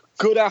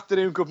Good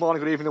afternoon, good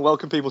morning, good evening, and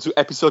welcome people to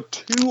episode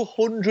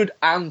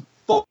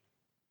 204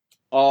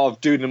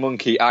 of Dude and the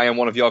Monkey. I am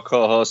one of your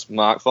co-hosts,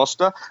 Mark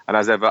Foster, and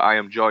as ever, I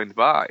am joined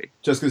by...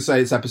 Just going to say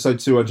it's episode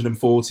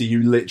 240.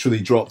 You literally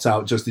dropped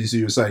out just as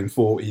you were saying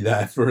 40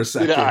 there for a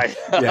second. Did I?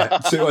 Yeah,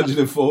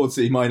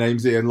 240. My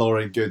name's Ian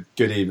Laurie. Good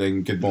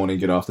evening, good morning,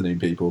 good afternoon,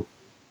 people.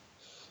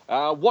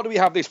 What do we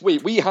have this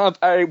week? We don't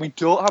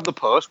have the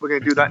post. We're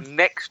going to do that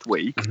next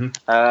week.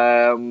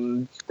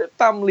 Mm-hmm.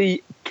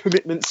 Family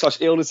commitments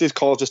 / illnesses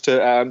caused us to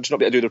not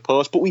be able to do the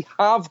post, but we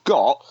have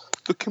got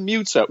The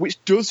Commuter,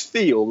 which does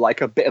feel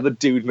like a bit of a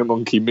Dude and a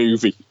Monkey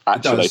movie,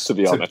 actually, to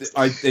be honest.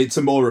 It's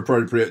a more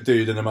appropriate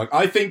Dude and a Monkey.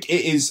 I think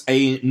it is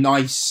a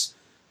nice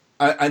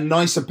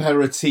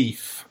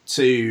aperitif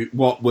to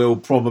what will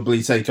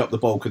probably take up the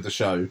bulk of the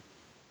show.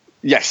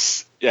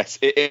 Yes,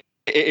 it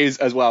is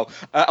as well.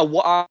 And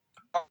what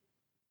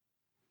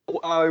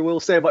I will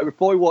say about it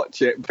before we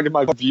watch it, bringing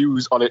my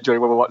views on it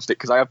during when we watched it,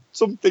 because I have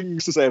some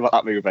things to say about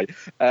that movie,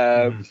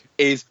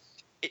 is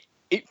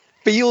it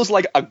feels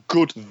like a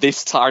good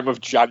this time of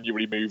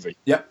January movie.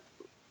 Yep.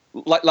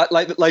 Like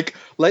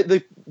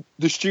the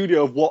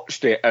studio have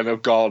watched it and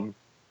have gone,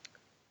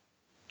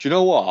 do you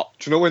know what?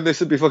 Do you know when this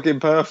would be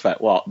fucking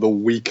perfect? What? The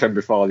weekend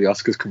before the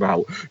Oscars come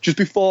out. Just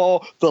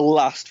before the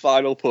last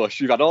final push.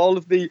 You've had all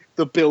of the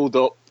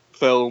build-up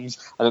films,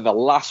 and then the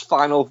last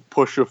final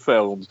push of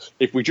films.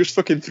 If we just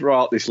fucking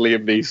throw out this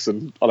Liam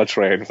Neeson on a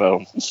train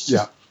film.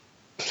 Yeah.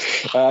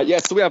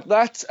 So we have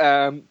that.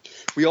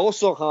 We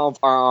also have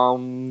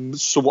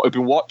what we've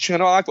been watching. I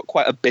know I've got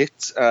quite a bit.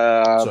 It's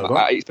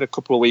been a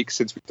couple of weeks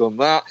since we've done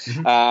that.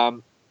 Mm-hmm.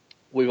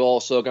 We've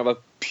also got a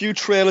few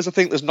trailers. I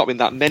think there's not been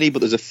that many, but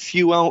there's a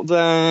few out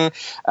there.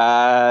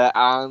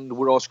 And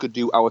we're also going to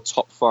do our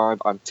top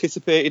 5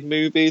 anticipated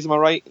movies. Am I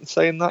right in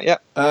saying that? Yeah.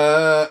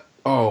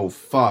 Oh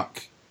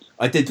fuck!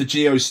 I did the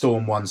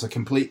Geostorm ones.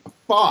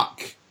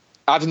 Fuck.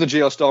 Adding the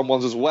Geostorm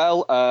ones as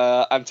well.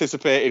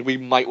 Anticipated. We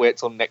might wait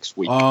till next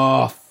week.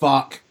 Oh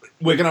fuck!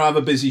 We're gonna have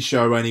a busy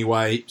show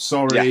anyway.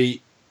 Sorry. Yeah.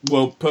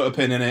 We'll put a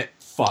pin in it.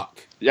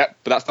 Fuck. Yeah,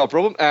 but that's not a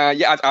problem.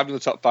 I'm in the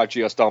top 5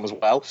 Geostorm as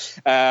well.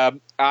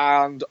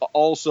 And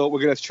also, we're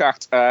going to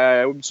chat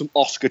some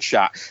Oscar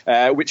chat,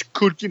 which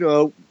could,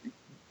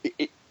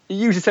 it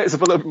usually takes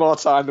up a little bit more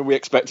time than we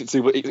expect it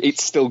to, but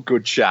it's still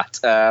good chat.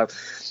 I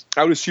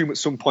would assume at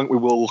some point we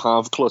will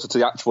have, closer to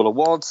the actual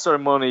awards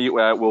ceremony,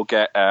 where we'll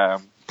get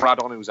Brad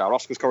on, who's our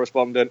Oscars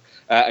correspondent,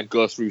 and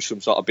go through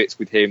some sort of bits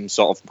with him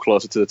sort of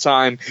closer to the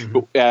time. Mm-hmm.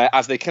 But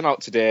as they come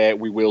out today,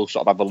 we will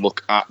sort of have a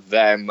look at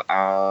them.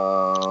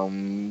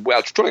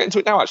 Just trying to get into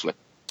it now, actually.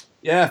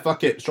 Yeah,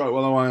 fuck it. Strike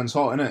while the iron's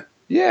hot, innit?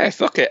 Yeah,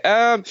 fuck it.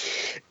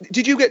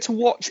 Did you get to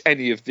watch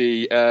any of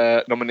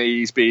the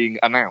nominees being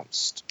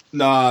announced?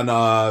 No,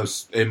 I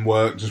was in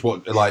work, just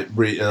flicking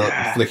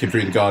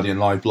through the Guardian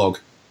live blog.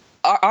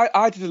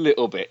 I did a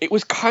little bit. It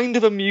was kind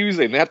of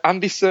amusing. They had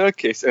Andy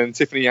Serkis and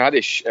Tiffany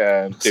Haddish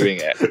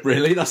doing it.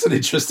 Really? That's an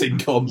interesting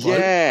combo.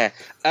 Yeah.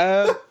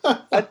 And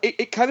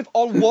it kind of,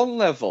 on one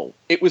level,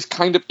 it was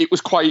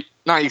quite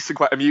nice and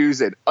quite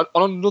amusing.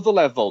 On another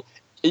level,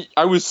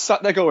 I was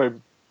sat there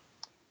going,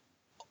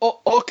 oh,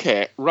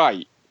 okay,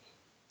 right.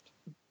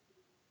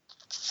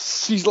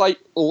 She's like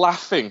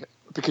laughing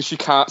because she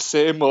can't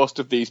say most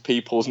of these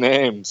people's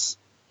names.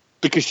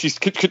 Because she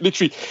could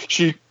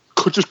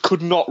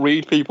not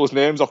read people's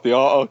names off the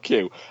auto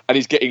cue, and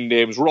he's getting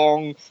names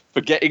wrong,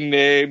 forgetting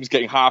names,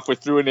 getting halfway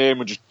through a name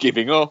and just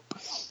giving up.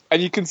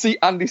 And you can see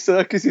Andy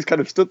Serkis is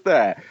kind of stood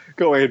there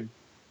going,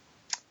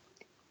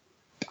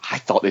 I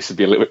thought this would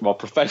be a little bit more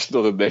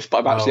professional than this, but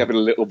I'm actually having a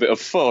little bit of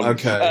fun.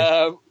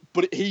 Okay.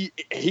 But he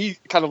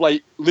kind of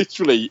like,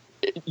 literally,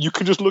 you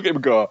can just look at him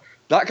and go,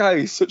 that guy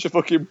is such a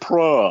fucking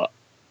pro,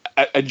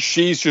 and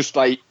she's just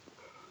like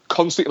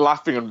constantly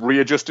laughing and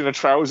readjusting her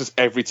trousers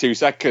every 2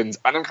 seconds.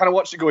 And I'm kind of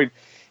watching it going,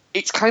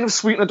 it's kind of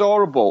sweet and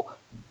adorable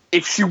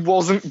if she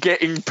wasn't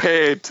getting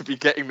paid to be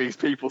getting these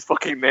people's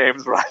fucking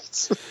names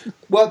right.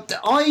 Well,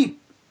 I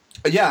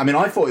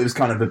thought it was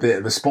kind of a bit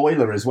of a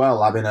spoiler as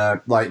well, having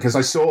because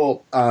I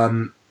saw,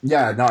 I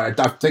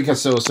think I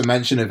saw some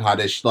mention of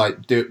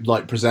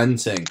Haddish,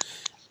 presenting.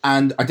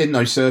 And I didn't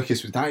know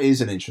Serkis that is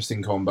an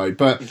interesting combo,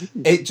 but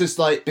it just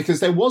because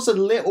there was a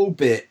little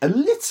bit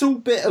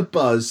of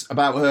buzz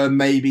about her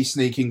maybe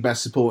sneaking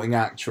Best Supporting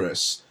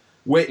Actress,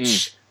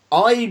 which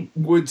I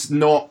would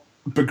not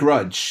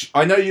begrudge.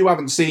 I know you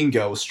haven't seen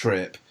Girls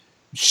Trip.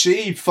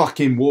 She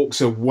fucking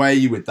walks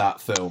away with that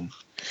film.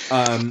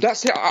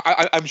 That's it.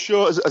 I'm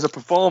sure as a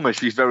performer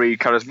she's very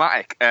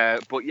charismatic,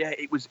 but yeah,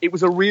 it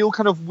was a real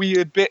kind of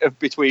weird bit of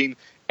between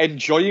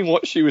enjoying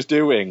what she was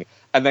doing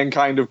and then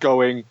kind of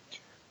going,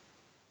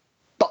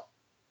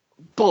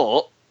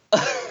 but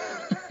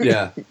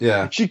yeah,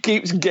 she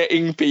keeps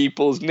getting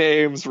people's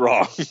names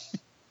wrong.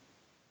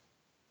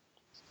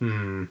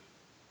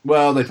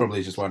 Well, they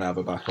probably just won't have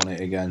her back on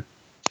it again.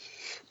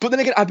 But then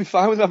again, I'd be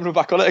fine with having her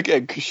back on it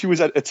again because she was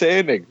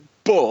entertaining.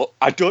 But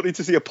I don't need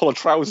to see her pull her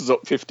trousers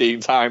up 15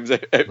 times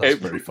That's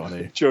very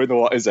funny. during the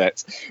What Is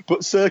It.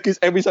 But Serkis,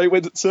 every time he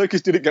went,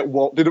 Serkis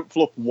didn't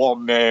fluff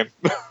one name.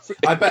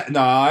 I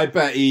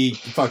bet he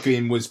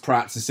fucking was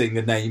practicing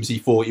the names he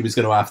thought he was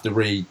going to have to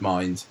read,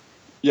 mind.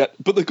 Yeah,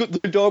 but the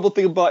adorable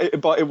thing about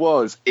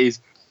it is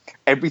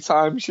every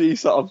time she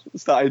sort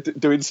of started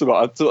doing something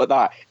like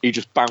that, he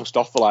just bounced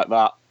off her like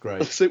that.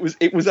 Great. So it was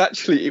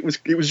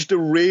just a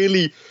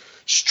really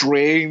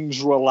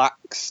strange,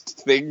 relaxed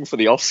thing for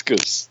the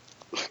Oscars.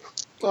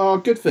 Oh,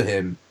 good for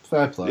him.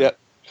 Fair play.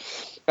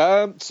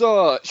 Yeah.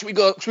 So should we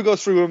go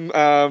through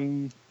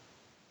them?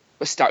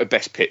 Let's start with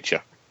Best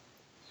Picture.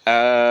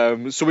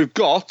 So we've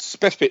got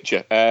Best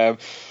Picture.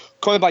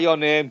 Call Me by Your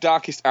Name,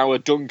 Darkest Hour,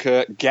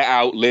 Dunkirk, Get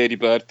Out, Lady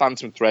Bird,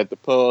 Phantom Thread, The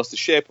Post, The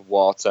Shape of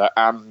Water,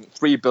 and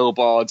 3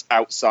 Billboards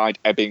Outside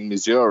Ebbing,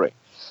 Missouri.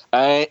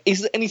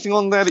 Is there anything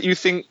on there that you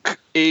think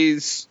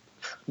is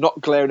not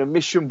glaring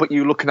omission, but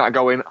you're looking at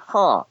going,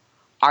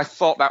 I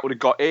thought that would have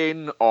got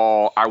in,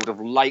 or I would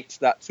have liked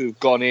that to have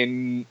gone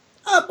in?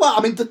 Well,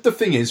 I mean, the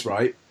thing is,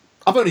 right,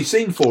 I've only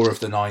seen 4 of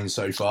the 9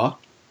 so far.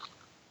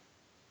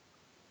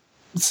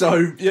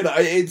 So,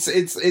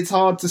 it's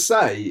hard to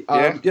say.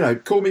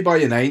 Call Me by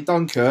Your Name,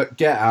 Dunkirk,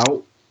 Get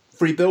Out,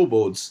 3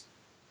 Billboards.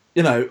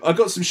 I've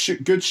got some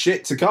good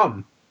shit to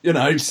come.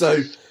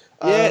 So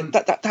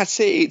that's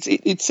it.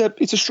 It's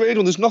a strange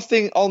one. There's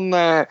nothing on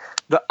there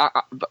that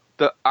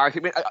I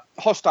think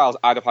Hostiles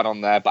I'd have had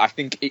on there, but I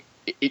think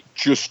it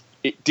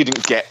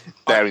didn't get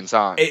there in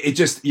time. It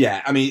just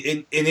I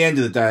mean, in the end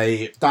of the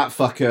day, that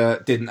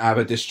fucker didn't have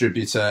a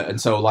distributor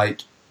until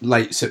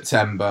late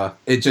September.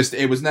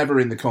 It was never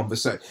in the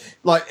conversation.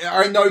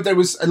 I know there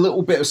was a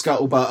little bit of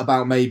scuttlebutt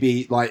about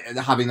maybe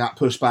having that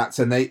pushed back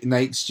to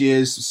next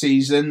year's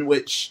season,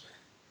 which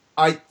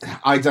I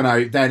don't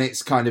know. Then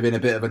it's kind of in a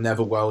bit of a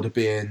netherworld of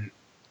being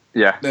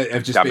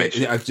just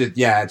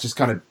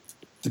kind of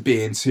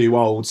being too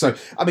old. So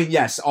I mean,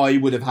 yes, I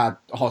would have had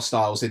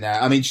Hostiles in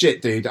there. I mean,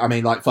 shit, dude. I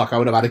mean, I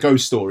would have had a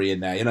Ghost Story in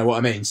there. You know what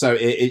I mean? So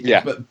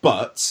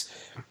but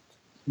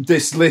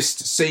this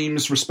list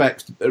seems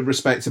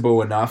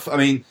respectable enough. I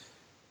mean,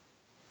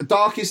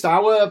 Darkest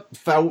Hour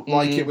felt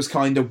like it was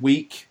kind of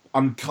weak.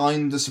 I'm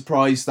kind of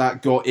surprised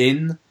that got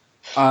in.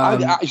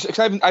 I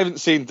haven't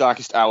seen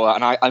Darkest Hour,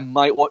 and I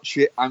might watch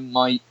it. I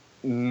might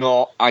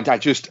not. I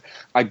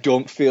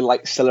don't feel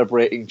like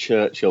celebrating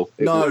Churchill.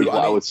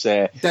 I would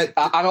say.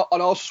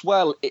 And also,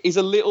 well, it is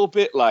a little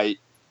bit like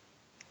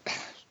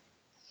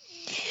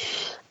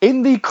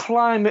in the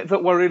climate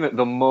that we're in at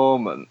the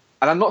moment.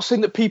 And I'm not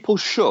saying that people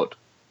should.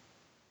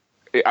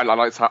 I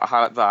like to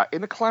highlight that.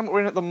 In the climate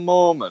we're in at the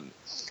moment,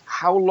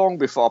 how long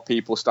before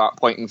people start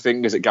pointing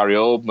fingers at Gary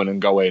Oldman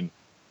and going,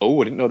 "Oh,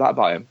 I didn't know that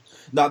about him"?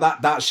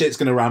 That shit's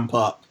going to ramp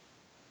up.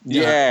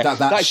 Yeah,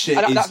 that shit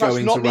is going to ramp up.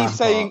 That's not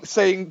me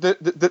saying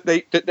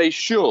that they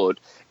should.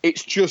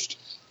 It's just,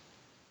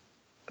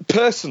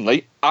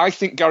 personally, I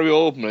think Gary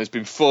Oldman has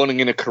been phoning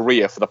in a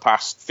career for the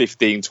past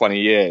 15, 20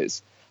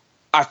 years.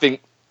 I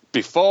think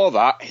before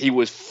that, he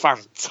was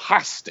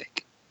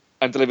fantastic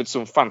and delivered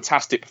some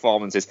fantastic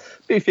performances.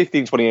 Maybe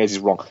 15, 20 years is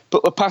wrong.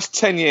 But the past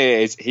 10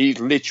 years, he's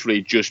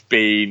literally just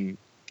been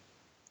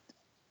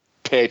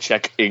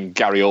paycheck in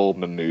Gary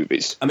Oldman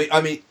movies. I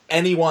mean,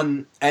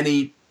 anyone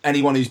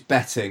who's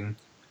betting,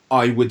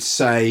 I would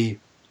say,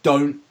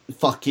 don't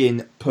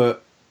fucking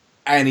put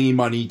any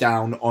money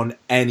down on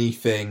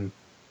anything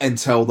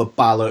until the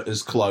ballot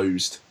is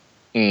closed.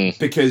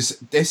 Because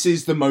this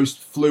is the most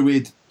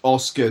fluid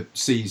Oscar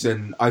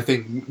season I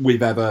think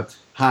we've ever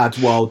had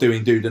while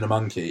doing Dude and a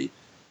Monkey.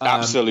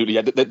 Absolutely,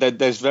 yeah.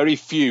 There's very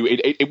few.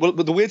 Well,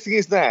 the weird thing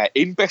is there,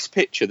 in Best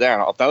Picture there,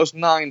 out of those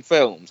 9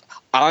 films,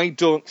 I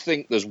don't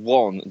think there's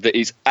one that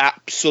is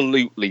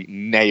absolutely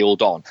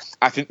nailed on.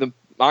 I think the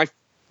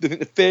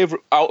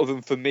favourite out of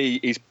them for me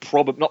is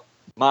probably, not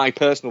my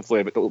personal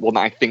favourite, but the one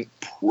that I think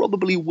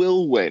probably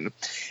will win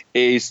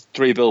is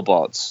 3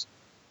 Billboards.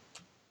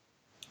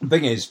 The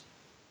thing is,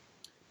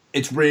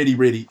 it's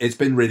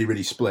been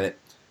really split.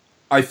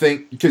 I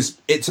think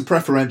because it's a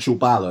preferential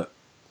ballot.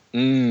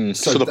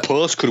 So the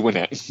Post could win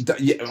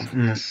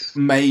it.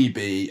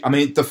 Maybe. I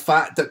mean, the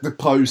fact that the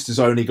Post has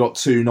only got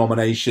 2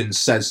 nominations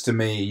says to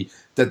me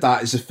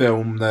that is a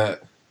film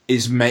that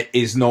is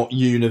not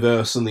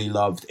universally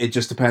loved. It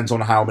just depends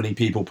on how many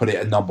people put it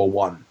at number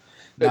 1.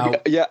 Now,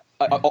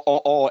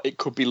 or it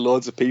could be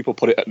loads of people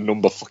put it at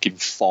number fucking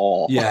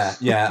 4.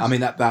 Yeah. I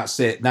mean, that's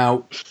it.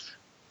 Now,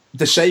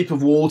 The Shape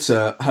of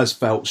Water has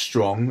felt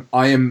strong.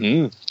 I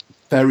am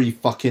very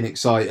fucking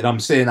excited. I'm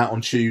seeing that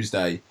on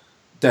Tuesday.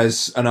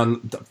 There's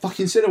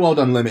fucking Cineworld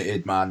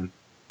Unlimited, man.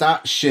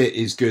 That shit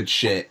is good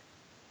shit.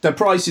 The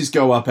prices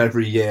go up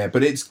every year,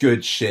 but it's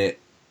good shit.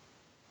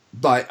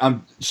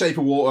 Shape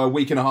of Water, a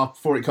week and a half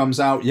before it comes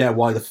out. Yeah,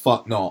 why the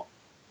fuck not?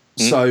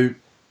 So,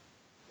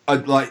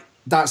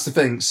 that's the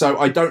thing. So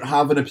I don't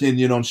have an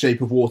opinion on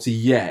Shape of Water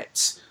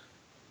yet,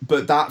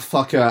 but that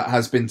fucker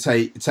has been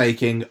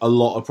taking a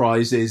lot of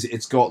prizes.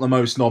 It's got the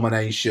most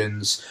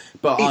nominations,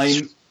 but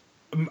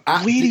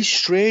I'm really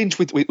strange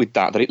with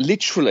that it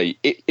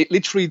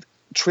literally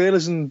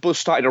trailers and buzz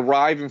started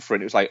arriving for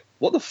it was like,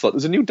 what the fuck?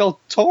 There's a new Del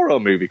Toro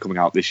movie coming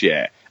out this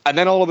year. And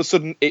then all of a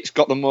sudden, it's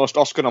got the most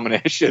Oscar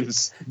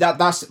nominations.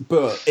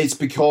 But it's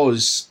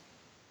because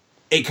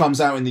it comes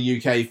out in the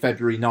UK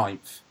February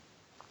 9th.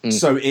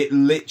 So it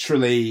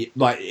literally,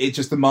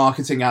 the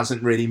marketing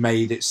hasn't really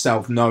made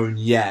itself known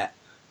yet.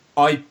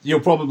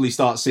 You'll probably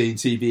start seeing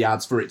TV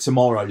ads for it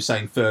tomorrow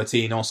saying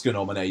 13 Oscar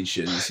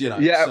nominations.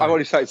 Yeah, so I've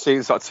already started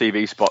seeing sort of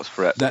TV spots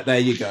for it. There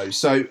you go.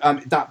 So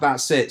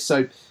that's it.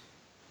 So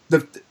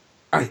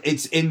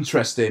it's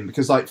interesting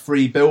because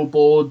Free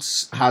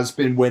Billboards has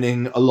been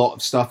winning a lot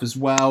of stuff as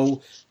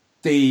well.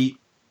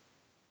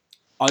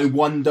 I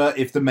wonder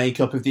if the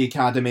makeup of the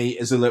Academy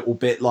is a little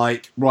bit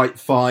right,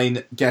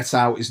 fine, Get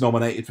Out is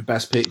nominated for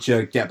Best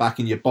Picture, get back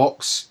in your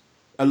box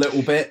a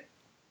little bit.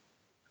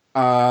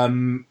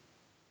 And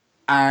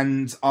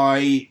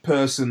I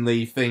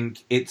personally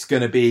think it's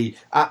going to be,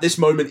 at this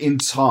moment in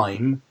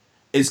time,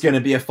 it's going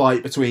to be a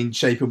fight between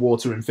Shape of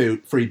Water and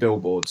Free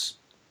Billboards.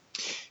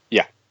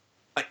 Yeah.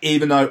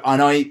 Even though,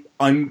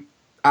 I'm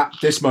at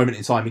this moment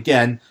in time,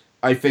 again,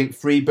 I think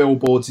Free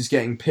Billboards is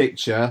getting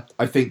picture.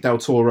 I think Del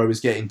Toro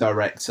is getting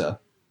director.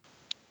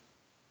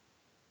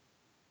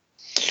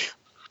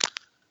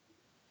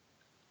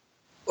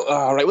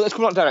 All right, well, let's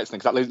come on to director then,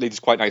 because that leads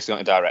us quite nicely on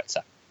to director.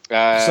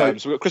 So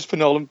we've got Christopher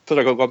Nolan.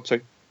 Go on,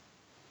 sorry.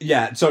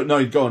 Yeah, so,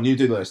 no, go on, you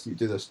do this.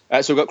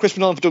 So we've got Christopher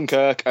Nolan for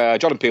Dunkirk,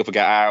 Jordan Peele for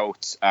Get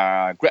Out,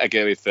 Greta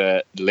Gerwig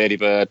for Lady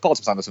Bird, Paul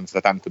Thomas Anderson for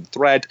The Phantom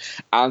Thread,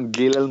 and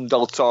Guillermo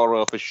del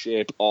Toro for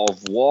Shape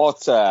of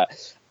Water.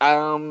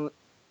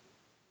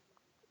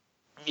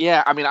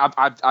 Yeah, I mean,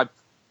 I've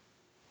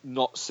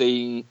not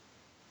seen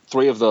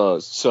three of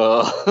those,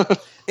 so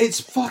it's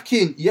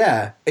fucking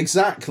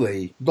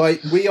exactly.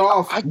 We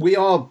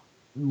are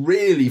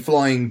really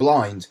flying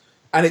blind,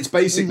 and it's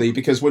basically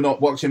because we're not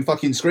watching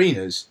fucking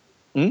screeners.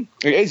 It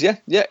is, yeah.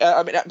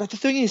 I mean, but the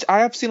thing is, I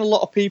have seen a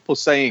lot of people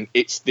saying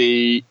it's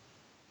the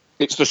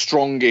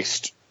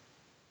strongest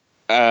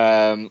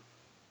set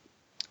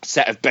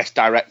of best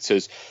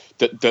directors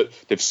that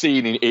they've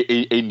seen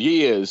in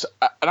years,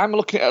 and I'm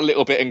looking at it a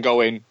little bit and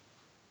going,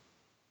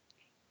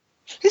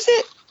 is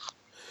it?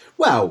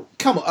 Well,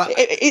 come on.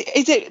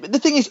 Is it? The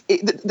thing is,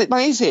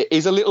 my is it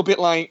is a little bit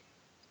like,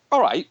 all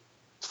right,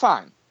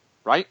 fine,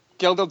 right?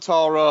 Guillermo del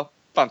Toro,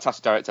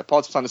 fantastic director.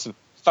 Paul Thomas Anderson,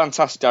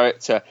 fantastic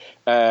director,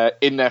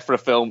 in there for a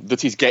film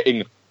that is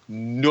getting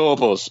no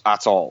buzz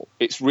at all.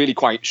 It's really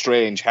quite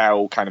strange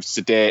how kind of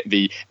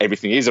sedate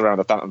everything is around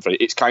the Phantom Thread.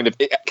 It kind of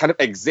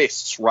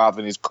exists rather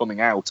than is coming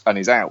out and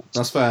is out.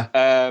 That's fair.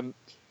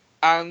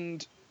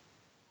 And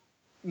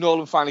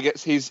Nolan finally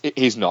gets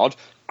his nod.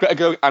 Greta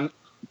Gerwig, and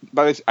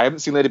by the way, I haven't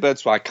seen Lady Bird,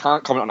 so I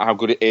can't comment on how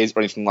good it is or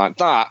anything like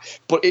that.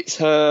 But it's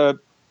her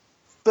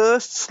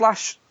first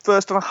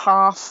and a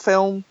half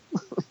film.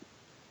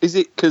 Is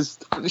it? Because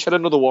she had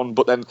another one,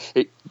 but then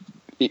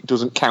it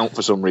doesn't count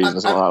for some reason. Or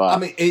something like that. I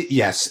mean,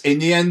 yes. In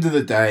the end of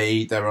the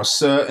day, there are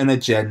certain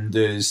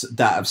agendas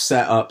that have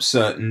set up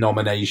certain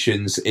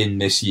nominations in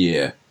this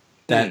year.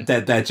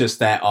 They're just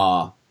there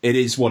are. It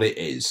is what it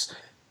is.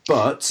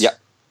 But yeah,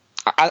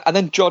 and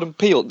then Jordan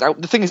Peele. Now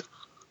the thing is,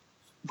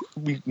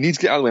 we need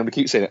to get out of the way, and we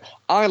keep saying it.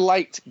 I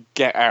liked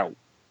Get Out,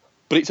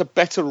 but it's a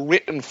better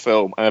written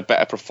film and a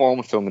better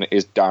performed film than it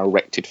is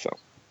directed film.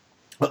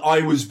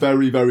 I was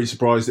very, very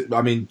surprised.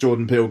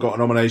 Jordan Peele got a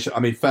nomination. I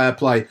mean, fair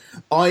play.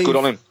 Good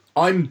on him.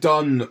 I'm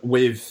done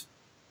with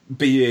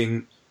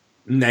being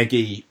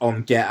neggy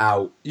on Get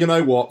Out. You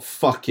know what?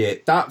 Fuck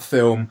it. That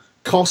film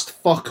cost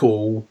fuck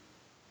all.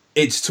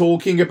 It's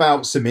talking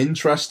about some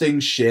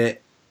interesting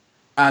shit.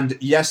 And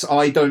yes,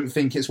 I don't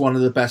think it's one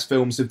of the best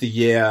films of the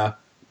year,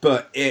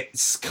 but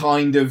it's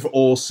kind of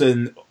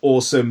awesome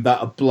that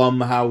a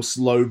Blumhouse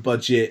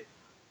low-budget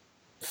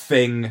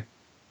thing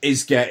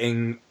is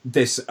getting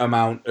this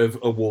amount of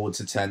awards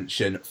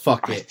attention.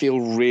 Fuck it. I feel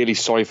really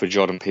sorry for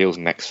Jordan Peele's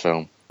next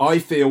film. I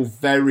feel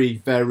very,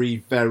 very,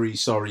 very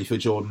sorry for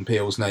Jordan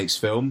Peele's next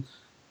film.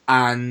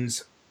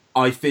 And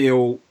I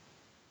feel...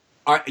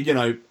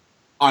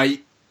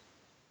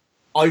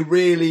 I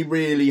really,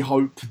 really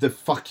hope the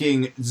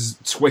fucking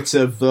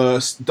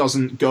Twitterverse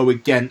doesn't go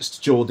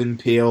against Jordan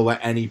Peele at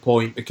any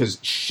point, because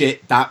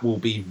shit, that will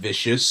be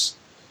vicious.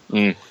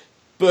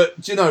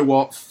 But do you know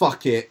what?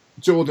 Fuck it.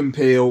 Jordan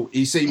Peele,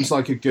 he seems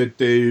like a good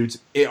dude.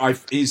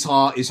 His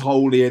heart is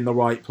wholly in the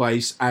right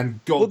place,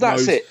 and God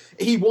knows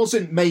he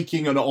wasn't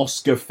making an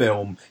Oscar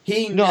film.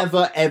 He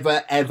never,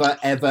 ever, ever,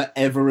 ever,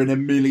 ever in a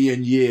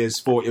million years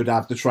thought it would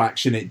have the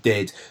traction it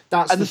did.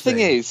 That's the thing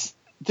is,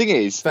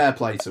 fair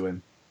play to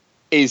him.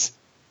 It's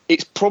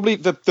probably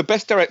the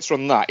best director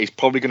on that is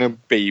probably going to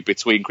be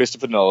between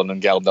Christopher Nolan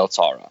and Guillermo del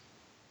Toro.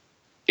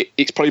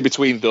 It's probably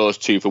between those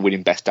two for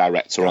winning best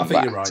director on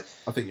that.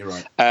 I think you're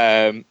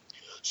right.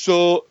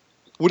 So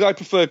would I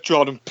prefer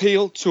Jordan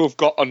Peele to have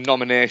got a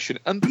nomination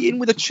and be in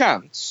with a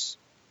chance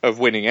of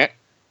winning it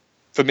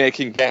for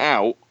making Get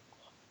Out,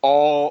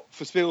 or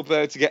for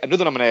Spielberg to get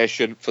another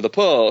nomination for The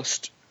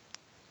Post?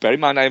 Bear in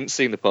mind, I haven't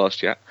seen The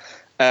Post yet.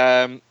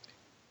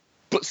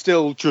 But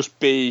still just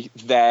be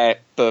there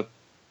for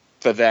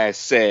for their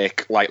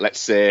sake, like, let's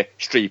say,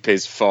 Streep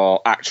is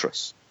for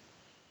actress.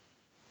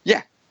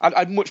 Yeah,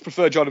 I'd much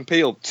prefer Jordan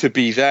Peele to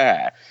be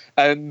there.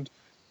 And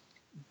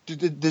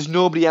there's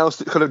nobody else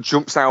that kind of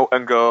jumps out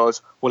and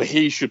goes, well,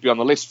 he should be on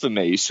the list for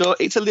me. So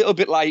it's a little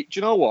bit like, do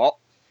you know what?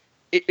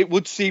 It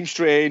would seem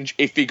strange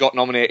if he got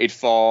nominated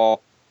for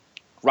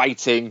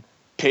writing,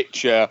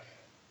 picture,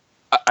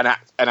 an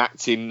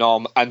acting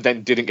nom, and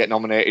then didn't get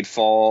nominated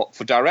for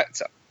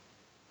director.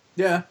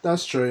 Yeah,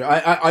 that's true.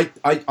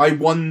 I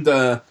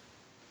wonder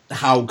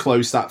how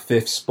close that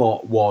fifth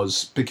spot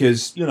was,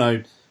 because, you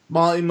know,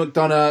 Martin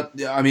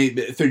McDonagh, I mean,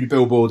 Three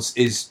Billboards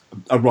is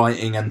a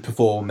writing and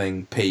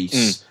performing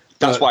piece.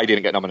 That's why he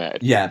didn't get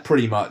nominated. Yeah,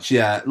 pretty much,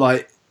 yeah.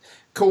 Like,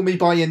 Call Me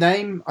By Your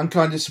Name, I'm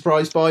kind of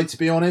surprised by, to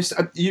be honest.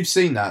 You've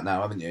seen that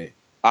now, haven't you?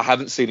 I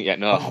haven't seen it yet,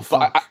 no. Oh,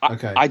 fuck. But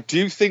Okay. I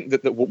do think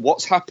that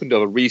what's happened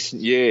over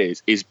recent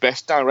years is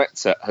Best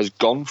Director has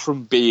gone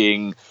from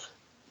being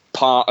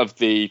part of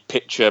the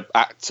picture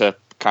actor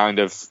kind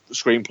of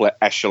screenplay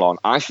echelon.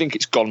 I think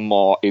it's gone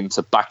more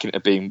back into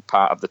being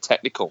part of the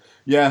technical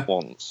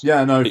ones.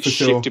 Yeah, no, it's for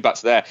sure. shifted back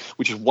to there,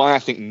 which is why I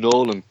think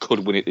Nolan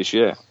could win it this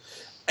year.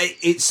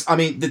 I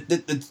mean,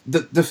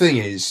 the thing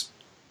is,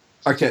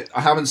 okay,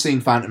 I haven't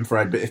seen Phantom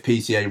Thread, but if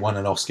PTA won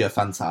an Oscar,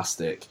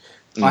 fantastic.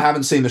 I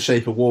haven't seen The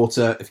Shape of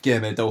Water. If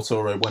Guillermo del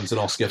Toro wins an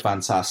Oscar,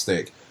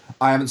 fantastic.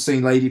 I haven't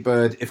seen Lady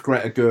Bird. If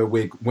Greta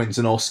Gerwig wins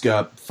an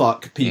Oscar,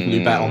 fuck, people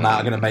who bet on that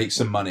are going to make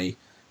some money.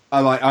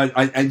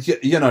 And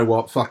you know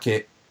what? Fuck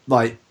it.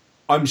 Like,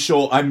 I'm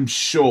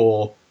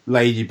sure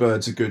Lady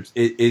Bird's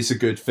is a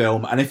good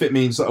film, and if it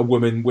means that a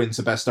woman wins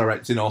a Best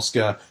Directing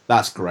Oscar,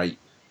 that's great.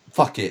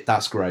 Fuck it,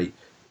 that's great.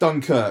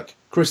 Dunkirk,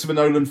 Christopher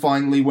Nolan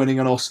finally winning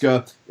an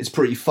Oscar. It's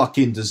pretty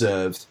fucking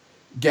deserved.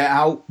 Get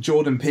Out,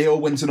 Jordan Peele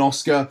wins an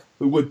Oscar.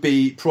 It would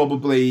be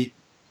probably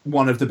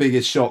one of the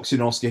biggest shocks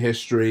in Oscar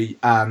history.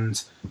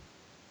 And,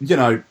 you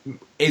know,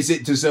 is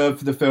it deserved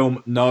for the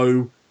film?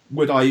 No.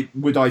 Would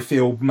I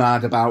feel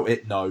mad about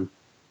it? No.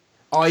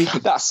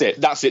 That's it.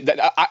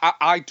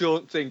 I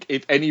don't think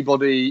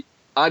anybody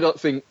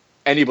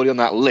on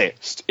that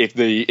list, if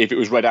it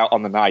was read out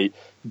on the night,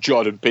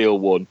 Jordan Peele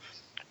won,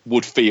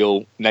 would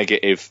feel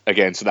negative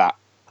against that.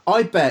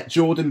 I bet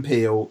Jordan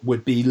Peele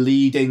would be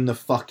leading the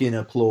fucking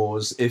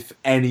applause if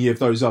any of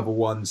those other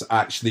ones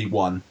actually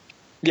won.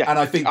 Yeah, and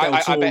I think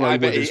Del Toro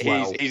would as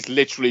well. He's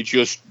literally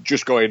just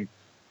going,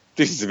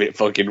 this is a bit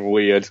fucking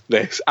weird.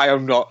 This I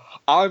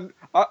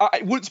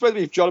wouldn't surprise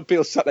me if Jordan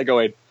Peele sat there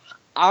going,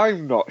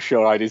 I'm not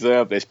sure I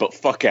deserve this, but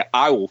fuck it,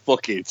 I will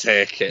fucking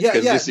take it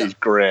because this is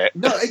great.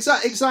 No,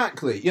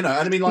 exactly. You know,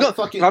 and I mean, like,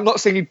 fucking. I'm not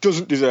saying he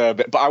doesn't deserve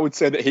it, but I would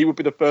say that he would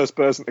be the first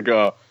person to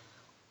go,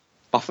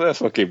 my first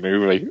fucking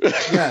movie.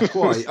 Yeah,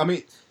 quite. I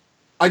mean,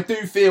 I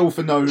do feel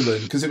for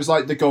Nolan, because it was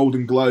like the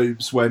Golden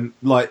Globes when,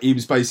 like, he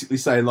was basically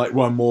saying, like,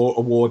 one more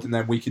award and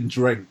then we can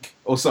drink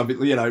or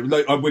something. You know,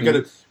 like,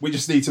 we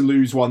just need to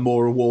lose one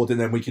more award and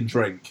then we can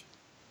drink.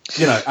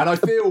 You know, and I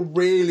feel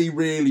really,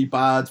 really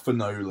bad for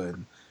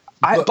Nolan.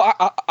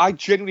 But I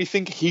genuinely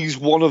think he's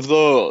one of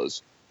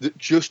those that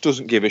just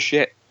doesn't give a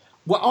shit.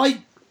 Well,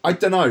 I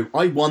don't know.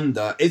 I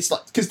wonder. It's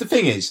like, because the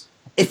thing is,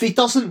 if he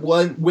doesn't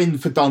win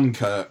for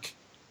Dunkirk,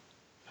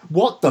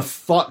 what the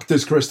fuck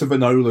does Christopher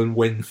Nolan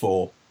win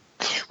for?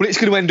 Well, it's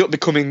going to end up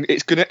becoming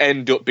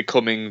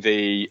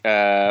the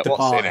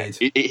Departed.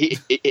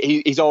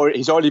 He's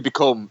already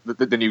become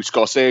the new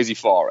Scorsese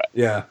for it.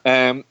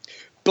 Yeah.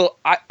 But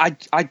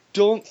I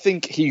don't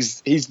think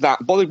he's that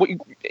bothered. What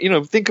you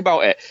know, think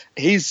about it.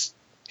 His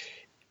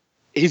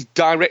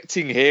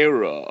directing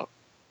hero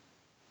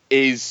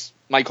is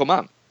Michael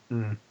Mann,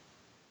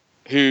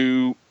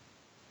 who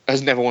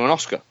has never won an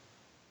Oscar.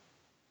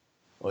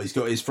 Well, he's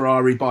got his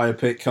Ferrari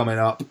biopic coming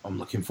up. I'm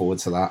looking forward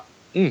to that.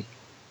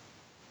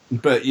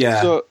 But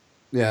yeah, so,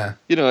 yeah,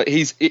 you know,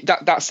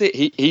 that's it.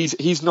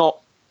 He's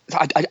not.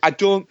 I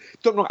don't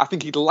know. I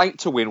think he'd like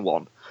to win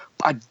one.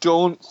 I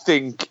don't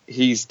think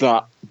he's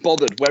that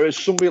bothered. Whereas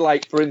somebody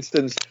like, for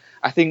instance,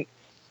 I think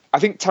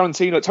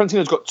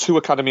Tarantino's got 2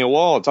 Academy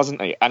Awards,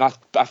 hasn't he? And I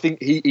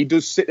think he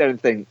does sit there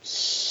and think,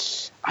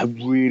 I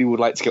really would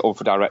like to get on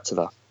for director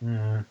there.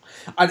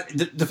 And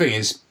the thing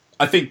is,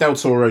 I think Del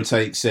Toro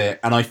takes it,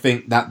 and I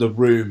think that The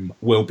Room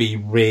will be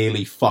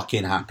really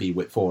fucking happy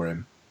for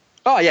him.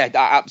 Oh yeah,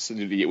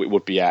 absolutely, it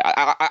would be. Yeah,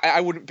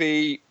 I wouldn't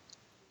be.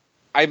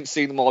 I haven't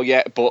seen them all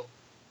yet, but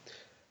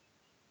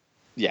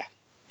yeah.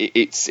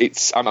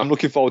 I'm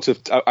looking forward to.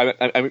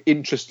 I'm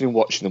interested in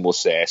watching them. We'll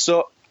say.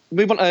 So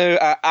move on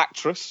to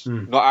actress,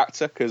 not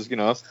actor, because you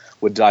know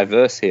we're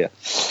diverse here.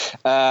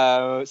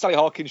 Sally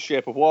Hawkins,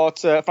 Shape of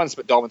Water.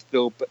 Frances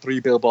McDormand, Three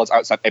Billboards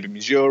Outside Ebbing,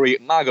 Missouri.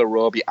 Margot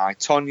Robbie, I,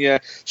 Tonya.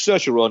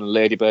 Saoirse Ronan,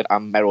 Lady Bird,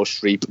 and Meryl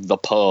Streep, The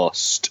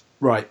Post.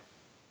 Right.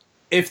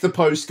 If The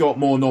Post got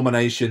more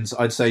nominations,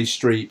 I'd say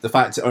Streep. The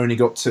fact it only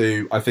got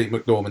 2, I think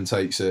McDormand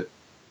takes it.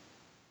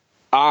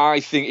 I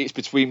think it's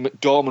between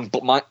McDormand,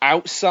 but my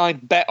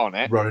outside bet on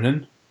it...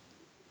 Ronan?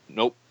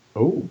 Nope.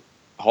 Oh.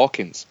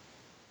 Hawkins.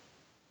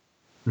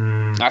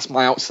 Hmm. That's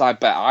my outside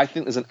bet. I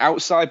think there's an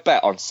outside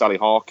bet on Sally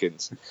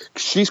Hawkins.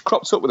 She's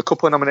cropped up with a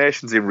couple of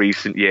nominations in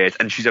recent years,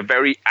 and she's a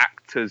very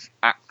actor's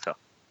actor.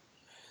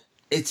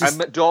 And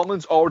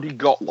McDormand's already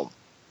got one.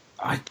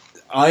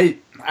 I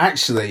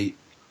actually,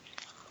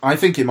 I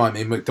think it might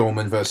be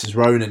McDormand versus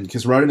Ronan,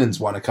 because Ronan's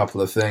won a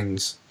couple of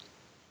things.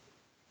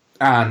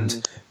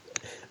 And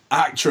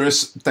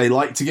actress, they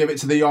like to give it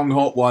to the young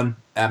hot one,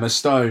 Emma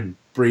Stone,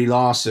 Brie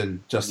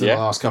Larson, just in the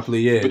last couple of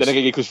years. But then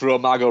again, you could throw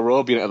Margot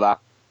Robbie into that.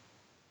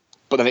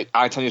 But then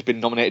I, Tonya's been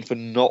nominated for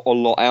not a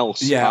lot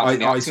else. Yeah, I,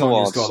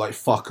 Tonya's got like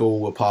fuck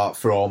all apart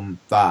from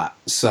that.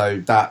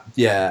 So that,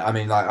 yeah, I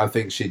mean, like, I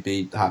think she'd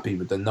be happy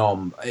with the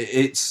nom.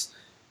 It's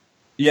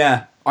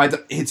going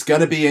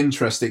to be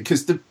interesting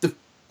because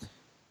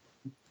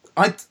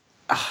I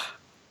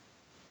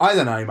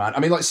don't know, man.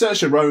 I mean, like,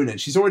 Saoirse Ronan,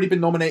 she's already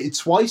been nominated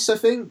twice, I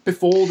think,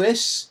 before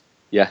this.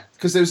 Yeah.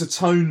 Because there was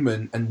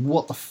Atonement and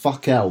what the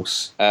fuck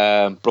else?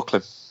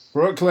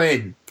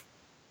 Brooklyn.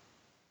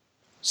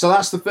 So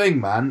that's the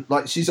thing, man.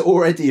 Like, she's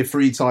already a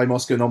 3-time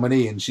Oscar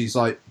nominee and she's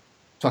like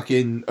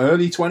fucking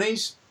early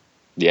 20s?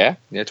 Yeah,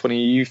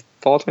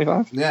 24,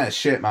 25. Yeah,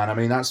 shit, man. I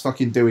mean, that's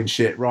fucking doing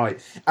shit right.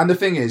 And the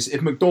thing is,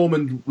 if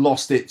McDormand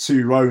lost it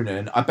to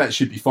Ronan, I bet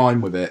she'd be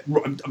fine with it.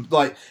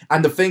 Like,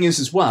 and the thing is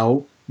as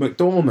well,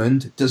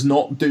 McDormand does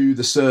not do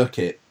the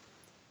circuit.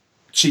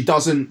 She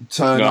doesn't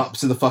turn up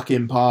to the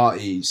fucking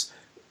parties.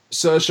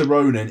 Saoirse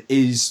Ronan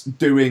is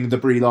doing the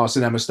Brie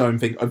Larson, Emma Stone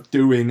thing of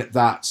doing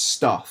that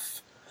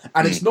stuff.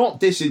 And it's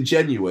not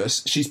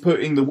disingenuous. She's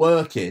putting the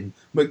work in.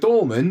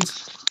 McDormand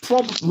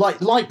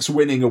likes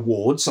winning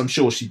awards. I'm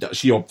sure she does.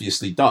 She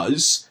obviously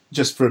does,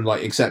 just from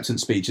like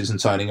acceptance speeches and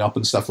turning up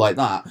and stuff like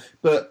that.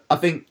 But I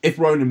think if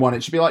Ronan won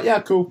it, she'd be like, yeah,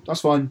 cool,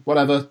 that's fine,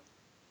 whatever.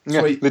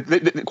 Sweet.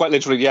 Yeah, quite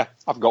literally, yeah,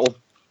 I've got one.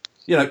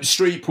 You know,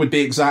 Streep would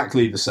be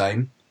exactly the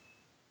same.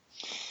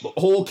 But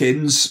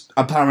Hawkins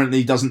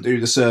apparently doesn't do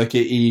the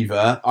circuit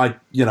either. I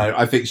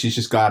think she's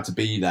just glad to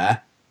be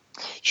there.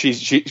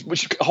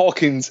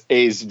 Hawkins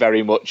is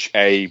very much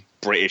a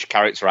British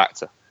character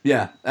actor.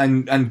 Yeah,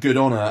 and good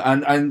on her.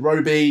 And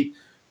Robbie,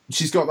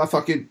 she's got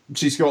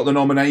the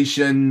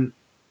nomination.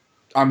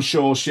 I'm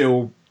sure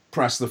she'll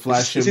press the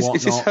flesh and whatnot.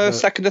 Is this her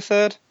second or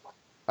third?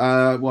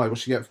 Why? What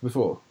she get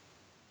before?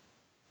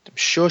 I'm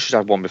sure she's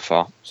had one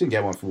before. She didn't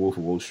get one for Wolf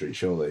of Wall Street,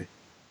 surely.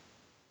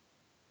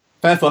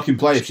 Fair fucking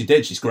play if she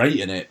did. She's great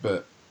in it,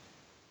 but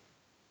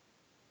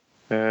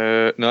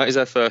no, it is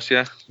her first,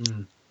 yeah.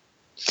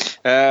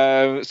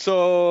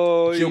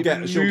 So she'll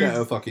get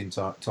her fucking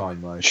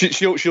time, though.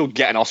 She'll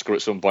get an Oscar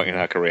at some point in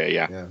her career.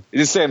 Yeah.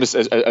 It's the same as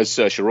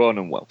Saoirse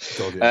Ronan will.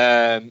 God,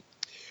 yeah.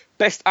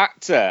 Best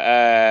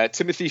actor: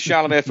 Timothy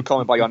Chalamet for Call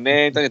Me by Your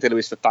Name, Daniel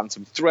Day-Lewis for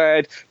Phantom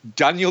Thread,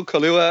 Daniel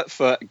Kaluuya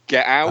for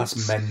Get Out.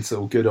 That's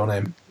mental. Good on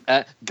him.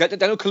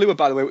 Daniel Kaluuya,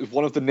 by the way, was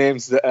one of the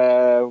names that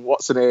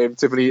what's her name,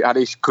 Tiffany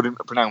Haddish couldn't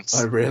pronounce.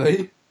 Oh,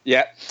 really?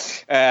 Yeah.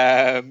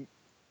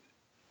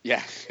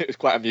 Yeah, it was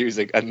quite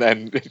amusing. And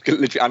then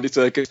literally Andy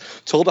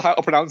Serkis told her how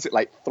to pronounce it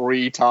like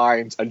 3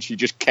 times, and she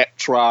just kept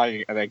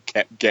trying and then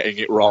kept getting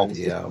it wrong.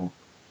 Yeah.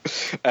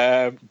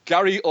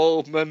 Gary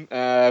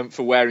Oldman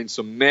for wearing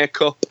some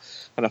makeup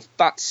and a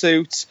fat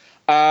suit.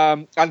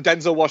 And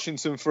Denzel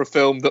Washington for a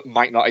film that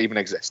might not even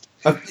exist.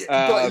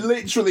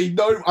 Literally,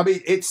 no. I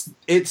mean, it's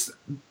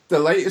the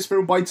latest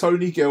film by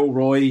Tony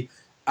Gilroy,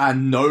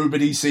 and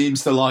nobody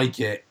seems to like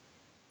it.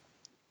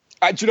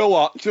 Do you know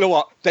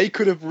what? They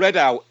could have read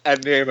out a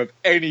name of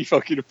any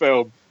fucking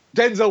film.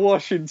 Denzel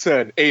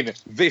Washington in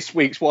this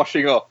week's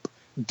Washing Up.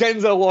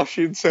 Denzel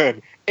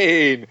Washington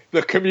in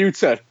The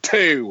Commuter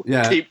 2.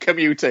 Yeah. Keep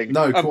commuting.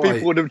 No, and quite.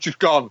 people would have just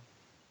gone,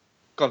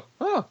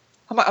 oh,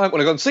 I might want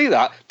to go and see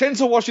that.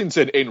 Denzel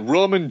Washington in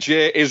Roman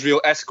J.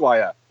 Israel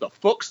Esquire. The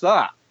fuck's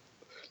that?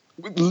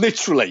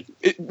 Literally.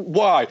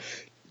 Why?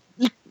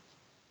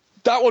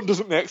 That one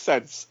doesn't make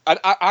sense. And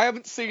I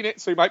haven't seen it,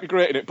 so he might be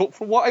great in it. But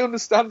from what I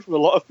understand from a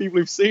lot of people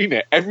who've seen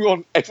it,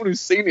 everyone who's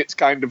seen it's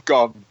kind of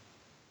gone,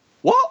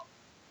 what?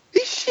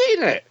 He's shit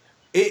in it.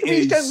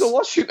 He's Denzel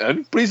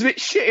Washington, but he's a bit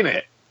shit in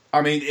it.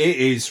 I mean, it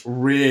is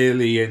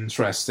really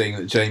interesting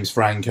that James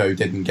Franco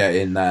didn't get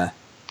in there.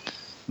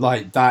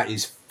 Like, that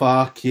is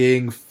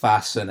fucking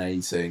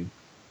fascinating.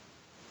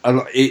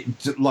 Do you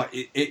know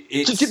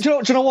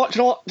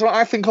what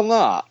I think on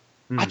that?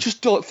 I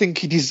just don't think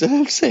he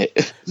deserves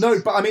it. No,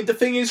 but I mean, the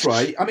thing is,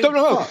 right? I mean, don't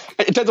know.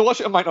 Denzel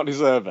Washington might not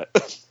deserve it.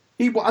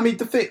 I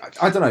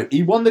don't know.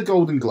 He won the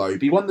Golden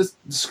Globe. He won the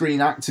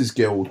Screen Actors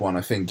Guild one,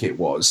 I think it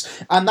was.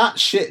 And that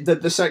shit,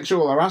 the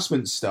sexual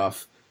harassment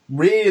stuff,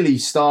 really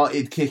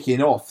started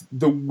kicking off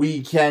the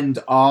weekend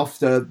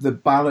after the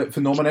ballot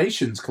for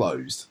nominations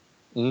closed.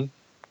 Do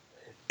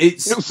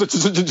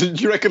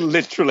you reckon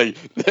literally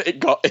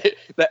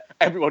that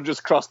everyone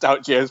just crossed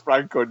out James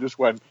Franco and just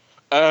went,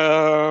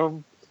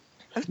 it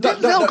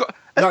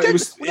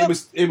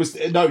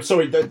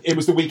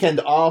was the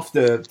weekend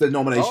after the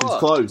nominations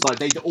closed. Like,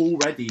 they'd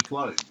already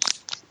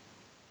closed.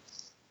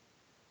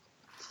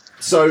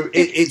 So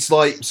it's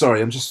like, sorry,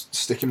 I'm just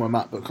sticking my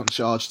MacBook on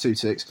charge. 2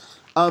 ticks.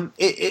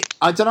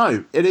 I don't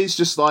know. It is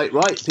just like,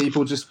 right,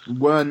 people just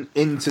weren't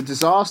into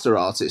disaster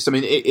artists. I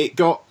mean, it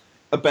got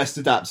a Best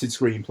Adapted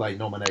Screenplay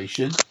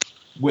nomination,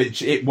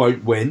 which it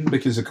won't win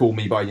because of Call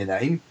Me By Your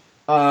Name.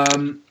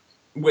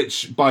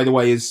 Which, by the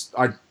way, is,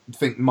 I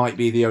think, might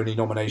be the only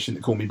nomination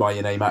that Call Me By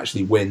Your Name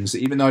actually wins.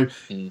 Even though,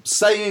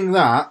 saying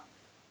that,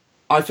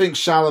 I think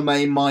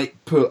Chalamet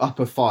might put up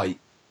a fight.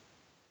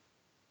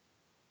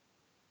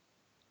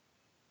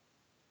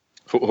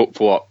 For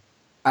what?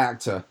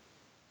 Actor.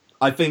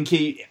 I think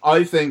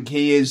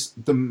he is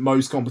the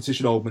most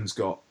competition Oldman's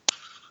got.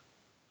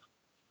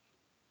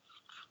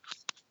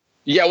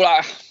 Yeah,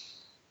 well,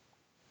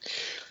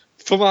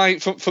 for my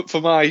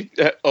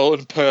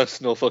own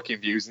personal fucking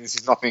views, and this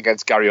is nothing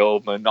against Gary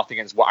Oldman, nothing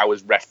against what I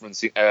was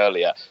referencing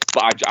earlier,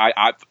 but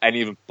I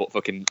any of them but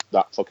fucking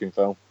that fucking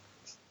film.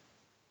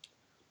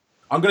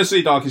 I'm going to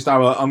see Darkest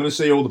Hour. I'm going to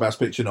see all the Best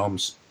Picture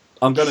noms.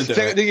 I'm going to do it.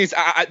 The thing is,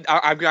 I'm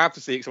going to have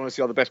to see it because I want to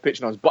see all the Best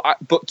Picture noms. But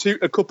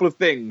a couple of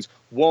things.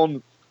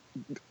 One,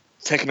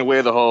 taking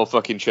away the whole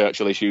fucking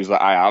Churchill issues that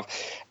I have,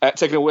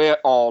 taking away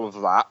all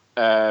of that,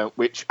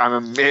 which I'm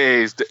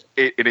amazed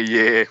in a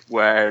year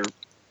where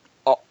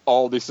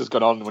all this has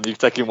gone on, when you're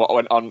taking what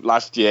went on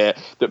last year,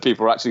 that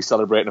people are actually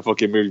celebrating a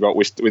fucking movie about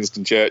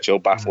Winston Churchill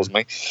baffles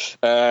me.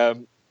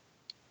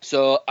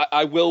 So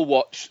I will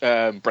watch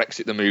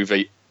Brexit the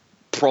movie,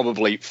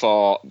 probably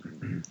for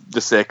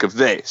the sake of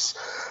this,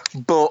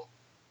 but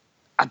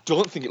I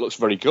don't think it looks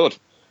very good.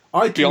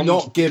 I do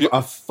not give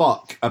a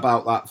fuck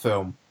about that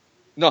film.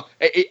 No,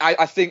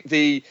 I think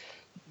the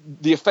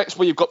effects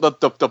where you've got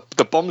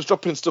the bombs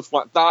dropping and stuff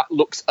like that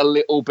looks a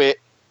little bit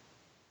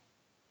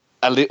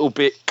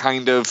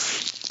kind of,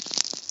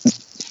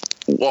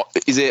 what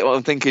is it? What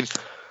I'm thinking, you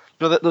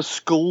know, that the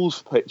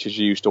schools pictures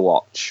you used to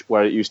watch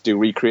where it used to do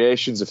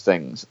recreations of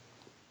things.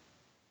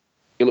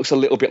 It looks a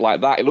little bit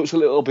like that. It looks a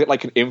little bit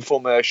like an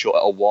infomercial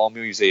at a war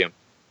museum.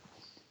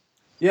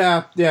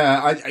 Yeah.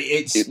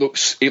 It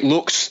looks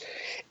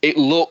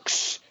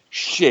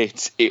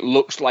shit. It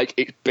looks like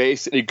it's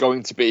basically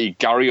going to be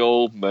Gary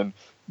Oldman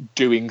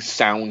doing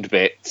sound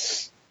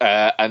bits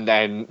and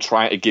then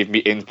trying to give me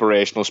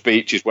inspirational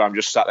speeches where I'm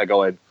just sat there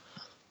going,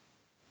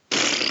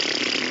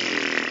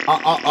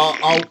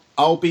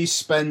 I'll be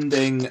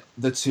spending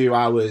the 2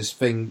 hours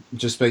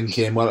just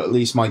thinking, well, at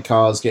least my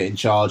car's getting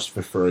charged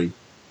for free.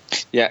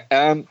 Yeah,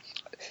 I'm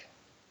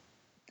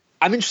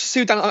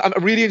interested. I'm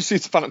really interested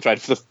in Phantom Thread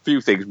for the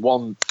few things.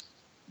 One,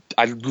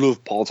 I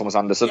love Paul Thomas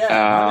Anderson.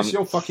 Yeah, it's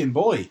your fucking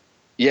boy.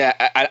 Yeah,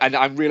 and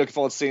I'm really looking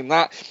forward to seeing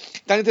that.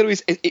 Daniel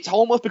Day-Lewis, it's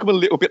almost become a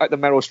little bit like the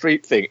Meryl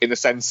Streep thing, in the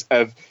sense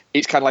of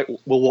it's kind of like,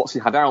 well, what's he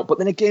had out? But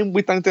then again,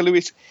 with Daniel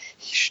Day-Lewis,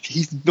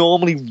 he's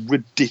normally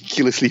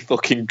ridiculously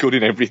fucking good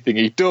in everything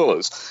he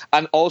does.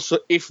 And also,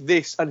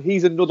 and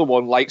he's another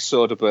one like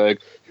Soderbergh,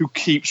 who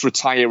keeps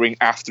retiring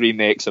after he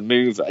makes a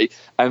movie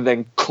and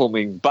then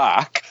coming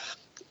back.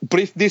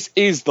 But if this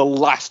is the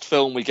last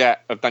film we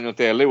get of Daniel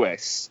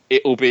Day-Lewis,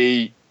 it'll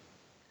be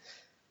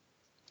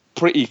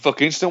pretty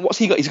fucking interesting. What's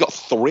he got? He's got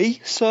 3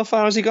 so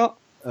far, has he got?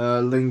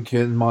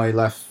 Lincoln, My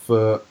Left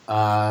Foot,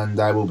 and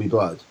There Will Be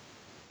Blood.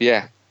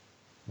 Yeah.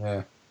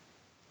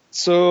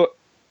 So,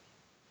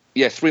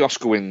 yeah, 3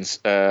 Oscar wins.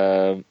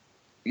 My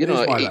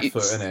Left Foot,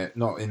 isn't it?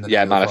 Not in the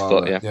My Left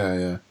Foot.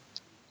 Yeah.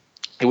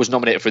 He was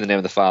nominated for In the Name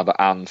of the Father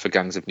and for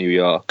Gangs of New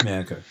York.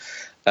 Yeah,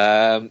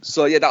 okay.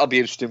 So yeah, that'll be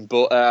interesting.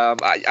 But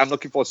I'm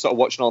looking forward to sort of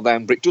watching all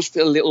them. But it does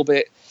feel a little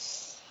bit.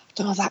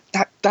 I don't know,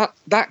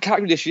 that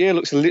category this year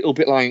looks a little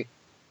bit like.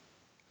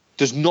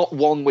 There's not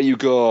one where you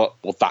go,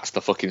 well, that's the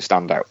fucking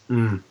standout.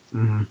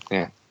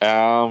 Yeah.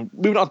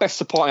 Moving on to Best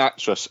Supporting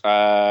Actress.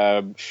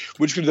 We're just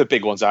going to do the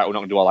big ones out. We're not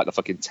going to do all like the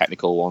fucking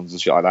technical ones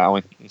and shit like that, are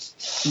we?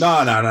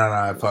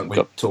 No. Fuck,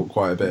 we talked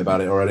quite a bit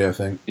about it already, I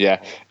think.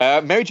 Yeah.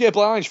 Mary J.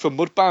 Blige for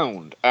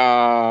Mudbound.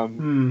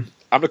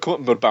 I'm going to come up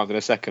with Mudbound in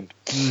a second.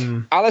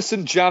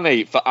 Alison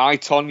Janney for I,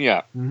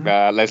 Tonya.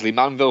 Leslie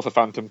Manville for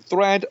Phantom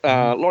Thread.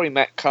 Laurie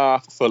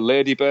Metcalf for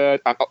Lady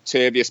Bird. And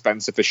Octavia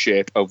Spencer for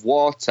Shape of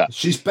Water.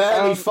 She's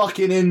barely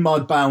fucking in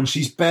Mudbound.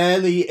 She's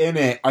barely in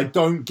it. I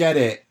don't get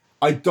it.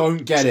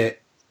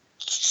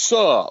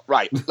 So,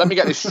 right, let me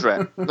get this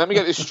straight.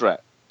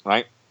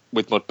 Right,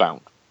 with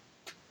Mudbound.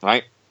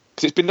 Right?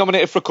 Because it's been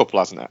nominated for a couple,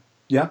 hasn't it?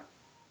 Yeah.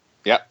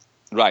 Yeah,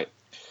 right.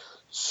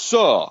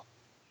 So,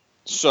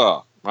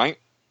 right?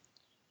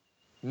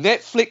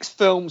 Netflix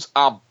films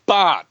are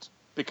bad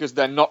because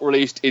they're not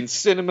released in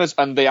cinemas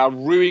and they are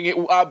ruining it.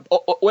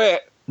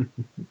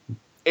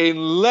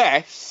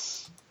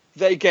 Unless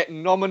they get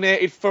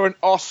nominated for an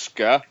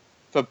Oscar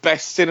for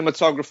Best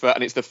Cinematographer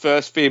and it's the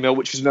first female,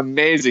 which is an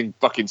amazing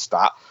fucking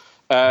stat.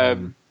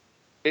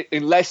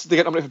 Unless they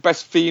get nominated for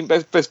Best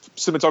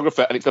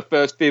Cinematographer and it's the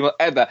first female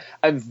ever.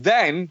 And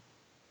then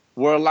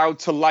we're allowed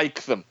to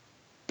like them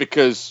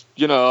because,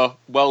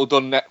 well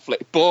done,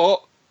 Netflix.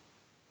 But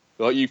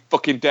don't you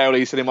fucking dare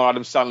release any more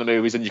Adam Sandler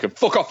movies and you can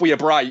fuck off with your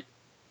Bright.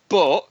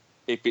 But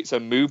if it's a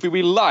movie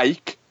we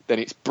like, then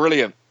it's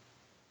brilliant.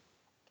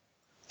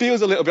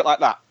 Feels a little bit like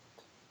that.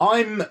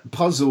 I'm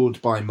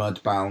puzzled by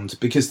Mudbound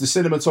because the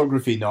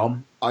cinematography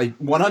nom, I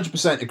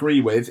 100%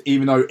 agree with,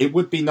 even though it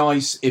would be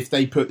nice if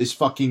they put this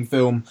fucking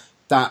film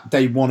that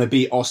they want to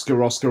be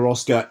Oscar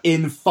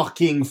in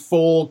fucking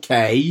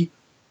 4K.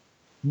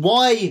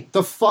 Why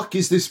the fuck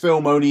is this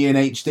film only in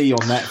HD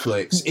on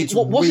Netflix? It's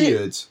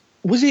weird.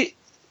 Was it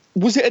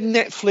a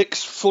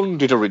Netflix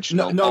funded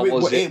original? No,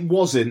 it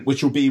wasn't,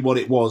 which will be what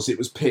it was. It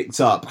was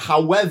picked up.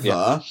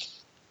 However,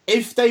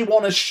 if they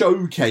want to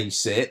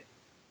showcase it,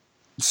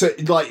 so,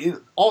 like,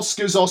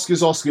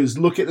 Oscars,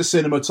 look at the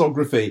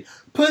cinematography.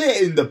 Put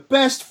it in the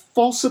best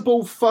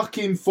possible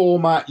fucking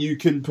format you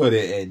can put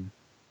it in.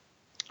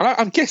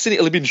 I'm guessing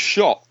it'll have been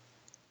shot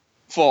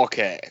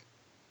 4K.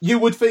 You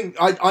would think,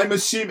 I'm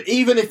assuming,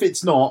 even if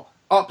it's not,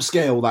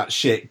 upscale that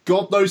shit.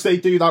 God knows they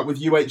do that with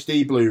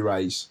UHD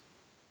Blu-rays.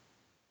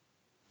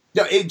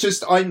 Yeah,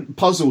 I'm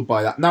puzzled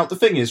by that. Now, the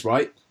thing is,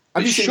 right?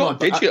 It's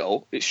shot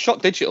digital. It's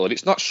shot digital, and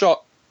it's not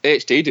shot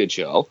HD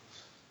digital.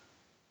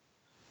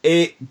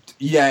 The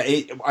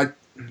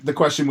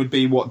question would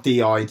be, what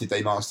DI did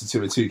they master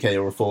to, a 2K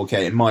or a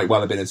 4K? It might well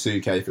have been a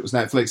 2K if it was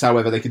Netflix.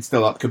 However, they could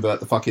still upconvert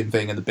the fucking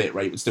thing and the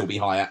bitrate would still be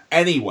higher.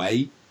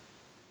 Anyway,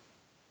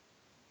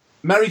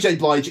 Mary J.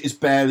 Blige is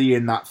barely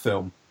in that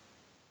film.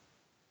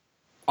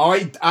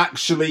 I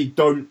actually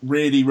don't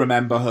really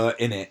remember her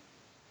in it,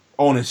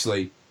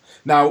 honestly.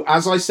 Now,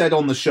 as I said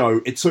on the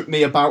show, it took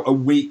me about a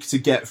week to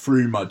get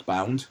through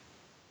Mudbound.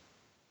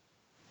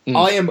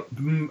 I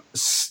am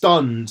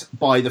stunned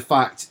by the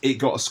fact it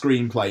got a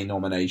screenplay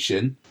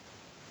nomination.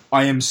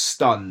 I am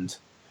stunned.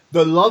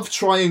 The love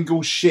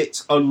triangle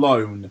shit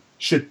alone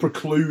should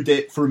preclude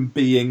it from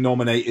being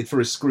nominated for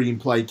a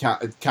screenplay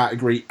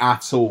category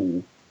at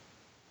all.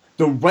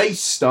 The race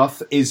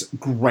stuff is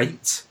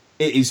great.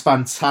 It is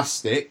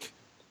fantastic.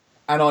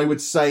 And I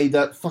would say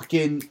that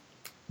fucking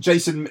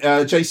Jason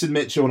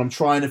Mitchell, and I'm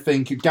trying to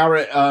think,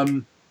 Garrett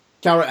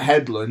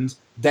Hedlund,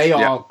 they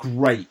are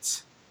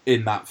great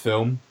in that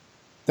film.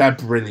 They're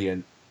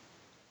brilliant.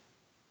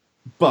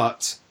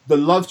 But the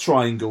love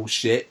triangle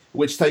shit,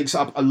 which takes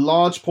up a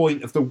large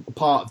part of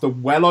the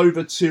well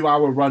over 2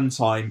 hour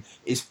runtime,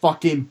 is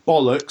fucking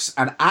bollocks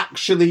and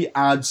actually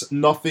adds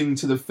nothing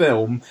to the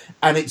film,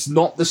 and it's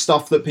not the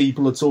stuff that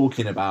people are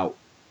talking about.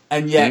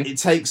 And yet it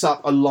takes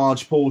up a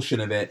large portion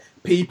of it.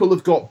 People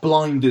have got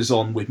blinders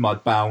on with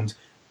Mudbound,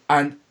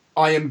 and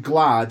I am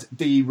glad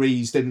Dee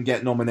Rees didn't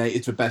get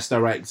nominated for Best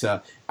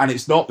Director. And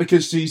it's not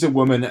because she's a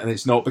woman, and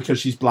it's not because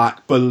she's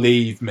black.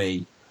 Believe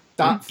me.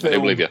 That film, I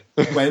believe you.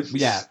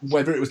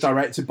 Whether it was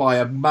directed by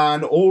a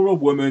man or a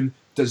woman,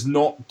 does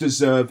not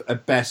deserve a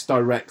Best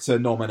Director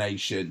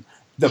nomination.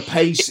 The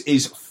pace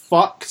is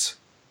fucked,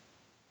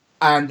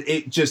 and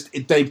they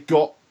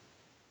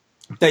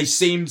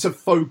seem to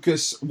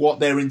focus what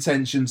their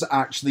intentions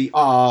actually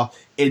are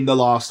in the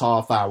last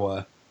half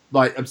hour.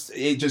 Like,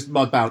 it just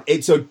Mudbound.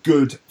 It's a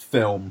good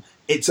film.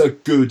 It's a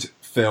good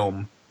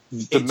film.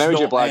 The Mary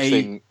J. Blige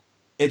thing.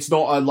 It's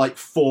not a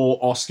 4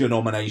 Oscar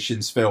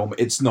nominations film.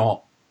 It's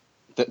not.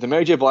 The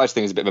Mary J. Blige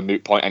thing is a bit of a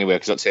moot point anyway,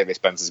 because Octavia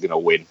Spencer's going to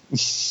win.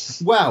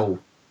 Well,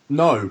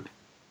 no.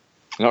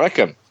 I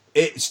reckon.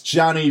 It's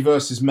Janney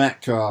versus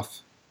Metcalf.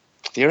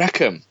 Do you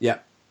reckon? Yeah.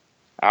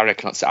 I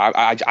reckon.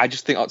 I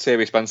just think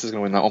Octavia Spencer's going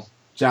to win that one.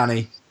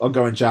 Janney. I'm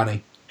going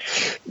Janney.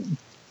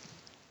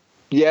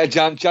 Yeah,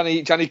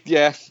 Janney.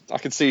 Yeah, I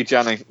can see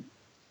Janney.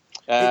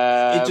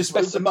 Just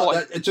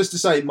to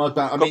say,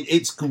 Mudbound. I mean,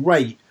 it's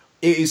great.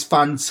 It is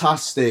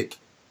fantastic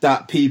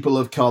that people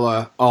of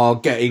colour are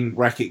getting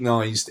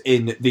recognised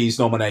in these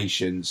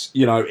nominations.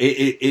 You know,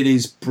 it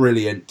is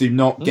brilliant. Do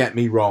not get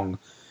me wrong.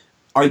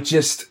 I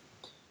just,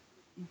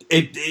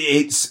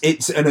 it's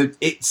the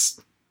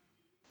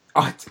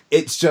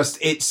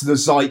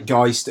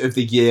zeitgeist of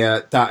the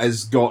year that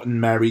has gotten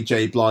Mary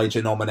J. Blige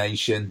a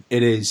nomination.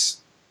 It is.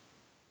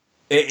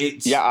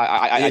 I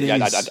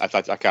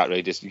can't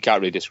really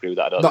disagree with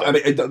that. I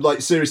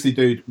mean, seriously,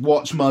 dude,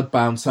 watch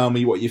Mudbound. Tell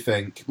me what you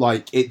think.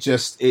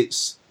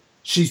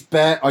 She's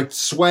bare. I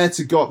swear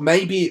to God,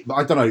 maybe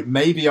I don't know.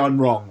 Maybe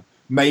I'm wrong.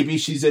 Maybe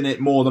she's in it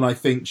more than I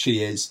think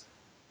she is.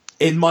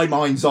 In my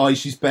mind's eye,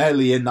 she's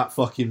barely in that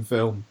fucking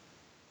film.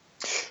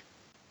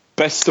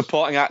 Best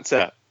supporting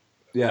actor.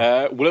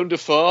 Yeah, Willem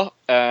Dafoe,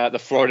 The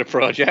Florida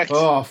Project.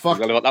 Oh, fuck.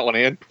 I got that one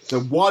in. The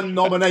one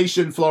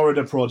nomination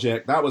Florida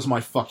Project. That was my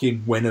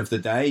fucking win of the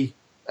day.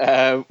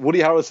 Woody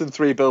Harrelson,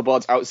 3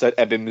 Billboards Outside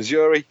Ebbing,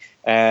 Missouri.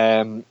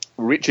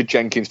 Richard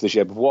Jenkins, The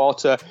Shape of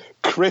Water.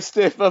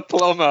 Christopher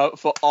Plummer,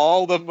 For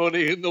All the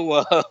Money in the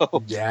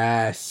World.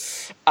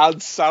 Yes.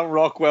 And Sam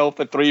Rockwell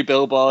for 3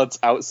 Billboards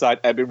Outside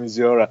Ebbing,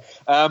 Missouri.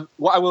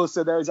 What I will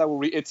say there is I will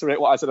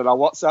reiterate what I said in our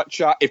WhatsApp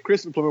chat. If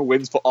Christopher Plummer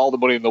wins For All the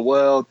Money in the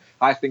World,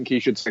 I think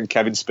he should send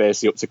Kevin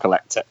Spacey up to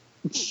collect it.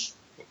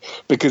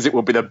 Because it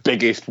would be the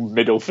biggest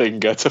middle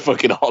finger to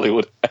fucking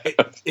Hollywood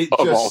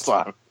of all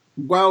time.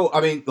 Well,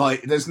 I mean,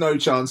 there's no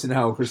chance in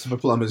hell Christopher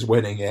Plummer's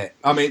winning it.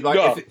 I mean,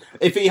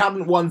 if he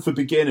hadn't won for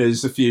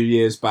Beginners a few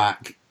years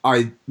back,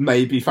 I'd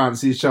maybe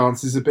fancy his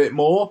chances a bit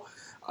more.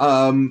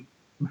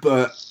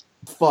 But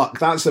fuck,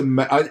 that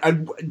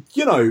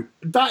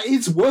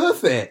is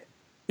worth it.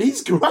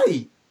 He's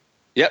great.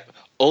 Yep,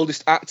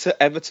 oldest actor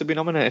ever to be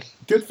nominated.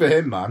 Good for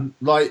him, man.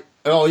 Like,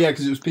 oh yeah,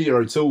 because it was Peter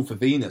O'Toole for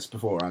Venus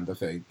beforehand, I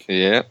think.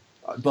 Yeah.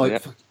 Like,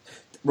 Yep.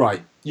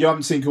 Right, you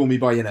haven't seen Call Me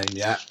By Your Name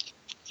yet.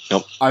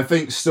 Nope. I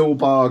think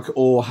Stolberg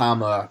or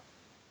Hammer.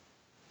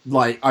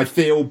 Like, I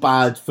feel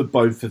bad for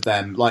both of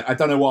them. Like, I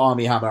don't know what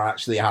Armie Hammer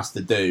actually has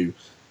to do.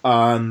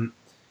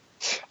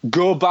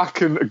 Go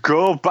back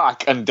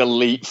and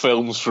delete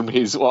films from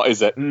his. What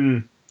is it?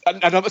 And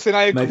I'm not saying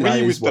I Maybe that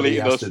agree is with what he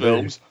deleting has those to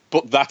films,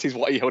 but that is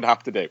what he would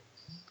have to do.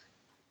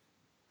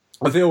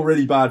 I feel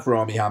really bad for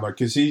Armie Hammer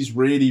because he's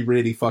really,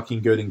 really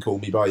fucking good in Call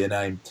Me By Your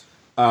Name.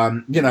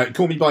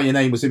 Call Me By Your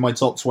Name was in my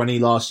top 20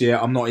 last year.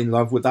 I'm not in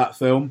love with that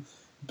film,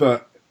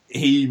 but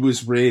he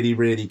was really,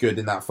 really good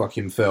in that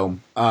fucking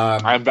film.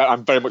 I'm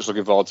very much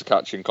looking forward to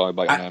catching Call Me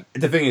By Your Name.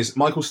 The thing is,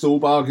 Michael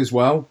Stuhlbarg as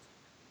well.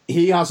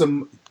 He has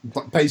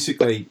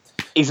basically.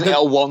 Isn't it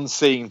a one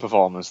scene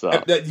performance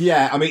though?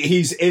 Yeah, I mean,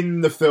 he's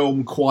in the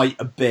film quite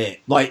a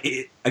bit.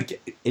 Like,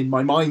 in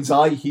my mind's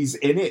eye, he's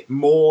in it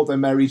more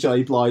than Mary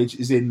J. Blige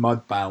is in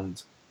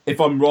Mudbound.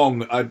 If I'm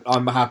wrong,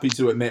 I'm happy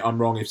to admit I'm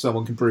wrong if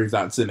someone can prove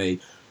that to me.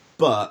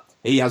 But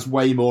he has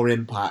way more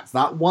impact.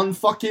 That one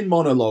fucking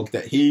monologue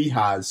that he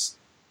has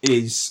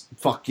is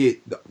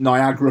fucking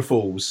Niagara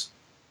Falls.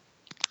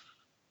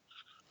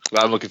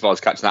 Well, I'm looking forward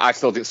to catching that. I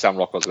still think Sam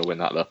Rockwell's going to win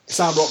that, though.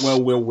 Sam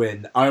Rockwell will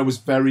win. I was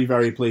very,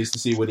 very pleased to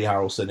see Woody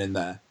Harrelson in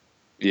there.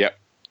 Yep.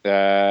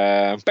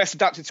 Best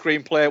adapted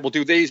screenplay. We'll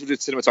do these. We'll do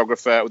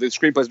cinematographer. We'll do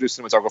screenplays. We'll do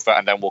cinematographer,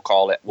 and then we'll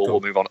call it. We'll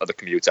move on to the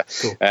commuter.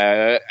 Cool.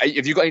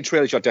 Have you got any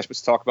trailers you're desperate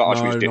to talk about? No, or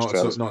should we ditch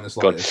trailers? not in the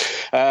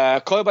slightest.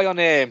 Call By Your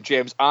Name.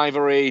 James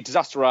Ivory,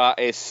 Disaster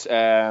Artist,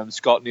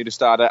 Scott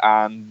Neudestader,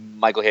 and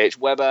Michael H.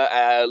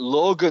 Weber.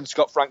 Logan,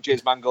 Scott Frank,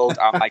 James Mangold,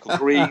 and Michael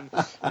Green.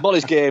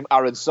 Molly's Game,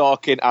 Aaron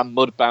Sorkin, and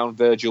Mudbound,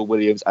 Virgil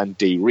Williams, and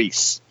Dee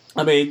Reese.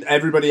 I mean,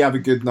 everybody have a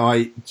good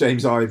night.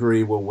 James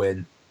Ivory will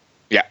win.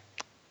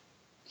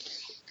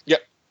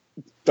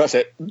 That's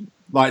it.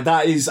 Like,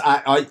 that is,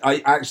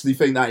 I actually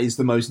think that is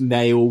the most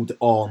nailed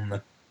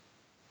on,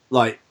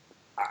 like,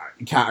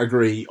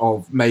 category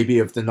of maybe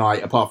of the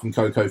night, apart from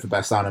Coco for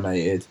Best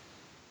Animated.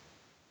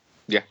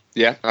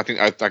 Yeah, I think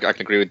I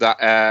can agree with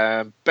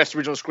that. Best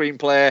Original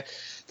Screenplay,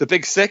 The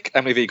Big Sick,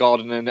 Emily V.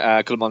 Gordon and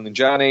Kumail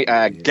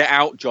Nanjiani. Get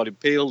Out, Jordan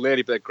Peele,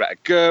 Lady Bird, Greta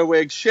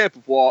Gerwig, Shape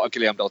of Water,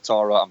 Guillermo del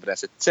Toro and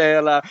Vanessa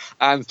Taylor,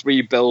 and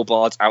Three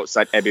Billboards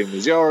Outside Ebbing,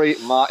 Missouri,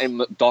 Martin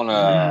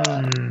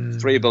McDonagh.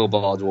 Three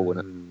Billboards will win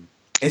it.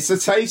 It's a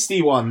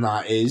tasty one,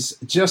 that is,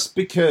 just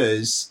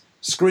because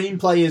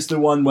screenplay is the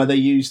one where they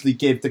usually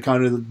give the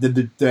kind of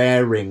the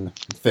daring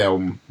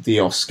film the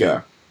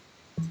Oscar.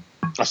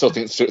 I still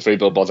think Three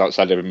Billboards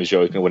Outside Ebbing,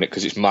 Missouri is going to win it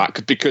because it's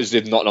Mark. Because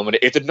they've not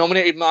nominated. If they'd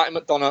nominated Martin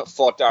McDonagh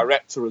for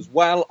director as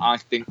well, I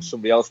think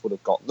somebody else would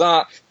have got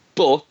that.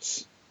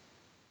 But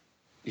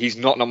he's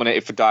not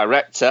nominated for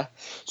director,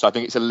 so I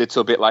think it's a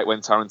little bit like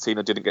when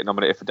Tarantino didn't get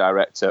nominated for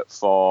director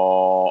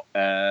for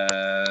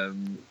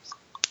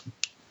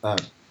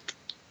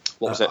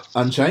what was it?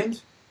 Unchained?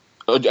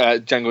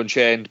 Django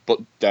Unchained, but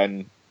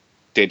then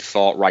did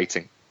for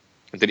writing.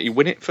 And didn't he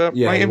win it for writing?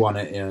 Yeah, he won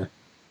it, yeah.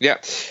 Yeah,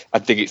 I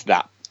think it's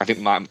that. I think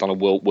Martin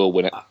McDonagh will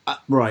win it.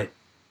 Right.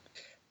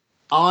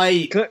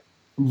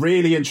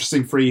 Really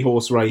interesting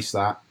three-horse race,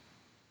 that.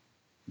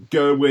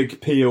 Gerwig,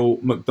 Peele,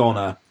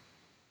 McDonagh.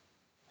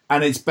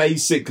 And it's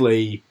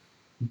basically,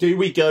 do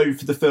we go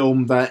for the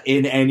film that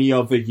in any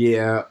other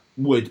year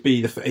would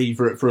be the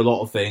favourite for a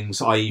lot of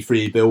things, i.e.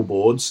 Three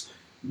Billboards?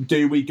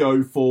 Do we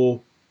go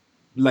for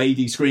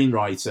lady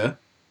screenwriter?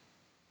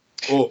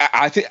 Or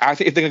I think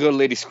if they're going to go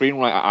lady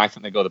screenwriter, I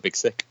think they go The Big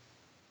Sick.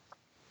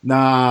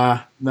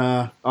 Nah.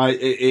 I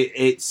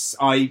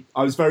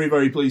was very,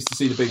 very pleased to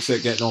see The Big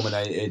Sick get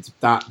nominated.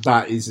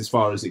 That is as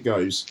far as it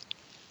goes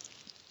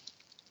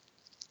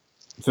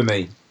for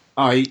me.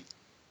 I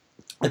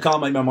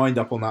can't make my mind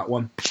up on that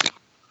one.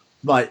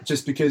 Like,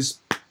 just because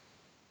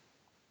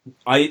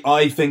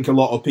I think a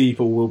lot of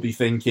people will be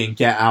thinking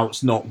Get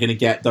Out's not going to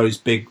get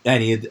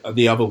any of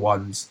the other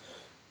ones.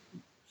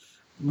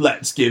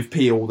 Let's give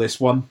Peele this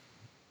one.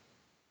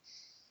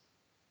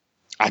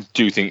 I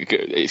do think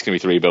it's going to be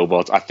Three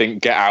Billboards. I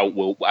think Get Out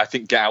will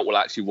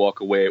actually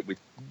walk away with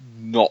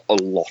not a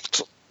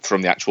lot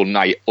from the actual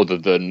night, other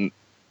than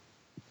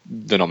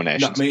the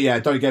nominations. No, yeah,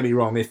 don't get me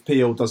wrong. If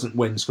Peele doesn't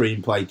win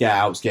screenplay, Get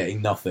Out's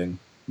getting nothing.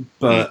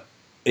 But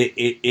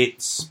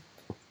it's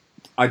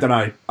I don't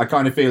know. I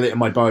kind of feel it in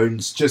my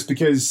bones, just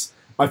because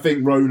I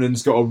think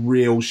Ronan's got a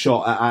real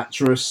shot at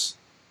actress.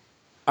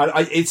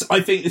 I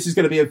think this is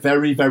going to be a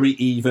very, very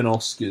even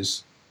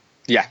Oscars.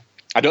 Yeah.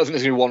 I don't think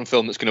there's going to be one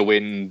film that's going to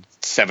win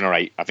 7 or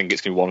 8. I think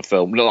it's going to be one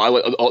film. No,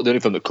 the only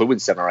film that could win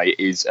 7 or 8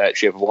 is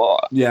Shape of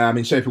Water. Yeah, I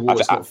mean, Shape of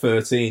Water's got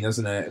 13,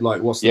 hasn't it?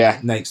 Like, what's the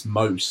next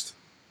most?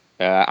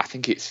 I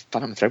think it's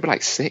Phantom Thread, but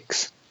like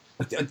 6.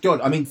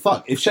 God, I mean,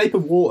 fuck. If Shape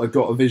of Water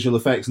got a visual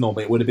effects nom,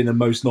 it would have been the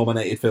most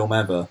nominated film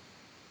ever.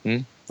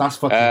 That's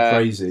fucking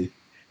crazy.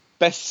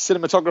 Best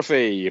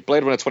cinematography: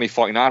 Blade Runner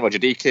 2049, Roger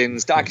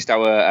Deakins; Darkest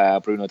Hour,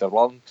 Bruno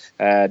Delron;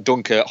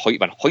 Dunkirk, Hoyt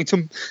van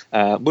Hoytem;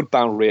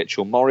 Mudbound,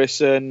 Rachel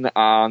Morrison;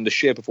 and The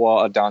Shape of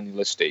Water, Daniel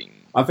Esteen.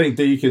 I think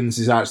Deakins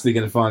is actually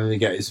going to finally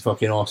get his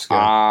fucking Oscar.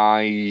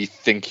 I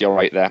think you're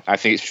right there. I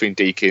think it's between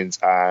Deakins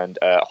and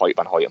Hoyt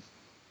van Hoytem.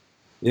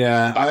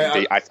 Yeah,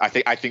 I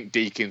think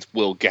Deakins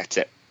will get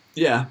it.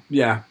 Yeah.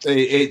 How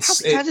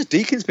has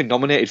Deakins been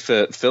nominated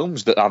for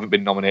films that haven't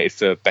been nominated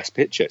for Best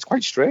Picture? It's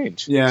quite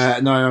strange. Yeah,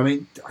 no, I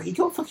mean, he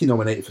got fucking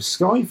nominated for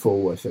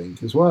Skyfall, I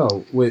think, as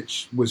well,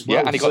 which was well.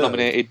 Yeah, and he got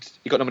nominated.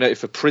 He got nominated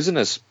for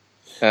Prisoners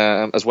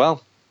as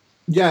well.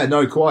 Yeah,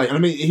 no, quite. I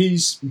mean, he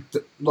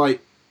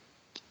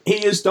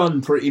has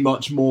done pretty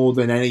much more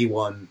than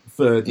anyone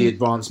for the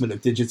advancement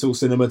of digital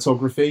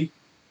cinematography.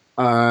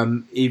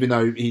 Even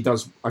though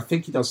I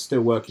think he does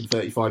still work in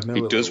 35 mm.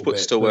 He does, but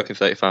still work in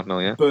 35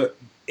 mm. Yeah, but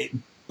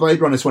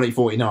Blade Runner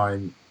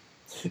 2049.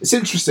 It's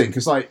interesting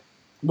because, like,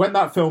 when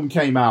that film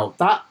came out,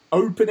 that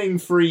opening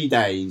 3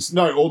 days,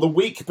 or the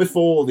week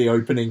before the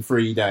opening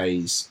 3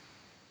 days,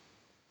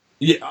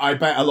 yeah, I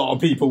bet a lot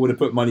of people would have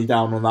put money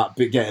down on that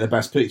getting a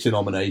Best Picture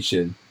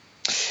nomination.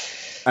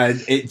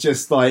 And it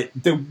just, like,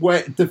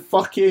 the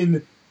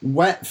fucking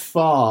wet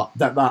fart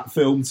that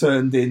film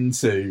turned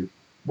into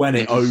when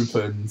it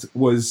opened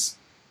was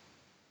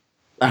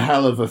a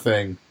hell of a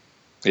thing.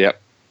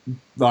 Yep.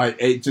 Like,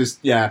 it just,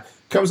 yeah.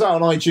 Comes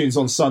out on iTunes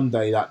on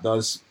Sunday, that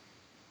does.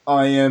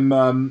 I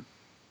think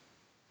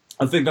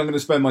I'm going to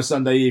spend my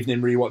Sunday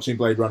evening rewatching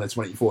Blade Runner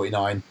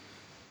 2049,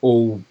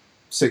 all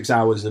 6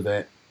 hours of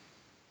it.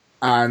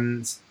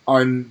 And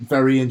I'm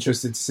very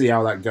interested to see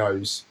how that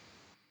goes.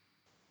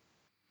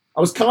 I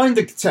was kind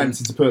of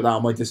tempted to put that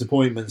on my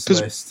disappointments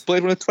list.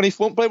 Blade Runner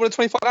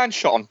 2049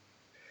 shot on.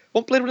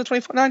 Wasn't Blade Runner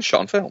 2049 shot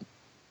on film?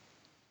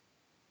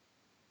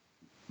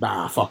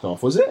 Nah, fuck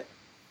off, was it?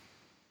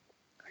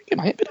 I think it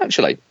might have been,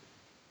 actually.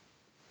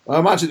 I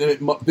imagine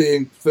it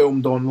being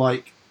filmed on,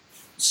 like,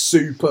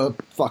 super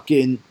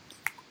fucking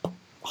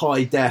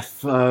high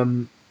def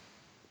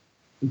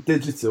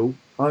digital.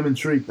 I'm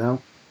intrigued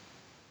now.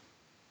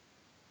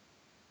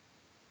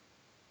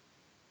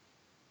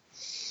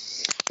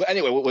 But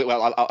anyway,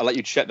 I'll let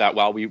you check that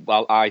while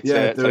I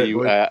tell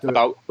you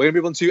about. We're going to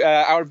move on to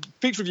our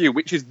feature review,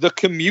 which is The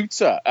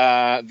Commuter,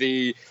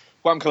 the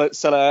Juan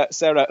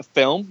Sarah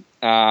film,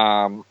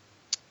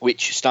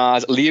 which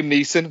stars Liam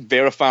Neeson,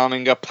 Vera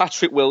Farmiga,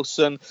 Patrick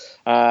Wilson,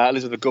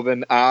 Elizabeth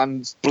McGovern,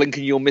 and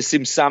blinking you'll miss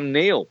him, Sam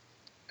Neill.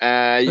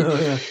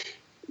 Liam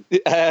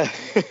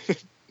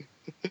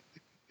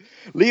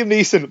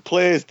Neeson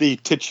plays the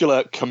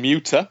titular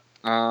commuter,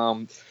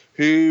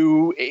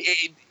 who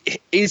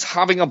is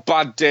having a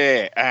bad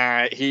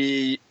day.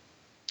 He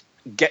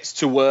gets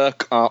to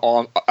work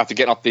after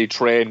getting off the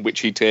train, which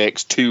he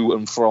takes to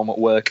and from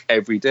work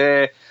every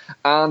day,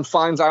 and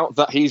finds out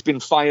that he's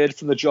been fired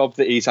from the job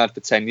that he's had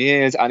for 10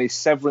 years, and his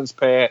severance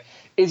pay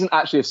isn't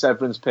actually a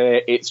severance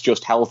pay, it's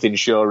just health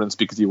insurance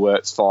because he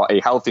works for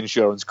a health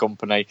insurance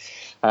company.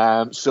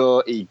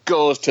 So he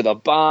goes to the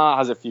bar,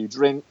 has a few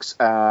drinks,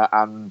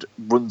 and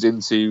runs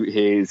into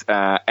his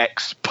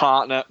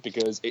ex-partner,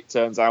 because it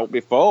turns out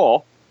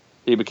before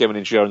he became an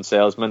insurance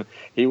salesman,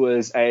 he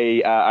was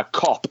a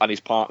cop, and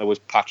his partner was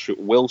Patrick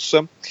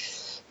Wilson.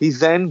 He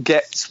then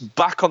gets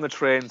back on the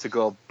train to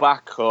go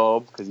back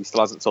home because he still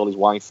hasn't told his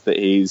wife that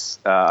he's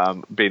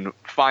been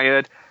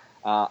fired.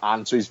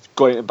 And so he's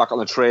going back on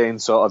the train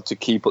sort of to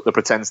keep up the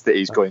pretense that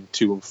he's going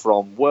to and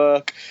from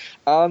work.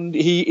 And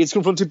he is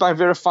confronted by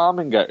Vera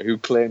Farmiga, who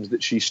claims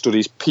that she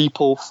studies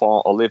people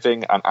for a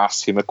living, and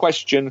asks him a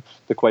question.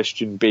 The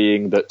question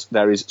being that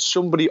there is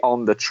somebody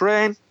on the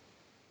train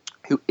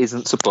who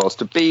isn't supposed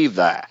to be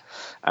there.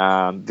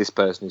 This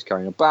person is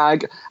carrying a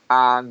bag,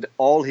 and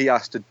all he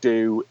has to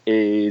do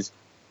is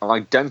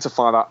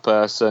identify that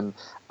person,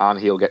 and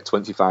he'll get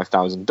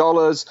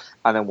 $25,000.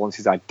 And then once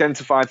he's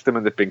identified them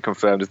and they've been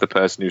confirmed as the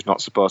person who's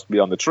not supposed to be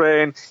on the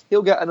train,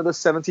 he'll get another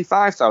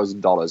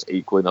 $75,000,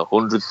 equaling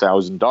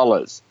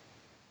 $100,000.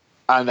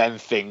 And then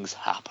things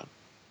happen.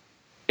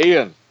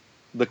 Ian,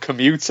 The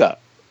Commuter,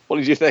 what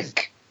did you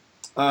think?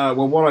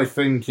 Well, what I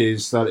think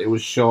is that it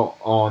was shot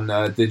on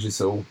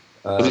digital.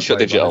 Was it shot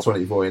digital?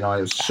 2049.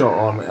 It was shot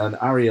on an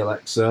Arri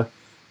Alexa,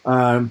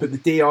 but the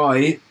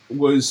DI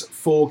was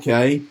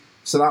 4K,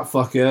 so that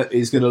fucker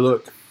is going to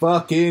look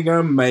fucking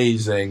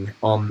amazing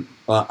on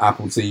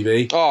Apple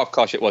TV. Oh, of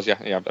course it was. Yeah.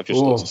 I've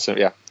just looked at it.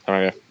 Yeah,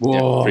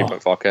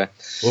 3.4K.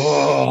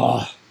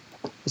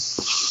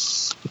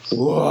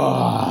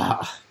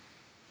 Whoa.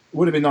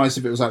 Would have been nice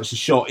if it was actually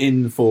shot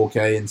in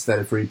 4K instead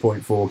of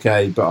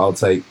 3.4K, but I'll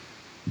take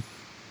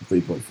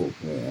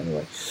 3.4K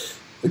anyway.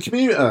 The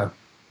Commuter.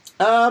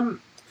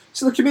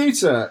 So The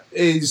Commuter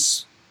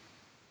is...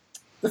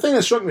 The thing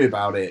that struck me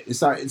about it is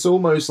that it's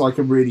almost like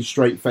a really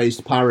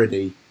straight-faced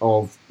parody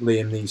of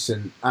Liam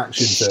Neeson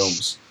action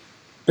films.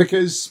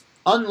 Because,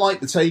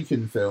 unlike the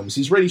Taken films,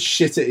 he's really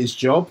shit at his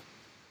job.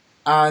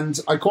 And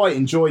I quite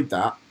enjoyed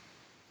that.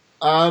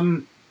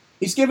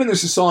 He's given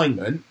this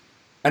assignment,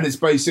 and it's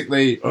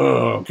basically,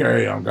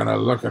 okay, I'm going to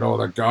look at all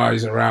the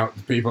guys around,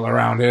 the people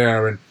around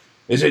here, and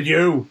Is it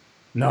you?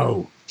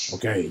 No.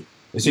 Okay.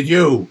 Is it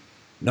you?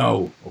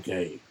 No.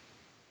 Okay.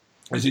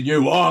 Is it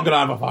you? Oh, I'm gonna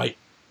have a fight.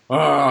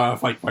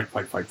 Fight.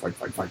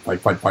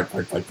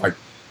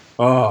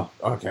 Oh,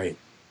 okay.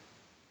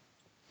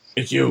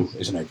 It's you,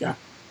 isn't it? Yeah.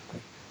 Okay.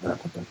 I'm gonna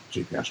put the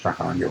GPS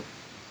tracker on you.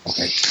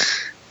 Okay.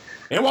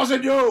 It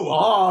wasn't you!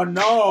 Oh,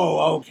 no!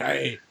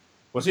 Okay.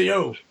 Was it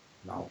you?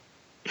 No.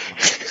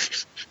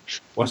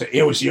 Was it?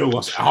 It was you.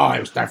 Was it? Oh,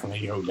 it was definitely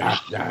you. Yeah,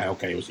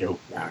 okay, it was you.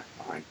 Yeah,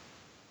 alright.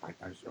 Alright,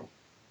 that was you.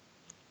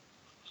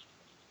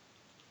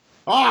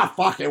 Oh,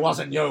 fuck, it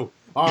wasn't you.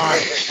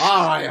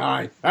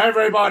 Alright.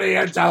 Everybody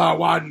into the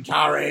one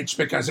carriage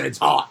because it's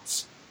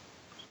hot.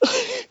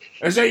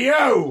 Is it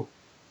you?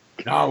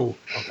 No.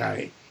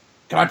 Okay.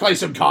 Can I play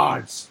some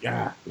cards?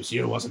 Yeah, it was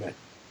you, wasn't it?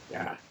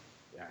 Yeah.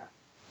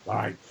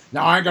 Alright.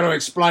 Now I'm going to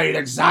explain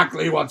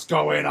exactly what's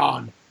going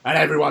on, and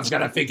everyone's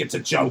going to think it's a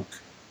joke.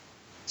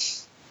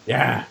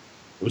 Yeah.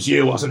 It was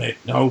you, wasn't it?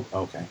 No?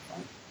 Okay,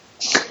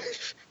 fine.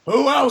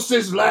 Who else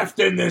is left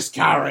in this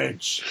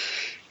carriage?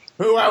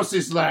 Who else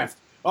is left?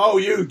 Oh,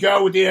 you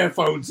girl with the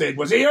earphones in.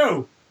 Was it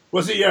you?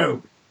 Was it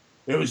you?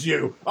 It was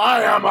you.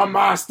 I am a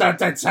master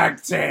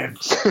detective.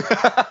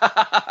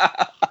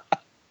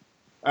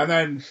 And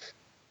then,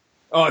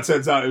 it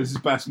turns out it was his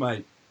best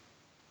mate.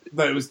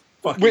 That it was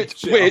fucking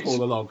shit up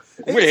all along.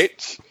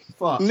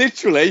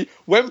 Literally,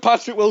 when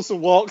Patrick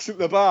Wilson walks in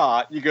the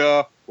bar, you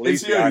go,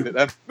 It's behind it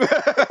then.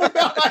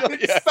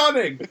 It's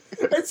stunning.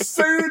 As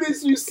soon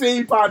as you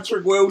see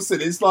Patrick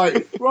Wilson, it's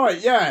like, right,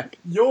 yeah,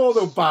 you're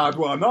the bad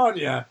one, aren't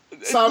you?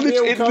 Sam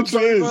Neill comes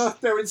over,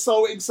 they're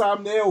insulting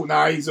Sam Neill.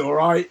 Nah, he's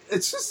alright.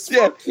 It's just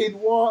fucking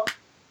what?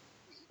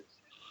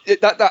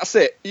 That's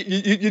it.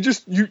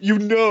 You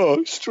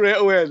know straight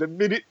away the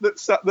minute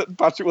that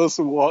Patrick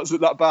Wilson walks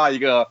at that bar, you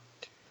go,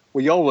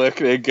 well, you're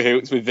working in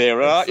cahoots with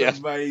Vera, aren't you?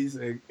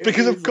 Amazing.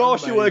 Because of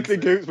course you're working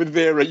in cahoots with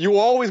Vera. You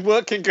always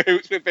work in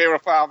cahoots with Vera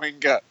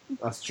Farmiga.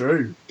 That's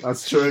true.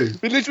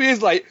 It literally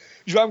is like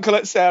Joan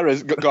Colette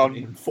Sarah's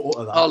gone.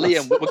 Oh,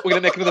 Liam, we're going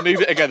to make another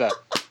movie together.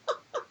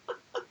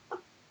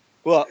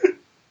 What?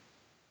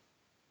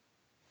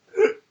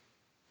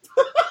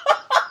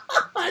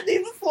 I didn't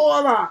even thought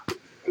of that.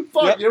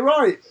 Fuck, yep. You're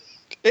right.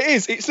 It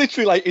is. It's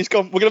literally like he's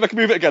gone. We're going to make a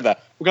movie together.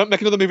 We're going to make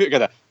another movie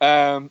together.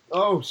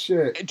 Oh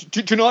shit!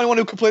 Do you know anyone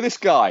who could play this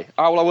guy?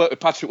 I work with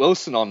Patrick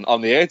Wilson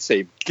on the A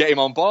team. Get him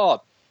on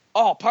board.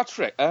 Oh,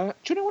 Patrick. Do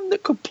you know anyone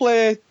that could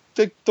play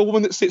the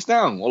woman that sits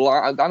down? Well,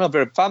 I know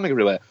Vera Farmiga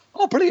everywhere.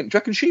 Oh, brilliant! Do you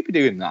reckon she'd be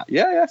doing that?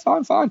 Yeah,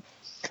 fine.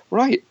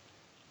 Right.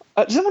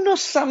 Does anyone know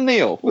Sam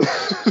Neill?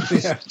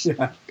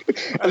 yeah.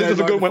 And then,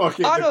 like,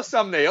 I know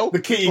Sam Neill.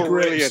 The key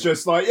grip's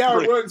just like,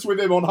 I worked with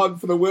him on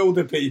Hunt for the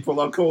Wilder People.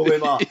 I'll call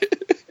him up.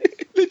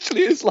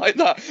 Literally is like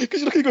that.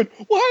 Because you're looking good.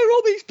 Why are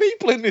all these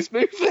people in this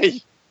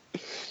movie?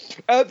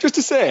 Just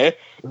to say,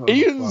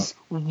 Ian's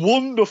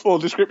wonderful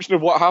description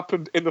of what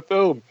happened in the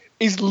film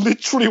is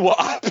literally what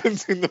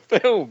happens in the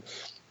film.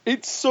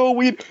 It's so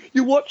weird.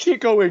 You watch it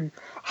going,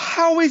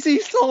 how is he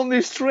still on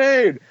this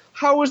train?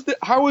 How has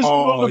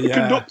one of the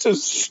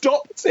conductors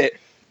stopped it?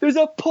 There's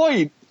a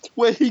point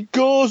where he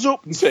goes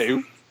up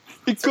to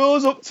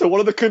one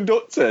of the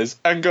conductors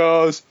and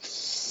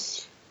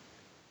goes,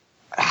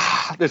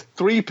 there's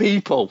 3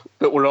 people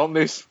that were on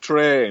this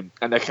train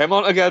and they came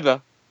on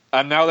together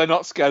and now they're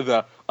not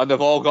together and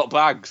they've all got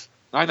bags.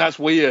 And that's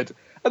weird.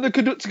 And the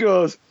conductor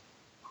goes,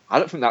 I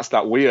don't think that's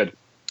that weird.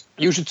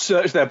 You should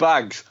search their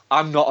bags.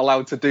 I'm not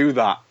allowed to do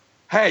that.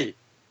 Hey,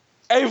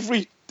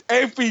 every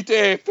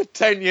day for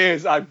 10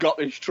 years I've got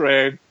this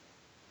train.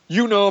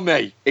 You know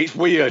me. It's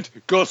weird.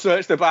 Go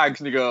search the bags.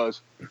 And he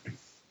goes,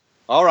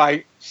 all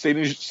right, soon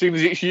as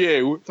it's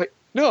you. It's like,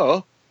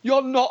 no,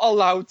 you're not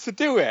allowed to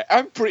do it.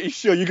 I'm pretty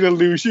sure you're going to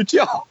lose your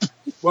job.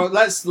 Well,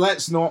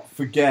 let's not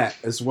forget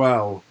as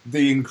well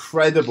the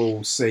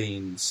incredible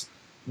scenes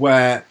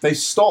where they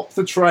stop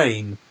the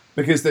train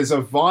because there's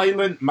a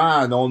violent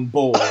man on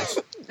board.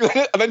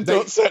 And then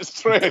don't search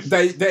the train.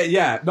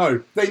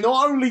 They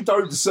not only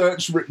don't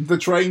search the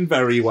train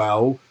very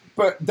well,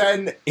 but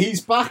then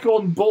he's back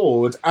on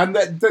board, and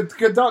the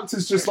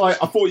conductor's just like,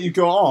 I thought you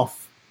got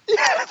off. Yeah,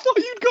 I thought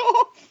you'd got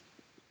off.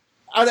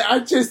 And I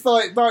just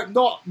like,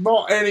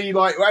 not any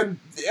like,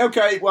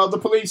 okay, well, the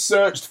police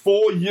searched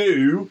for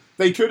you.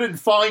 They couldn't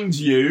find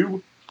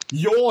you.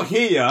 You're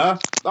here.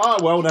 Ah,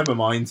 well, never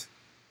mind.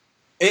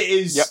 It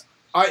is. Yep.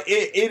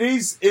 It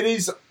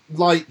is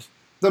like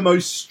the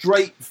most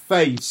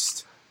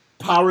straight-faced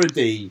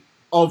parody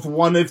of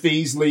one of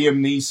these Liam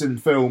Neeson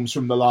films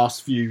from the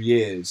last few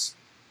years.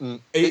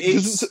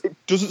 It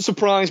doesn't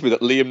surprise me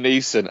that Liam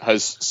Neeson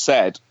has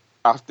said,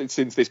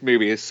 since this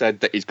movie has said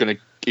that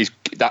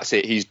that's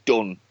it, he's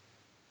done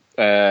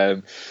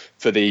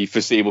for the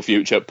foreseeable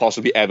future,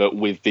 possibly ever,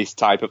 with this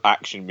type of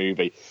action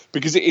movie.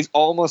 Because it is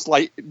almost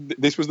like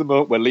this was the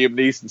moment where Liam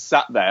Neeson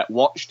sat there,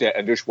 watched it,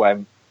 and just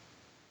went,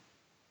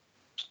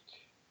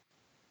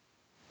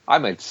 I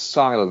made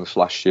Silence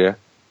last year.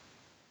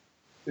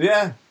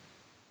 Yeah.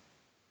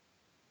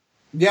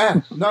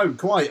 Yeah, no,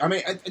 quite. I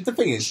mean, the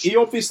thing is, he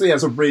obviously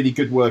has a really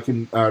good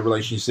working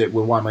relationship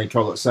with Wayne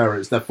Colette Sarah.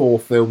 It's their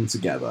 4th film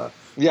together.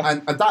 Yeah.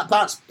 And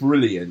that's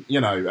brilliant,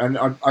 you know. And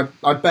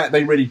I bet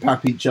they really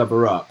pep each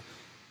other up.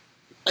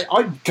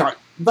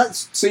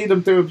 Let's see them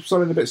do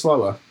something a bit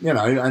slower, you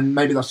know, and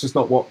maybe that's just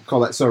not what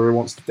Colette Serra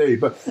wants to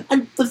do.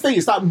 And the thing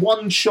is, that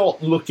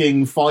one-shot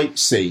looking fight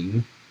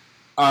scene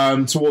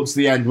towards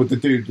the end with the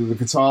dude with the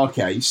guitar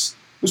case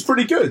was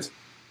pretty good.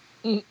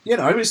 You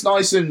know, it's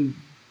nice and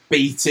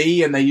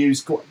beaty, and they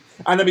use...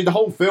 And, I mean, the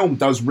whole film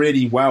does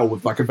really well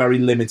with, like, a very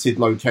limited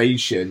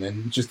location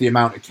and just the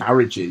amount of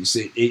carriages.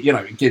 You know,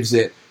 it gives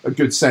it a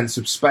good sense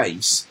of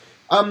space.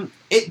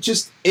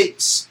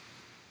 It's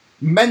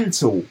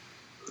mental.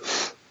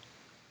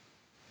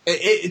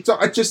 I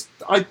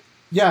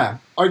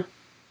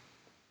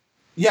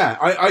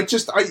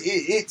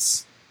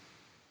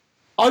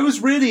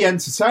was really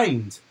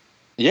entertained.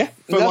 Yeah,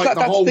 for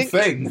the whole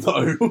thing,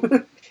 though.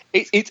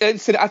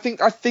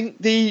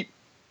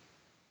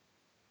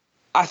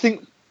 I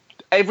think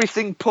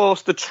everything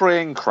post the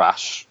train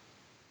crash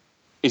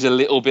is a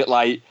little bit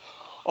like,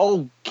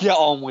 oh, get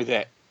on with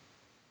it.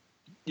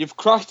 You've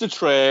crashed a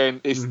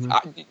train.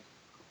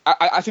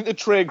 I think the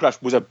train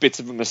crash was a bit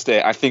of a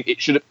mistake. I think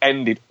it should have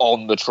ended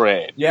on the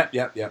train. Yeah.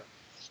 You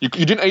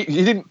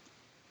didn't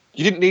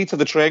need to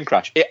the train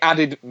crash. It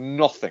added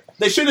nothing.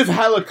 They should have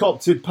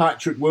helicoptered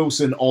Patrick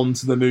Wilson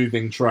onto the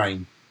moving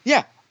train.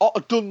 Yeah, or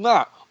done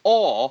that.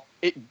 Or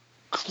it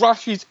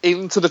crashes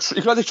into you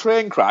can have the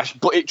train crash,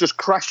 but it just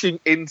crashing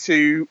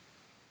into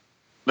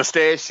the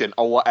station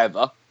or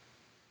whatever,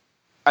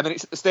 and then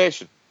it's at the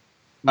station.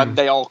 And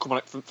they all come on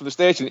it from the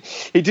station.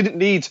 It didn't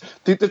need...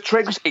 The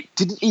train crash, it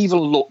didn't even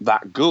look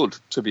that good,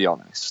 to be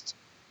honest.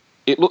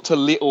 It looked a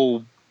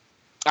little...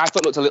 I thought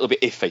it looked a little bit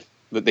iffy,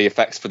 the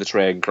effects for the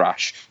train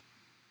crash.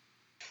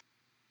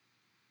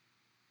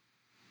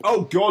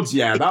 Oh, God,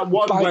 yeah. That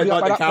one where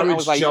the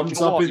carriage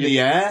jumps up in the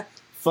air?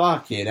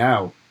 Fucking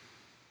hell.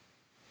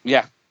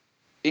 Yeah.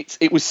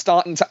 It was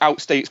starting to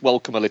outstay its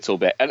welcome a little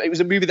bit. And it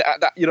was a movie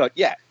that you know,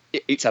 yeah...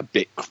 It's a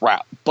bit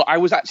crap, but I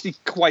was actually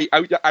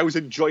I was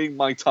enjoying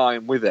my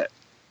time with it.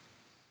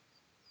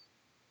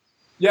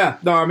 Yeah,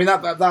 no, I mean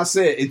that's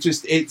it.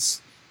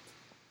 It's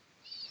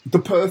the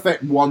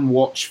perfect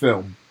one-watch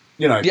film,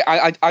 you know.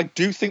 Yeah, I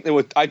do think they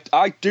were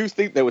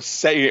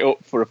setting it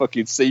up for a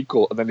fucking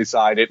sequel, and then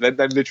decided,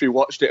 then literally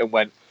watched it and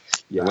went,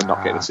 yeah, we're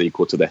not getting a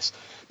sequel to this,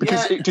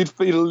 because it did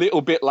feel a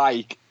little bit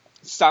like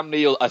Sam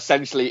Neill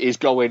essentially is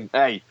going,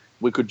 hey,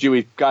 we could do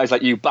with guys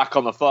like you back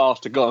on the force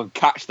to go and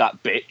catch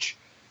that bitch.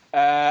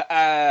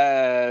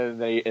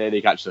 And they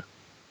catch her.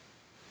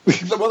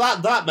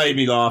 Well, that made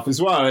me laugh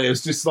as well. It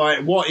was just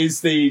like, what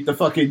is the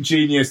fucking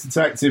genius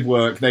detective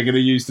work they're going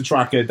to use to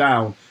track her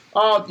down?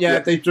 Oh, yeah,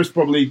 they've just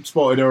probably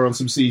spotted her on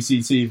some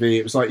CCTV.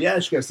 It was like, yeah,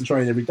 she gets the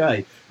train every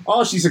day.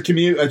 Oh, she's a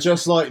commuter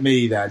just like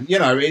me then. You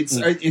know, it's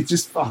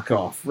just fuck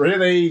off.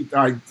 Really?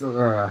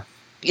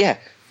 Yeah.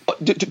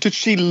 Did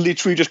she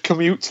literally just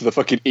commute to the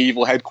fucking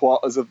evil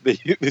headquarters of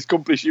this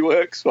company she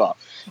works for?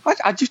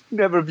 I just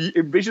never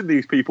envisioned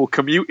these people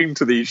commuting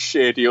to these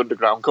shady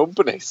underground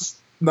companies.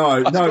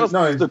 No.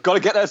 They've got to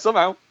get there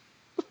somehow.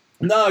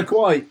 No,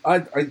 quite.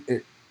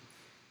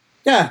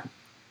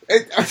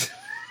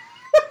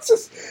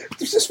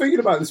 Just thinking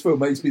about this film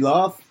makes me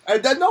laugh.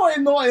 And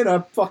not in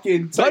a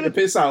fucking take the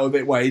piss out of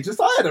it way.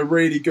 Just I had a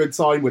really good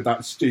time with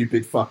that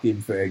stupid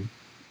fucking thing.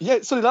 Yeah,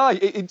 so did I.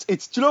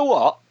 It's do you know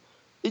what?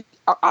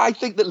 I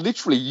think that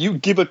literally you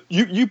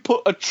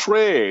put a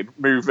train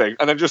moving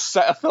and then just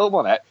set a film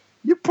on it,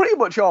 you're pretty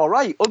much all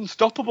right.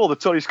 Unstoppable, the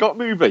Tony Scott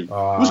movie,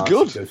 was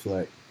good. That's a good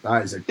flick.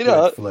 That is a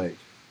good flick.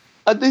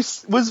 And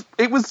this was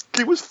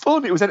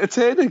fun. It was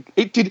entertaining.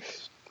 It did.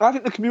 I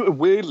think The Commuter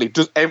weirdly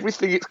does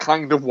everything it's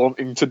kind of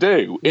wanting to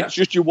do. Yeah. It's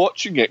just you're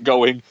watching it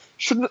going,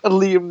 shouldn't a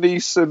Liam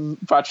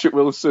Neeson, Patrick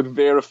Wilson,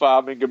 Vera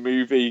Farmiga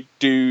movie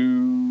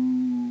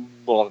do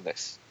more than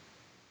this?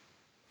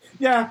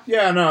 Yeah,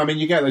 no, I mean,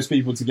 you get those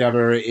people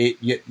together,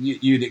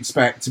 you'd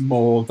expect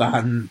more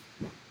than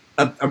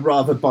a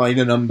rather by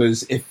the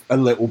numbers, if a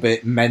little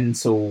bit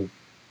mental,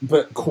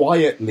 but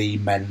quietly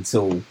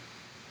mental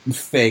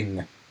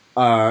thing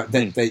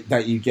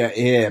that you get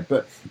here.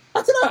 But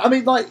I don't know, I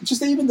mean, like,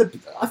 just even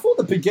I thought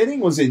the beginning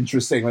was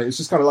interesting. Like, it was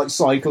just kind of like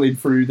cycling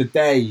through the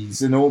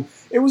days and all.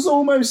 It was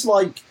almost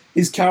like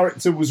his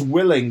character was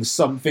willing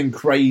something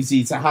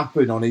crazy to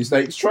happen on his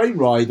next train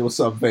ride or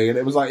something, and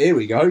it was like, here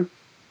we go.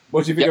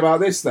 What do you think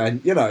about this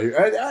then? You know,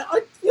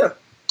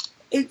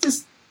 it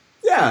just,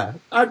 yeah.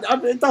 I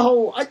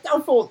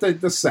thought that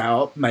the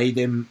setup made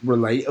him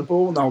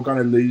relatable, and I'm kind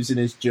of losing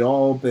his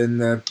job,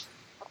 and.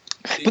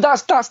 But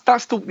that's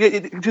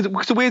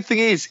the weird thing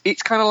is,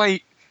 it's kind of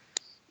like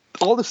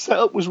all the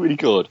setup was really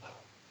good,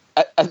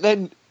 and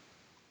then,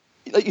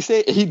 like you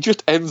say, he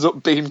just ends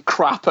up being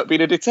crap at being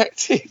a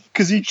detective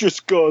because he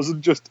just goes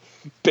and just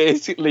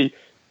basically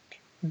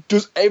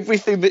does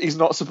everything that he's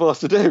not supposed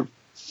to do.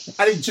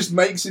 And he just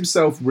makes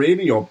himself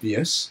really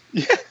obvious.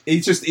 Yeah.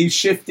 He's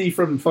shifty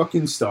from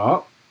fucking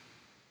start.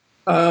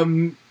 I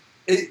mean,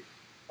 the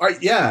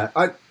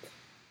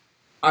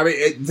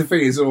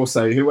thing is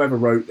also, whoever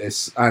wrote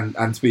this,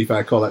 and to be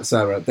fair, Colette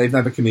Serra, they've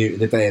never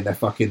commuted a day in their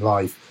fucking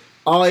life.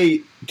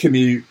 I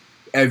commute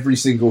every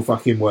single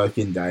fucking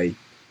working day.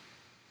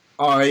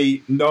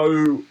 I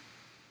know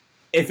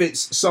if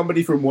it's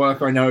somebody from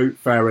work, I know,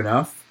 fair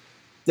enough.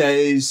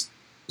 There's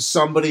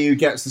somebody who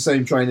gets the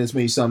same train as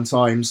me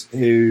sometimes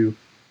who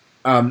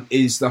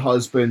is the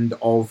husband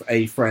of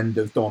a friend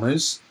of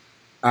Donna's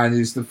and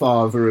is the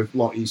father of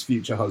Lottie's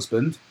future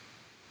husband.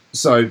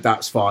 So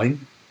that's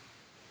fine.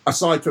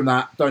 Aside from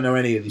that, don't know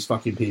any of these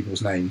fucking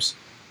people's names.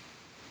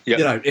 Yep.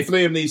 You know, if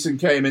Liam Neeson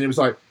came in and was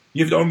like,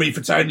 "You've known me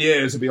for 10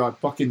 years," I'd be like,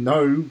 "Fucking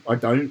no, I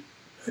don't."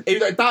 Even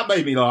though that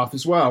made me laugh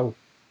as well.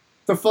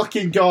 The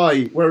fucking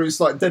guy where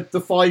it's like the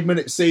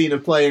 5-minute scene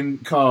of playing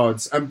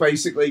cards and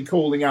basically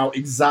calling out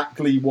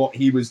exactly what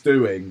he was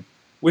doing,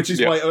 which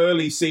is my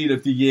early scene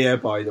of the year,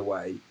 by the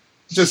way.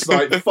 Just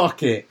like,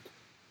 fuck it.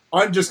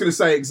 I'm just going to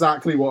say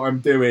exactly what I'm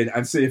doing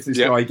and see if this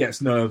guy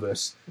gets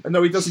nervous. And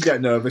no, he doesn't get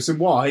nervous. And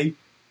why?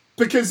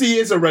 Because he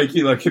is a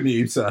regular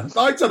commuter.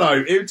 I don't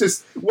know. It was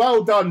just,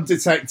 well done,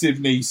 Detective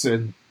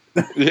Neeson.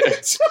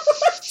 It's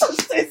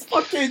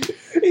fucking,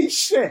 he's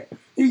shit.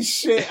 He's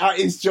shit at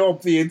his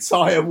job the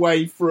entire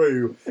way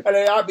through. And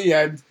then at the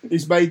end,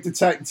 he's made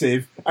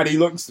detective, and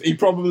he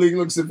probably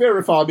looks at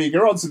Vera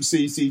Farmiga on some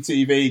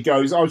CCTV,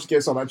 goes, "Oh, she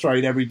gets on that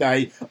train every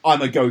day.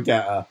 I'm a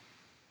go-getter."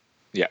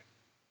 Yeah.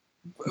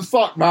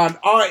 Fuck, man.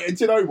 Do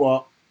you know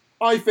what?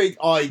 I think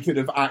I could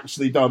have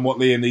actually done what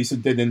Liam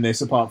Neeson did in this,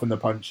 apart from the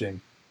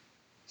punching.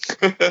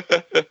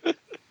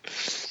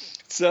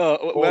 So,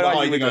 or the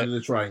hiding under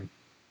the train.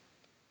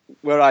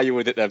 Where are you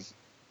with it, then?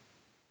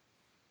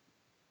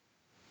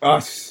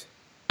 I'm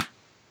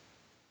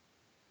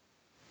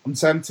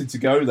tempted to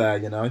go there,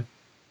 you know.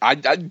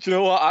 Do you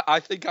know what? I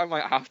think I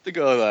might have to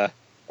go there.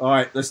 All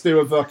right, let's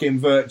do a fucking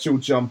virtual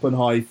jump and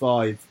high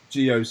five.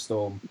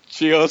 Geostorm.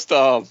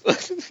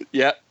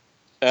 Yeah.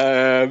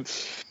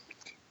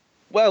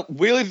 Well,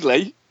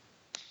 weirdly,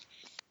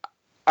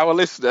 our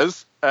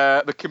listeners,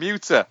 the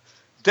commuter,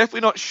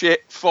 definitely not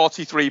shit,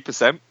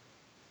 43%.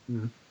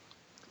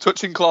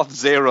 Touching cloth,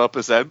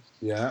 0%.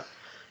 Yeah.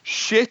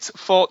 Shit,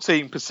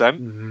 14%.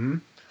 Mm-hmm.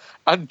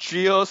 And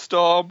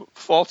Geostorm,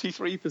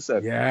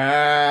 43%.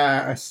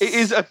 Yes. It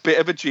is a bit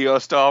of a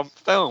Geostorm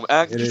film.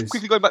 Just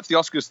quickly going back to the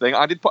Oscars thing,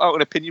 I did put out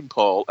an opinion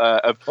poll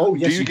of do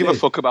you give a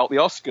fuck about the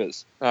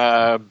Oscars?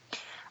 And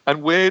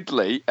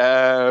weirdly,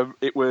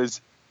 it was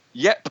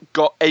Yep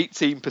got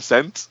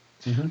 18%,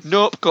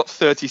 Nope got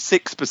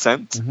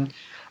 36%,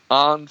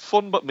 and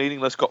Fun But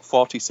Meaningless got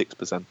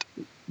 46%.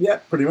 Yeah,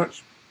 pretty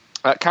much.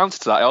 Counter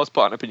to that, I also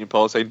put out an opinion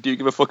poll saying, do you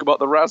give a fuck about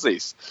the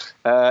Razzies?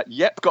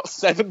 Yep got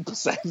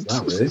 7%.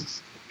 Oh, really?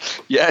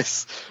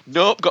 Yes.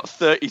 Nope got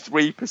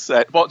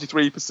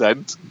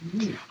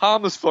 43%.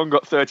 Harmless Fun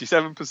got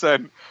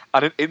 37%.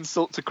 And An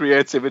Insult to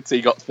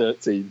Creativity got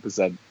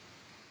 13%.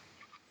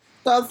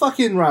 That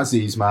fucking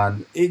Razzies,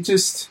 man. It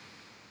just...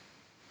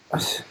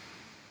 It's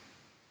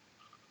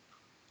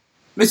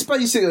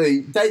basically...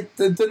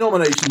 the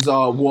nominations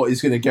are what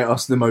is going to get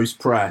us the most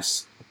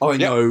press. I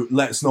know,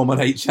 let's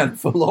nominate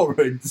Jennifer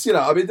Lawrence. You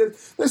know, I mean,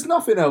 there's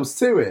nothing else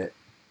to it.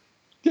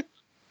 Yeah,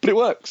 but it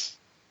works.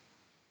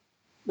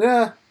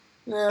 Yeah.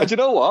 And do you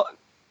know what?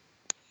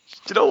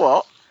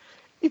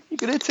 If you're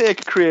going to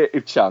take a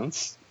creative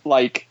chance,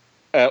 like,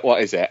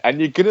 what is it? And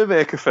you're going to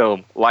make a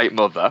film like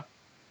Mother,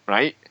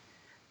 right?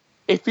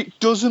 If it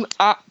doesn't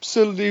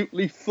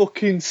absolutely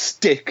fucking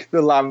stick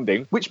the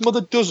landing, which Mother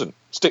doesn't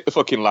stick the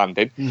fucking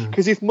landing,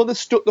 because if Mother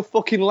stuck the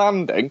fucking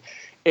landing,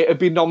 it'd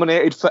be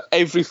nominated for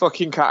every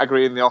fucking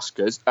category in the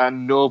Oscars,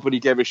 and nobody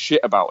gave a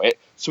shit about it.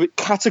 So it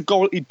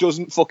categorically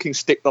doesn't fucking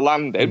stick the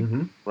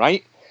landing,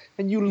 right?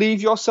 And you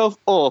leave yourself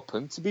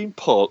open to being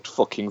poked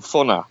fucking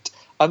fun at.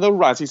 And the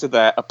Razzies are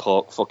there to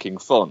poke fucking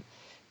fun.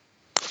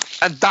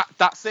 And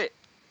that's it.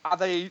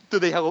 Do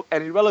they have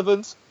any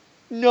relevance?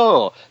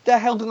 No. They're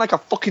held in like a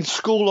fucking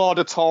school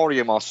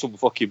auditorium or some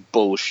fucking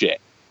bullshit.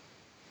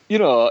 You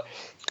know,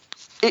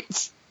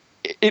 it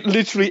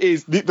literally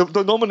is.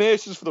 The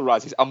nominations for the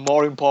Razzies are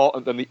more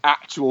important than the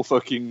actual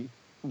fucking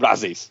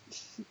Razzies.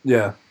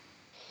 Yeah.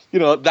 You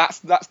know, that's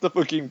the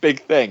fucking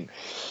big thing.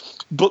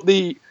 But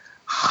the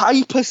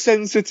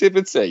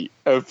hypersensitivity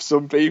of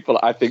some people,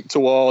 I think,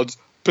 towards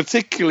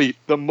particularly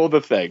the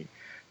Mother thing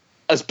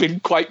has been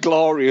quite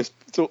glorious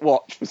to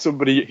watch for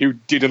somebody who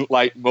didn't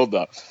like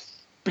Mother.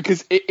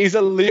 Because it is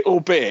a little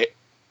bit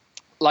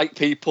like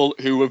people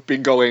who have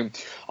been going,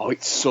 oh,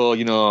 it's so,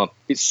 you know,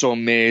 it's so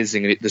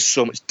amazing and there's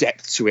so much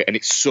depth to it and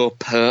it's so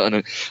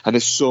pertinent and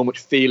there's so much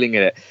feeling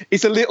in it.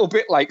 It's a little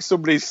bit like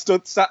somebody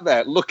sat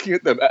there looking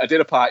at them at a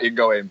dinner party and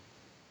going,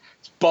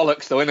 it's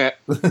bollocks though, isn't it?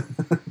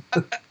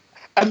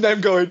 and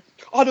them going,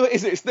 oh no, it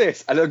isn't, it's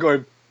this. And they're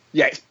going,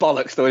 yeah, it's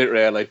bollocks though, isn't it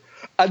really?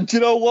 And do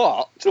you know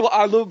what? Do you know what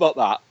I love about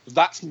that?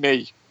 That's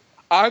me.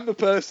 I'm the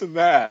person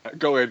there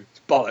going,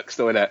 it's bollocks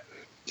though, isn't it?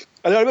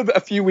 And I remember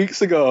a few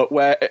weeks ago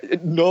where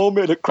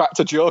Norman had cracked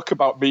a joke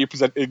about me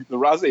presenting the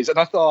Razzies, and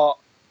I thought,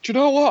 do you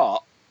know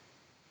what?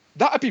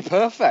 That'd be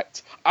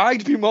perfect.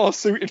 I'd be more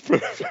suited for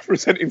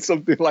presenting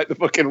something like the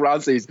fucking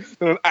Razzies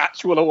than an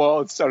actual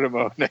awards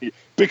ceremony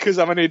because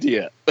I'm an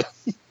idiot.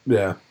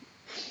 Yeah.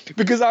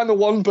 Because I'm the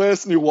one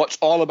person who watched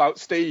All About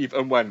Steve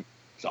and went,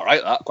 It's all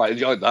right. That quite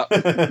enjoyed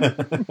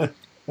that.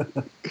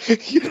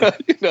 you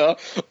know,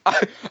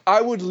 I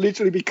would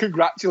literally be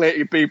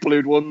congratulating people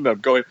who'd won them,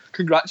 going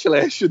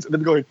congratulations, and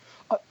then going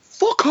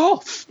fuck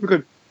off. We're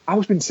going, I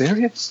was being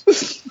serious.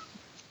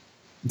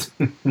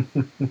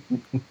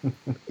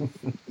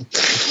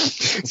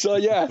 So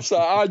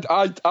I'm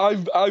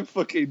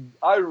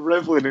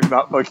reveling in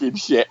that fucking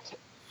shit.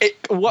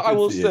 What I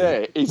will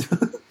say is,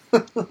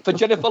 for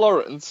Jennifer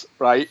Lawrence,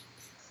 right?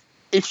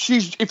 If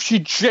she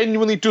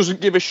genuinely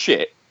doesn't give a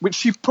shit, which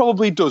she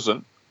probably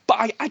doesn't,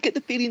 but I get the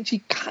feeling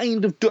she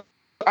kind of does.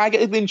 I get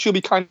the feeling she'll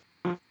be kind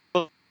of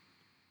a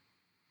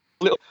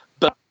little,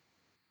 but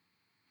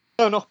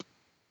turn up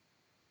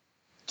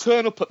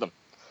at them.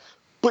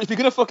 But if you're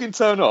gonna fucking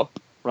turn up,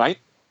 right?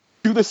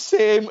 Do the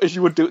same as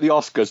you would do at the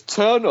Oscars.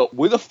 Turn up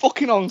with a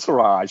fucking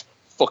entourage,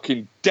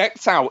 fucking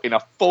decked out in a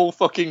full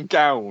fucking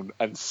gown,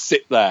 and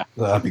sit there.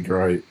 That'd be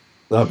great.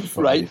 That'd be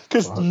funny. Right?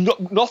 Because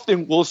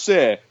nothing will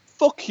say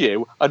fuck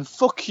you and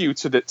fuck you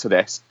to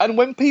this. And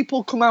when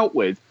people come out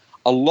with,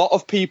 a lot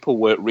of people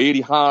work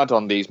really hard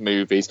on these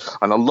movies,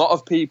 and a lot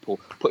of people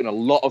put in a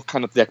lot of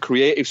kind of their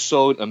creative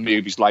soul into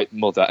movies like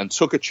Mother and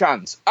took a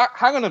chance.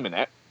 Hang on a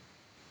minute.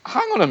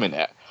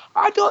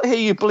 I don't hear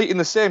you bleating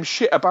the same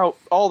shit about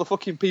all the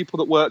fucking people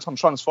that worked on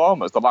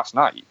Transformers the last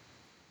night.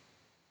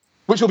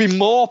 Which will be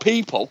more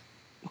people.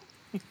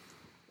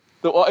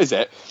 What is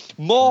it?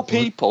 More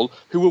people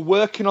who were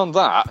working on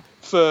that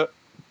for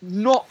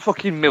not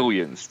fucking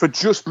millions, for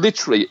just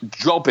literally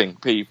jobbing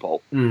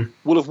people,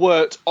 will have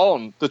worked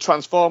on the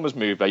Transformers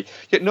movie.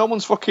 Yet no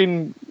one's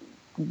fucking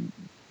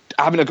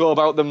having a go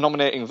about them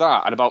nominating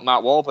that and about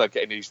Mark Wahlberg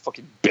getting his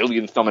fucking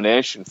billionth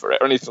nomination for it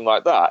or anything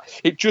like that.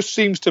 It just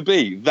seems to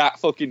be that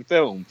fucking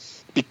film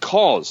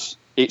because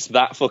it's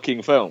that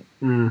fucking film.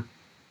 And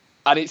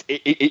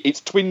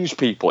it's twinged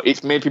people.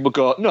 It's made people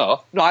go,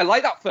 no, I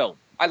like that film.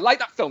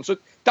 So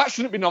that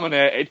shouldn't be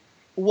nominated.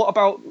 What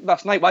about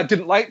last night? Well, I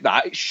didn't like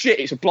that. It's shit.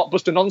 It's a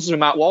blockbuster nonsense with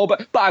Mark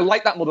Wahlberg. But I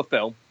like that Mother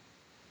film.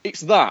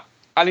 It's that.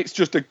 And it's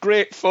just a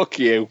great fuck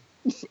you.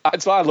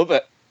 That's why I love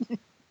it.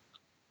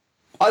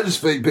 I just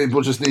think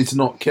people just need to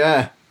not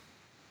care.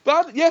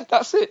 But yeah,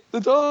 that's it.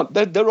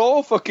 They're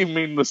all fucking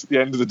meaningless at the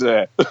end of the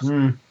day.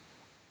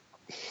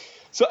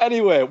 So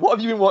anyway, what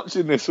have you been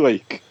watching this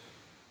week?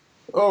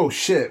 Oh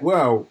shit!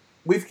 Well,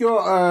 we've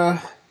got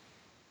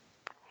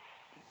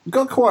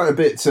quite a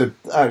bit to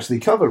actually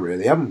cover,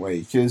 really, haven't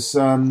we? Because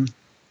I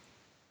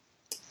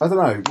don't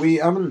know, we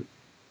haven't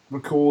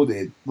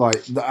recorded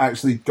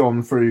actually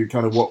gone through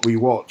kind of what we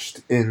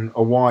watched in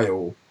a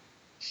while.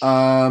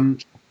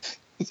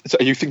 So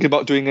are you thinking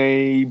about doing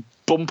a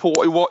bumper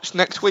what we watched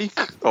next week?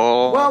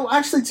 Or? Well,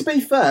 actually, to be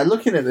fair,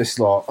 looking at this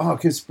lot,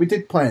 because we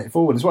did play it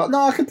forward as well.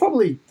 No, I could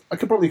probably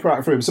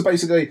crack through them. So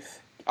basically,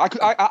 I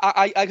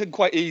could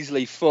quite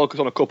easily focus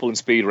on a couple and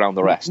speed around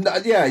the rest. No,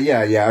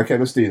 yeah. Okay,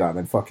 let's do that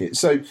then. Fuck it.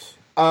 So,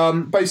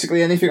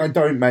 basically, anything I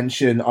don't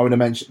mention, I would have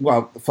mentioned.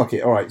 Well, fuck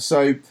it. All right.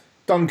 So,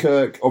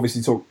 Dunkirk,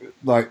 obviously,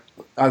 I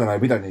don't know.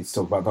 We don't need to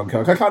talk about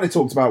Dunkirk. I kind of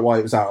talked about why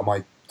it was out of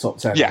my top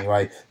 10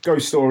 anyway.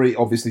 Ghost Story,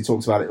 obviously,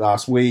 talked about it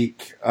last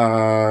week.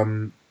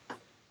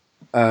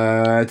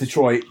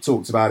 Detroit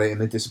talked about it in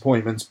the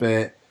disappointments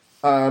bit.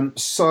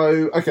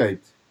 Okay.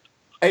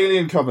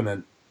 Alien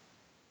Covenant.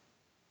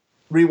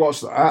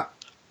 Rewatched that.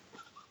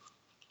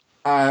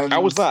 And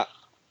how was that?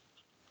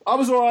 I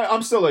was alright.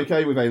 I'm still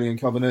okay with Alien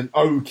Covenant.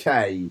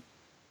 Okay.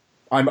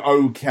 I'm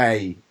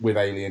okay with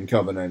Alien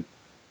Covenant.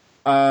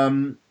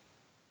 There's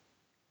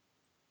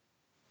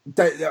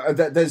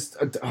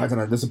I don't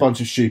know. There's a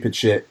bunch of stupid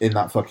shit in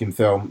that fucking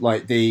film,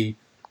 like the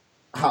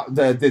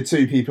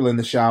two people in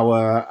the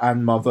shower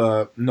and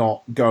Mother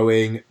not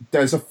going.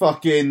 There's a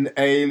fucking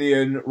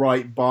alien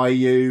right by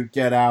you.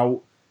 Get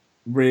out.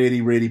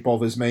 Really, really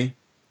bothers me.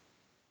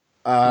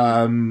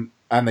 And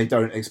they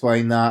don't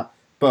explain that.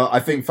 But I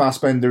think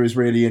Fassbender is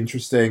really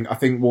interesting. I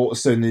think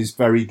Waterston is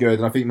very good,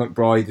 and I think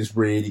McBride is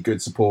really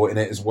good support in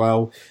it as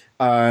well.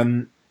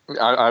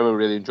 I will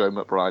really enjoy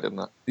McBride in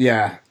that.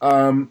 Yeah.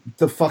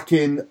 The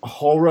fucking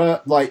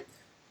horror,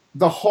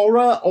 the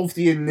horror of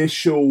the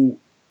initial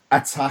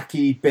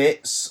attacky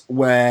bits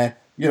where,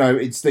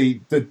 it's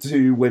the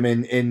two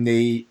women in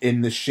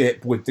the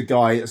ship with the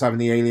guy that's having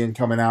the alien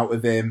coming out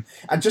of him,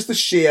 and just the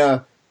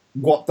sheer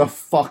what the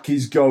fuck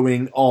is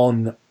going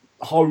on.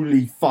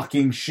 Holy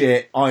fucking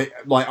shit.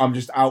 I'm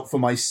just out for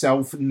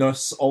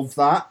myself-ness of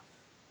that.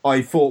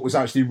 I thought was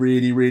actually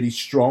really, really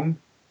strong.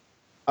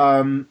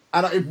 And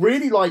I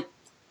really like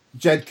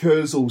Jed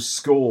Kurzel's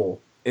score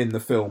in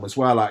the film as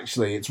well,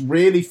 actually. It's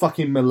really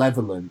fucking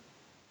malevolent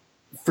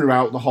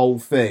throughout the whole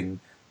thing.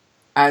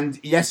 And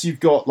yes, you've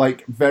got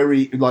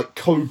very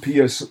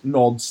copious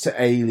nods to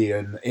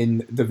Alien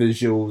in the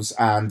visuals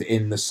and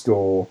in the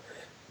score.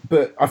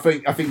 But I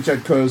think Jed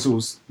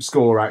Kurzel's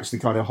score actually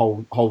kind of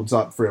holds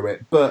up through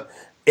it. But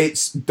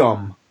it's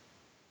dumb.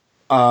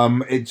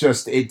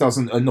 It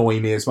doesn't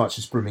annoy me as much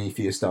as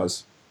Prometheus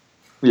does.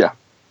 Yeah.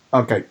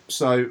 Okay,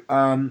 so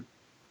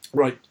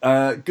right,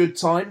 Good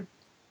Time.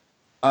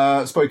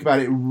 Spoke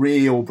about it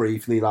real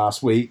briefly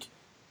last week.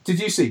 Did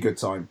you see Good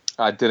Time?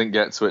 I didn't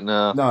get to it.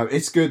 No. No,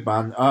 it's good,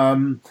 man.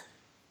 I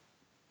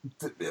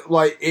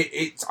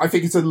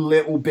think it's a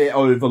little bit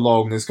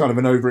overlong. There's kind of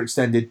an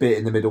overextended bit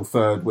in the middle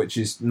third, which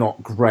is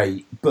not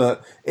great,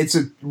 but it's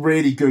a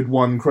really good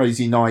One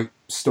Crazy Night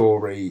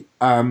story.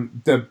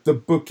 The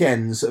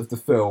bookends of the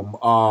film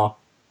are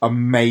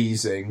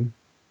amazing.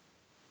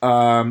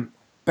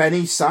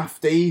 Benny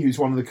Safdie, who's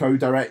one of the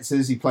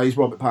co-directors, he plays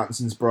Robert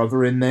Pattinson's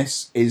brother in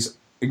this, is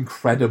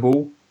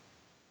incredible.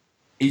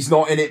 He's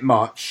not in it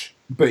much,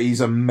 but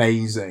he's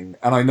amazing,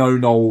 and I know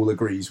Noel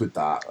agrees with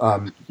that.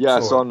 Yeah, I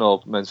saw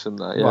Noel mention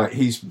that. Yeah,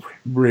 he's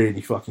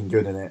really fucking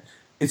good in it.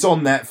 It's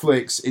on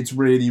Netflix. It's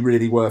really,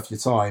 really worth your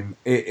time.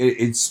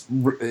 It's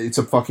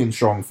a fucking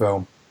strong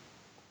film.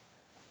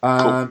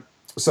 Cool.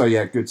 So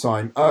yeah, good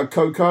time.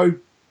 Coco,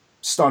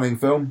 stunning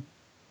film.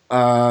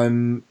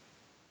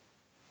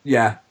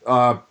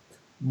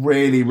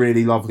 Really,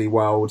 really lovely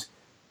world.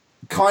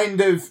 Kind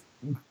of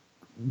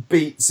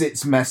beats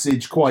its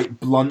message quite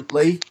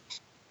bluntly,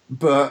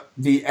 but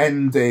the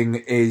ending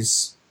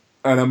is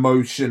an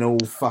emotional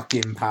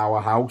fucking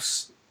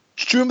powerhouse.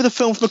 Do you remember the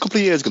film from a couple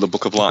of years ago, The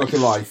Book of Life? Book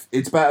of Life.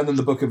 It's better than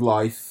The Book of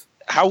Life.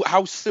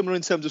 How similar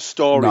in terms of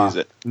story is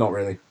it? Not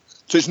really.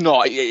 So it's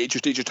not. It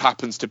just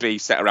happens to be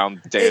set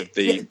around the Day of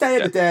the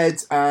Dead,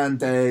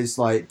 and there's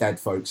like dead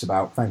folks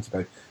about. Thank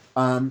you,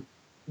 Bo.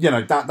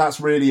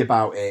 That's really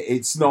about it.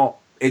 It's not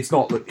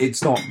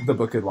The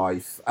Book of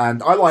Life,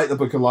 and I like The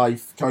Book of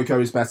Life. Coco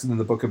is better than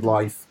The Book of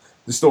Life.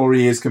 The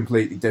story is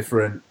completely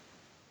different.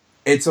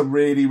 It's a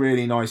really,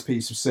 really nice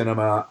piece of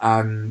cinema,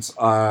 and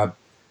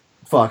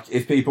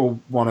if people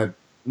want to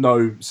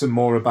know some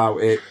more about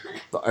it,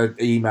 an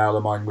email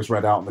of mine was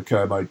read out on the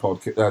Kermode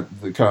podcast,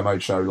 the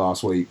Kermode show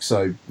last week.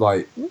 So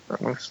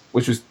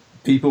which was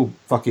people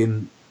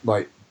fucking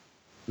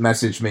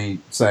messaged me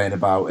saying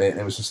about it,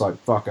 and it was just like,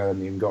 fuck, I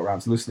hadn't even got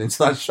around to listening to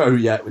that show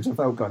yet, which I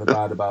felt kind of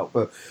bad about.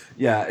 But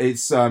yeah,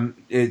 it's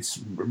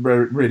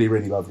really,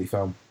 really lovely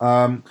film.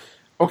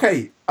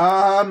 Okay,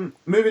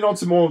 moving on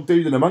to more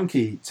Dude and a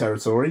Monkey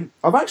territory.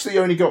 I've actually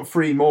only got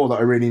 3 more that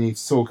I really need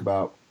to talk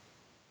about.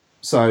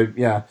 So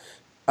yeah,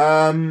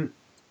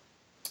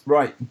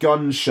 right,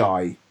 Gun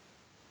Shy.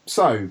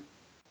 So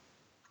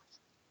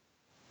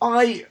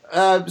I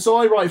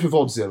write for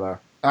Vodzilla.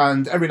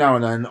 And every now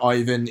and then,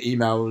 Ivan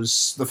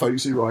emails the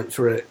folks who write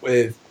for it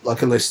with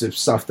like a list of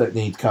stuff that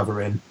need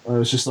covering. And I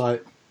was just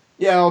like,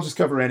 yeah, I'll just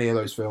cover any of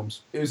those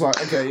films. It was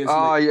like, okay.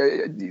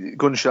 Yeah,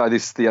 Gun Shy,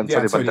 this is the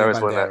Antonio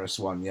Banderas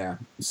one, yeah.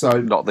 So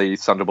not the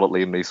Sandra Bullock,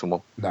 Liam Neeson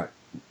one.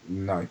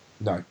 No.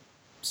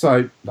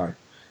 So, no.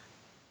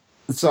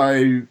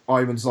 So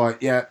Ivan's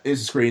like, yeah,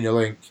 here's a screener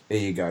link, here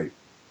you go.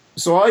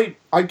 So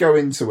I go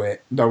into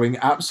it knowing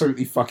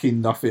absolutely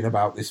fucking nothing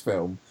about this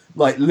film.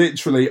 Like,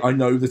 literally, I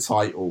know the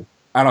title.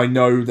 And I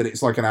know that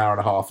it's like an hour and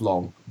a half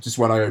long. Just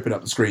when I open up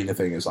the screener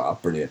thing, it's like, oh,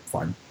 brilliant,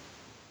 fine.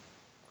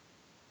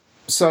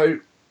 So,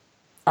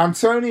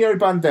 Antonio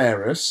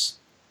Banderas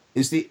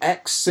is the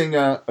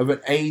ex-singer of an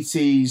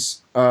 80s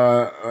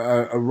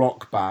a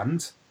rock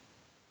band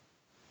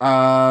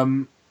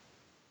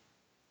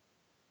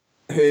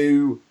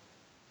who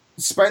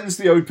spends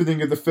the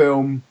opening of the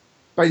film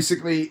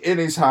basically in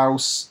his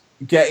house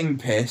getting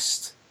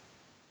pissed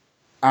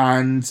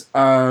and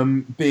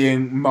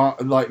being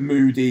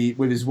moody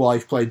with his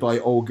wife, played by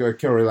Olga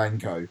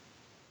Kurylenko.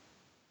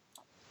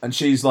 And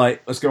she's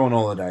like, let's go on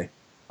holiday.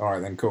 All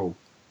right, then, cool.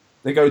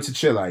 They go to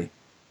Chile.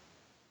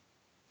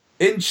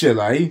 In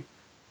Chile,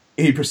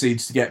 he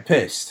proceeds to get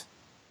pissed.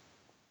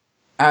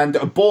 And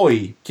a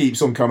boy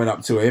keeps on coming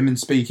up to him and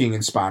speaking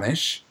in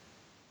Spanish,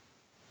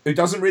 who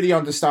doesn't really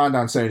understand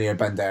Antonio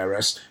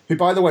Banderas, who,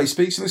 by the way,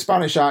 speaks in a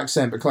Spanish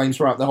accent but claims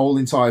throughout the whole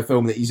entire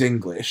film that he's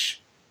English.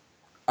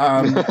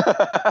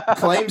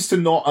 Claims to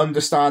not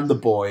understand the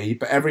boy,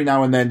 but every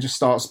now and then just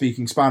starts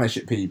speaking Spanish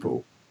at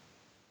people.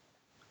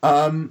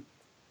 And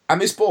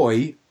this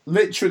boy,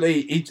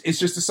 literally, it's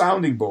just a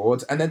sounding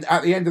board, and then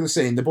at the end of the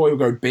scene, the boy will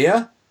go,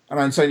 beer? And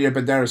Antonio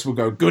Banderas will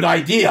go, good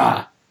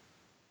idea!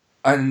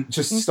 And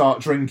just start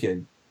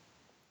drinking.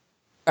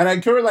 And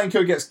then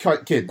Kurylenko gets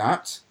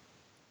kidnapped,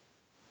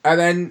 and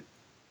then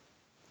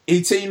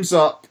he teams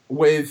up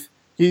with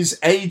his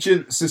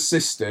agent's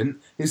assistant,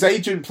 his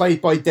agent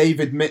played by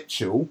David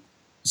Mitchell.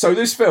 So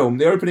this film,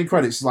 the opening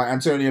credits is like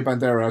Antonio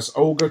Banderas,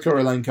 Olga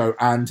Kurylenko,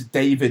 and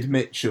David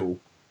Mitchell.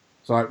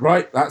 It's like,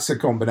 right, that's a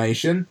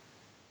combination.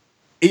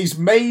 He's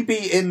maybe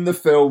in the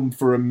film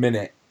for a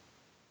minute.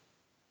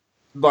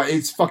 Like,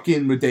 it's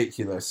fucking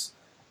ridiculous.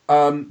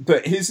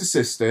 But his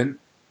assistant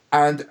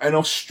and an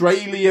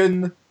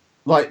Australian,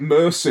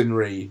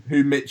 mercenary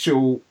who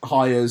Mitchell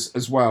hires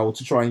as well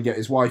to try and get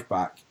his wife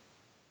back.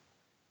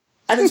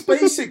 And it's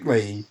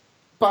basically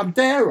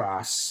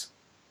Banderas.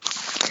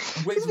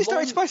 Isn't this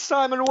directed by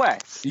Simon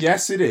West?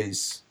 Yes, it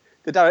is.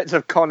 The director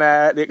of Con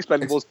Air, The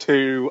Expendables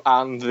 2,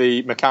 and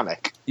The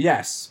Mechanic.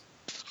 Yes.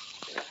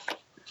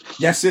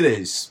 Yes, it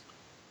is.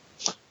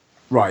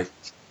 Right.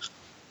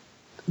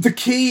 The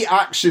key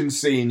action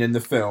scene in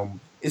the film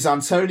is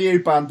Antonio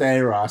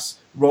Banderas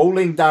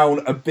rolling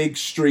down a big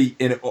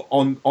street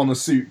on a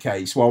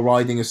suitcase while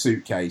riding a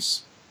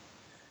suitcase.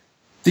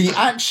 The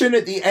action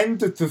at the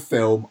end of the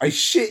film, I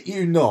shit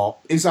you not,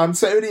 is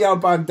Antonio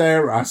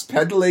Banderas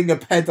pedaling a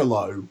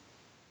pedalo,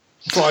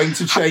 trying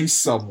to chase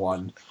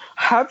someone.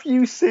 Have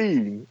you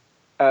seen...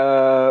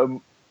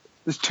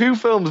 there's two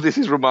films this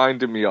is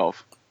reminding me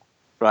of,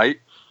 right?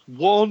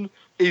 One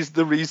is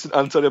the recent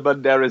Antonio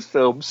Banderas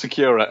film,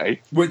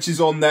 Security. Which is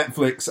on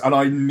Netflix, and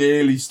I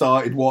nearly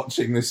started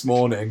watching this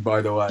morning,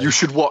 by the way. You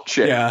should watch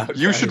it. Yeah, okay.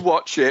 You should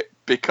watch it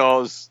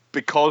because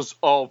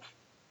of...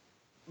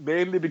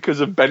 Mainly because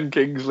of Ben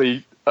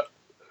Kingsley.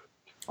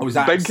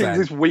 Ben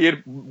Kingsley's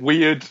weird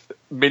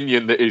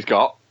minion that he's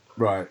got.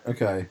 Right,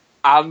 okay.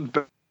 And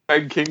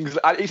Ben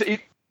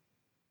Kingsley...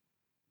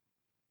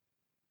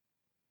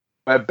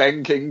 where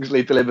Ben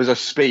Kingsley delivers a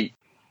speech.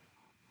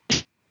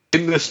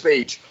 In the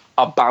speech,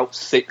 about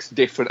 6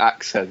 different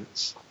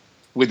accents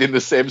within the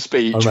same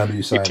speech. I remember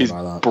you saying which is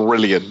about that.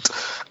 Brilliant.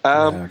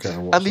 Okay,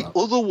 and the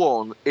other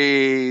one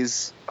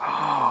is...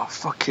 Oh,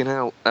 fucking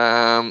hell.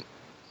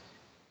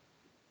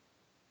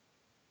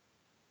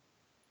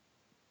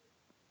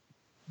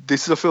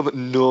 This is a film that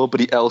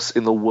nobody else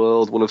in the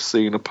world will have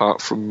seen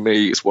apart from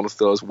me. It's one of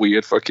those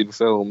weird fucking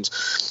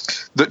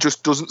films that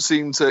just doesn't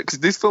seem to... Because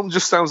this film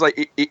just sounds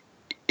like it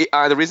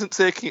either isn't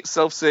taking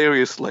itself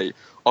seriously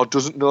or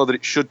doesn't know that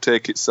it should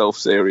take itself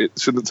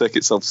shouldn't take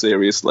itself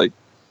seriously.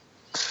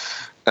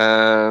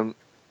 Fucking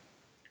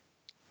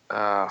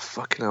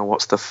hell,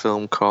 what's the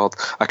film called?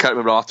 I can't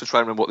remember. I'll have to try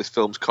and remember what this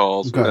film's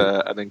called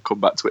and then come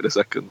back to it in a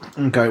second.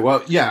 Okay,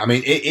 well, yeah, I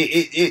mean,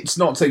 it's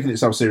not taking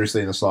itself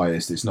seriously in the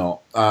slightest. It's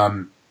not.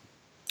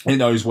 It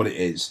knows what it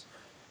is.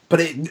 But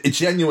it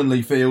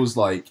genuinely feels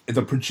like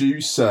the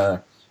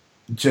producer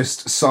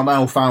just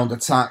somehow found a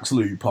tax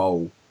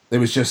loophole. It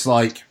was just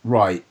like,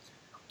 right,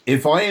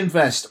 if I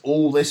invest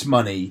all this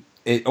money,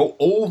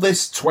 all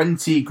this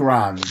 20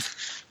 grand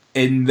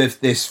in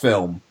this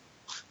film,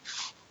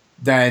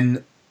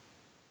 then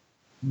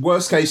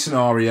worst case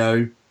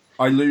scenario,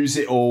 I lose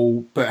it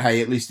all, but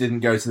hey, at least it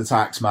didn't go to the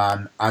tax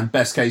man. And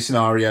best case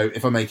scenario,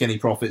 if I make any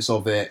profits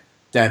of it,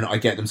 then I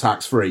get them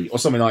tax free or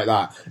something like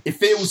that. It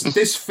feels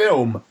this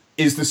film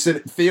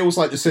feels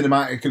like the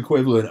cinematic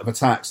equivalent of a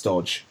tax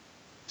dodge.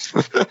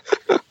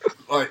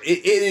 Like,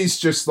 it is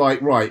just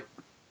like, right,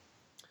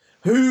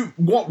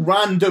 what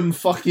random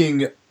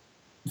fucking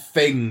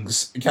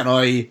things can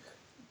I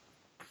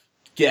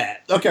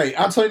get? Okay,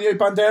 Antonio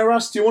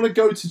Banderas, do you want to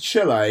go to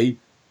Chile,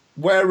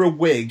 wear a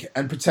wig,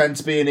 and pretend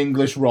to be an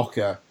English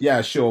rocker?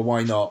 Yeah, sure,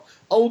 why not?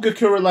 Olga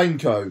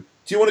Kurylenko,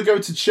 do you want to go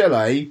to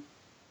Chile?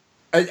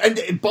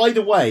 And by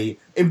the way,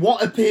 in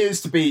what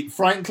appears to be,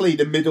 frankly,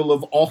 the middle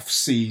of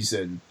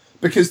off-season,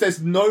 because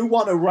there's no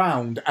one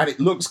around and it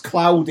looks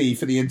cloudy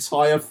for the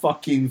entire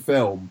fucking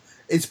film.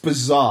 It's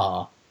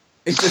bizarre.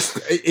 It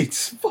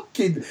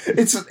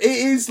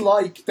is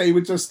like they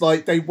were just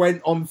like, they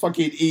went on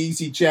fucking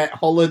EasyJet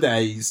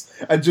holidays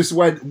and just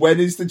went, when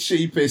is the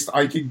cheapest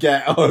I can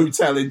get a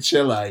hotel in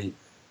Chile?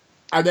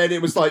 And then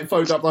it was like,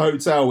 phoned up the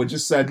hotel and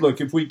just said,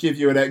 look, if we give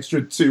you an extra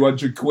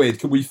 200 quid,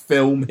 can we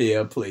film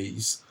here,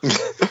 please?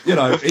 You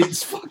know,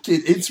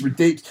 it's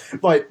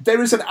ridiculous. Like,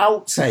 there is an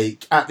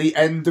outtake at the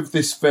end of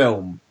this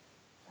film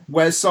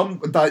where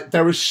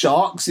there are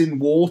sharks in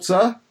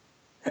water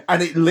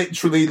and it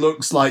literally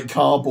looks like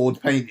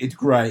cardboard painted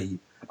grey.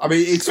 I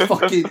mean,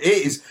 it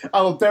is.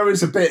 Oh, there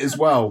is a bit as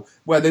well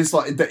where there's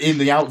like, in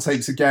the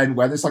outtakes again,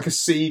 where there's like a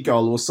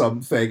seagull or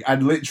something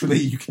and literally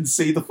you can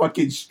see the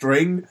fucking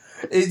string.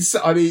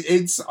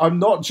 I'm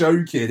not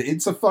joking.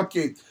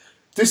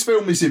 This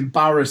film is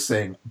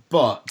embarrassing,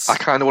 but I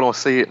kind of want to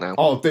see it now.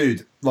 Oh,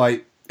 dude,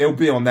 like, it'll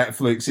be on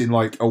Netflix in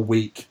like a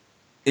week.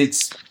 The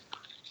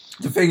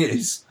thing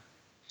is,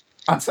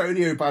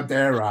 Antonio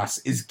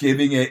Banderas is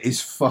giving it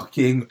his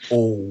fucking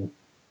all.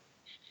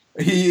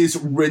 He is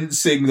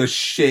rinsing the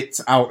shit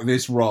out of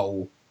this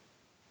role.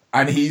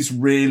 And he's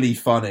really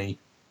funny.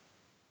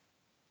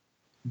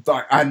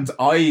 And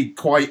I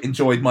quite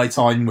enjoyed my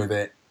time with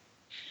it.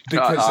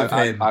 Because of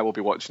him. I will be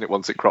watching it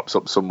once it crops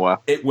up somewhere.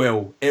 It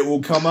will. It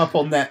will come up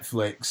on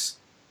Netflix.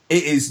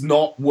 It is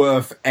not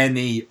worth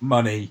any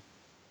money.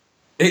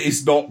 It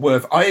is not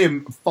worth... I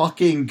am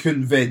fucking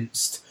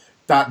convinced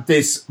that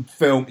this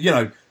film... You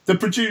know, the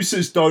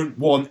producers don't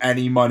want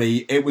any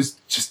money. It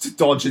was just to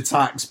dodge a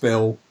tax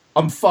bill.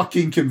 I'm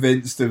fucking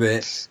convinced of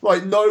it.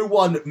 Like, no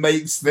one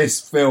makes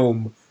this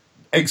film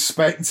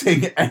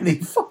expecting any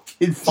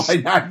fucking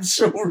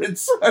financial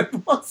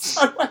return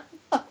whatsoever.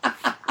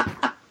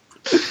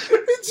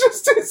 It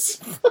just is.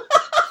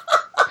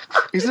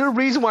 Is there a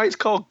reason why it's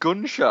called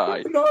Gun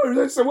Shy? No,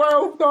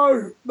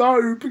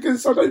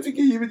 because I don't think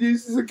he even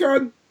uses a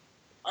gun.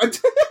 I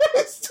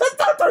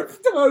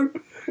don't.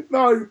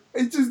 No,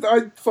 it's just,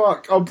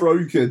 I'm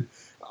broken.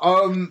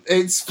 Can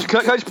I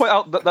just point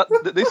out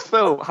that this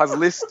film has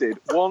listed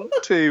 1,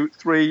 2,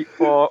 3,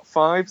 4,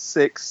 5,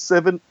 6,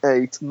 7,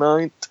 8,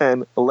 9,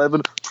 10,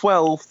 11,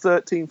 12,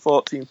 13,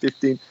 14,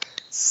 15,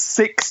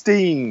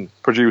 16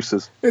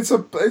 producers. It's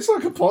like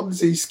a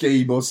Ponzi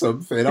scheme or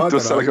something. It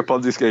does sound like a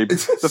Ponzi scheme.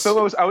 The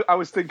film I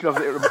was thinking of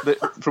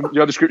that from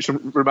your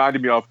description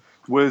reminded me of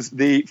was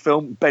the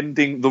film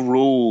Bending the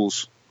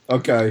Rules.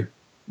 Okay.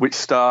 which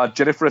starred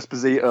Jennifer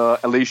Esposito,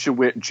 Alicia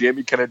Witt,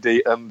 Jamie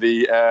Kennedy, and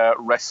the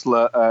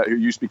wrestler who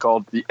used to be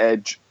called The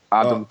Edge,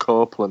 Adam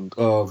Copeland.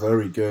 Oh,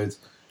 very good.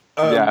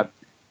 Yeah.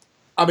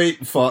 I mean,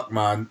 fuck,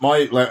 man.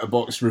 My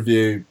Letterboxd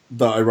review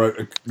that I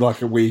wrote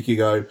like a week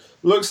ago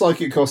looks like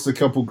it cost a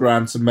couple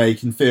grand to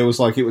make and feels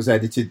like it was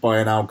edited by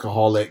an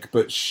alcoholic,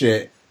 but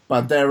shit.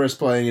 Banderas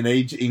playing an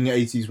aging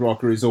 80s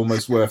rocker is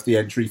almost worth the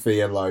entry fee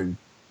alone.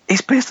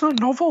 It's based on a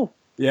novel.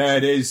 Yeah,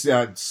 it is.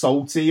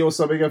 Salty or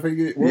something, I think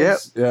it was. Yep.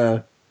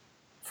 Yeah.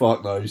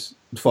 Fuck knows.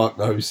 Fuck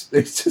knows.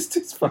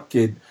 It's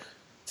fucking...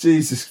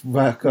 Jesus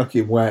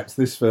fucking wept,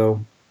 this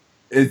film.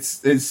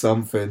 It's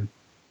something.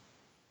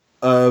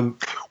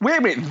 Wait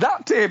a minute,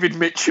 that David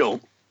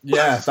Mitchell?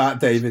 Yeah, that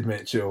David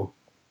Mitchell.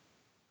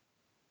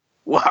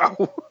 Wow.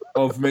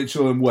 Of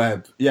Mitchell and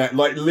Webb. Yeah,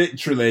 like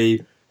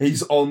literally,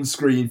 he's on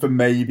screen for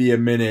maybe a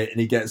minute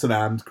and he gets an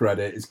and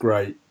credit. It's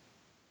great.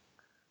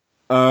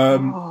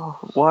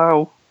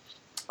 Wow.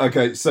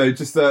 Okay, so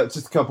just a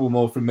couple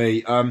more from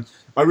me.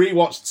 I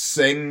rewatched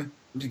Sing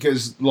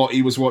because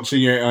Lottie was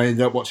watching it. I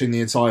ended up watching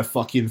the entire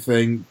fucking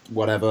thing.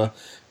 Whatever.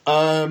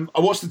 I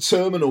watched The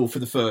Terminal for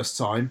the first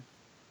time.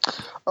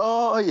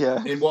 Oh,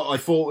 yeah. In what I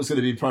thought was going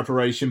to be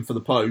preparation for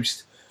the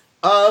post.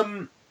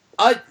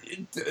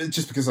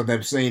 Just because I've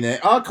never seen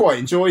it, I quite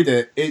enjoyed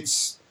it.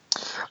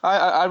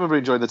 I remember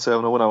enjoying The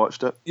Terminal when I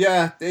watched it.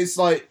 Yeah, it's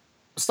like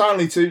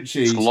Stanley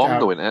Tucci's... It's long,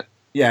 though, isn't it?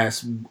 Yeah,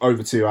 it's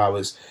over 2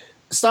 hours.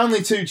 Stanley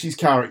Tucci's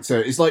character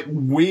is like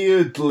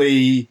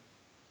weirdly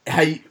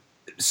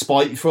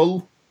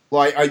spiteful.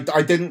 Like,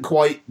 I didn't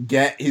quite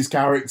get his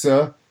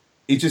character.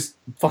 He just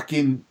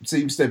fucking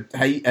seems to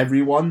hate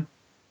everyone.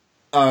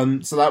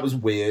 So that was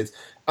weird.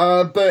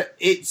 But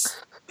it's,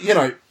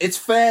 it's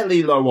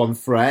fairly low on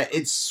threat.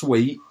 It's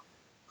sweet.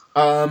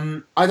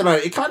 I don't know.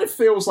 It kind of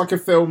feels like a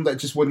film that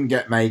just wouldn't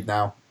get made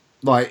now.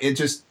 Like,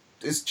 it's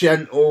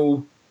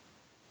gentle.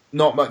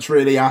 Not much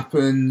really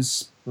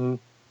happens.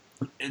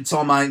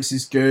 Tom Hanks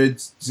is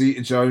good.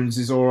 Zeta-Jones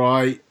is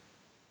alright.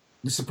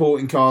 The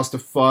supporting cast are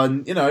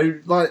fun.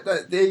 There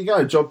you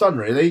go. Job done,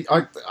 really.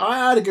 I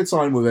had a good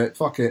time with it.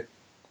 Fuck it.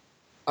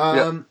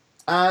 And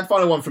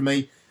final one from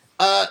me.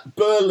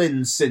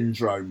 Berlin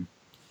Syndrome.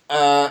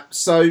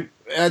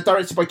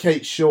 Directed by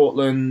Kate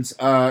Shortland.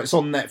 It's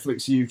on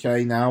Netflix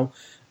UK now.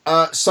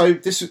 So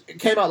this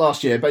came out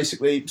last year.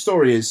 Basically,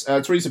 story is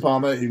Teresa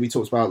Palmer, who we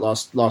talked about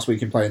last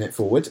week in Playing It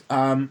Forward,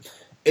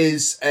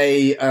 is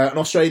an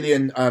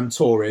Australian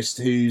tourist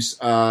who's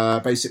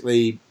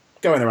basically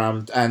going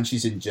around, and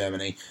she's in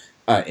Germany,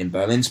 in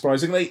Berlin,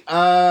 surprisingly.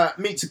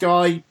 Meets a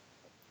guy,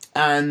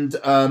 and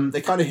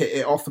they kind of hit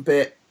it off a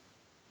bit.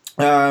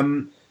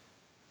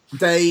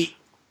 They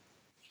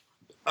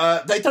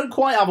don't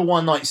quite have a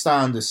one night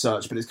stand as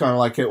such, but it's kind of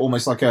like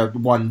almost like a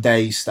 1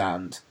 day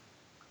stand.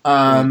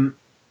 And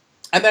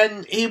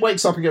then he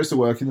wakes up and goes to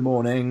work in the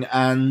morning,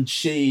 and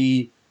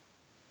she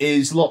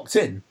is locked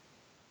in.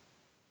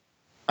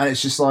 And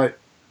it's just like,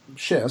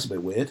 shit, that's a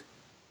bit weird.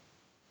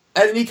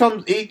 And he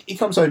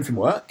comes home from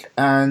work,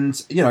 and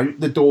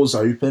the door's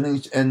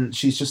open, and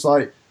she's just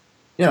like,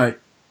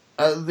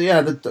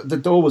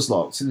 the door was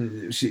locked,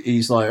 and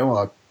he's like,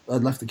 oh, I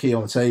left the key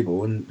on the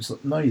table, and it's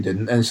like, no, you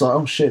didn't. And it's like,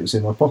 oh shit, it's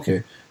in my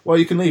pocket. Well,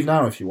 you can leave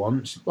now if you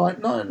want. She's like,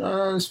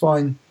 no, it's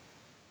fine.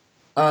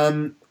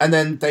 And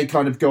then they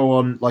kind of go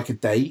on like a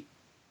date,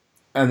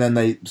 and then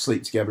they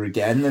sleep together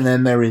again, and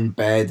then they're in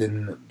bed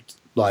and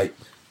like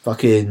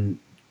fucking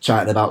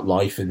chatting about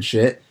life and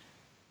shit.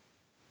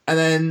 And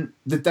then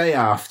the day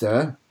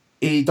after,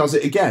 he does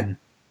it again.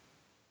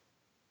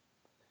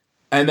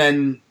 And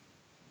then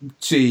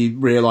she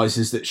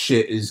realises that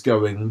shit is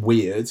going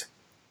weird.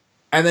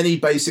 And then he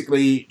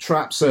basically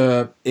traps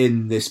her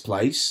in this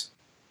place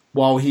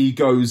while he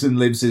goes and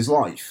lives his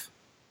life.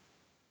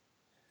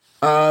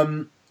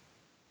 And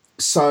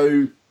it's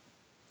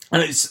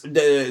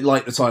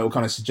like the title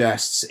kind of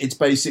suggests, it's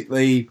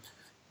basically,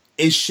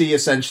 is she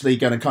essentially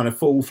going to kind of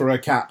fall for her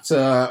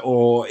captor,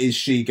 or is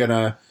she going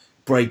to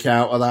break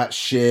out of that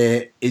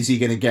shit? Is he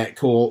going to get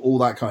caught? All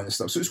that kind of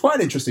stuff. So it's quite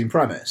an interesting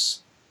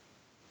premise.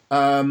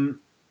 Really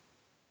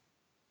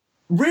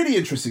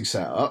interesting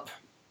setup.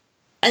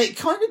 And it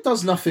kind of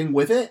does nothing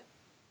with it.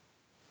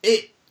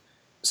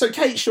 So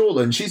Kate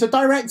Shortland, she's a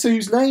director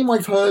whose name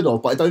I've heard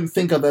of, but I don't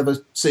think I've ever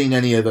seen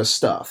any of her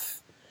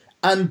stuff.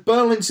 And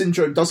Berlin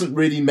Syndrome doesn't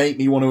really make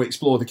me want to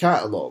explore the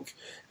catalogue.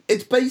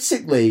 It's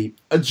basically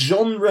a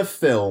genre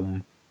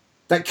film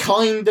that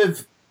kind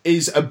of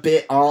is a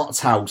bit art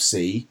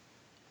housey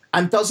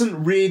and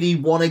doesn't really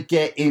want to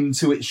get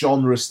into its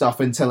genre stuff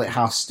until it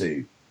has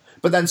to,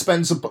 but then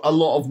spends a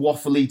lot of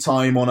waffly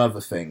time on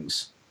other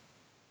things.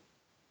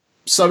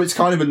 So it's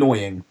kind of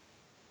annoying,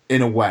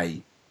 in a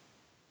way.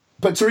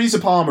 But Teresa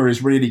Palmer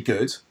is really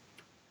good.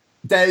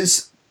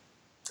 There's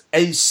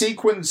a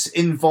sequence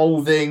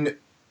involving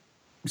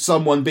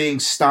someone being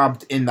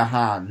stabbed in the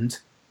hand,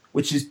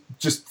 which is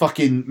just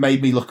fucking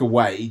made me look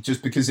away,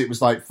 just because it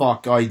was like,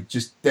 fuck,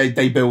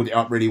 they build it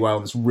up really well,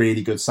 and it's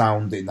really good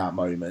sound in that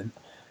moment.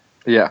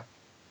 Yeah.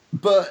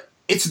 But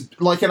it's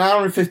like an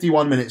hour and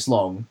 51 minutes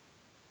long,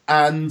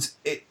 And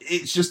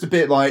it's just a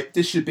bit like,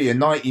 this should be a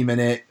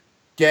 90-minute,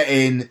 get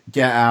in,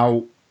 get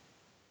out,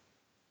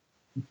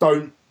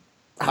 don't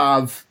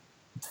have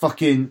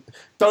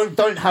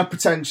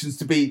pretensions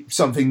to be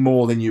something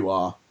more than you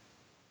are.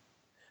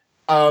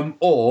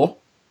 Or,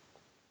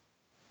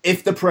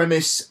 if the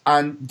premise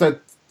and the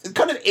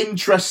kind of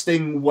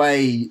interesting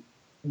way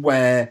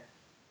where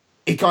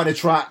he kind of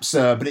traps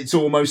her, but it's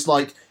almost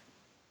like,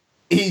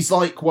 he's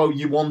like, well,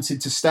 you wanted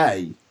to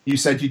stay. You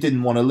said you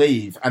didn't want to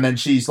leave. And then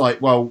she's like,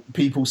 well,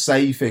 people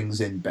say things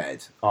in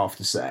bed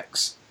after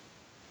sex.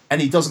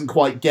 And he doesn't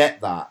quite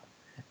get that.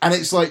 And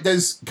it's like,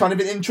 there's kind of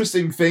an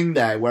interesting thing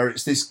there where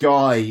it's this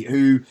guy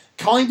who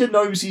kind of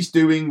knows he's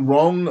doing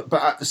wrong,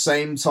 but at the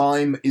same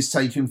time is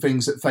taking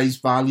things at face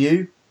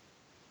value.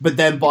 But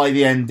then by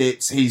the end,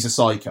 he's a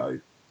psycho.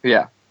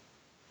 Yeah.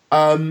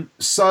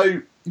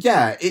 So,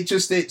 yeah,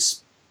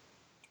 it's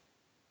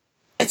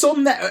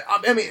on net.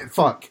 I mean,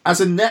 fuck. As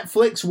a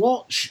Netflix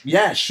watch,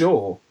 yeah,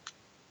 sure.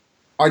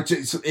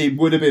 It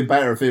would have been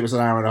better if it was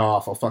an hour and a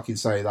half. I'll fucking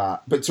say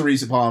that. But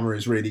Teresa Palmer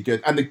is really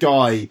good, and the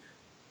guy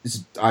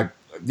is. I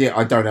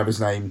don't have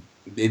his name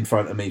in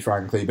front of me,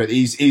 frankly, but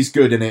he's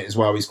good in it as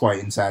well. He's quite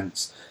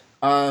intense.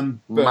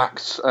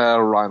 Max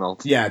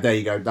Reinhardt. Yeah, there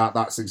you go.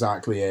 That's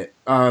exactly it.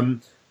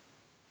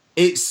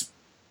 It's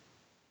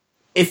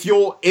if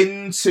you're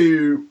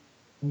into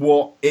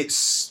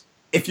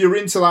if you're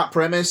into that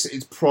premise,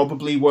 it's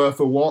probably worth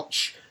a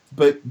watch.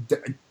 But,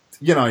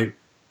 you know,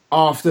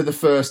 after the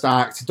first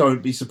act,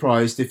 don't be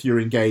surprised if you're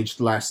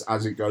engaged less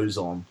as it goes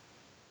on.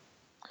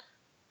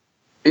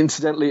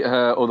 Incidentally,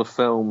 her other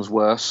films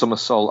were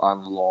Somersault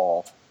and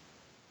Law.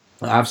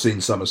 I've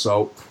seen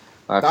Somersault.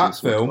 That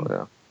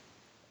film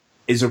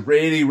is a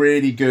really,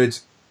 really good...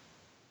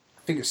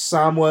 I think it's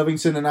Sam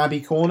Worthington and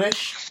Abby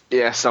Cornish.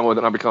 Yeah, Sam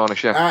Worthington and Abby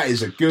Cornish, yeah. That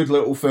is a good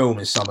little film,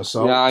 is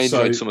Somersault. Yeah, I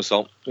enjoyed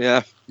Somersault,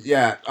 yeah.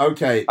 Yeah,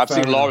 okay. I've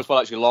seen Law as well,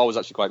 actually. Law was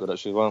actually quite good,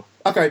 actually, as well.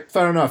 Okay,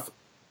 fair enough.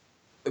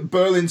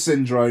 Berlin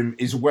Syndrome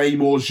is way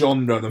more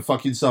genre than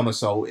fucking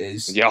Somersault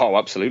is. Yeah, oh,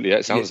 absolutely. Yeah,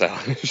 it sounds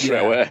that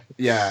straight away.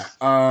 Yeah.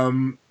 I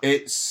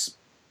was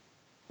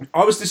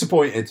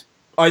disappointed.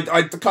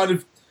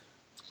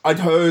 I'd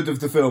heard of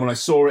the film and I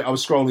saw it. I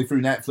was scrolling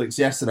through Netflix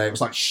yesterday. It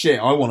was like, shit,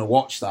 I want to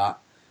watch that.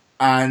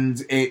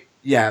 And bit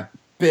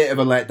of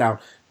a letdown.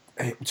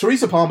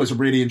 Teresa Palmer's a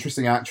really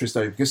interesting actress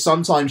though, because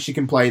sometimes she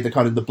can play the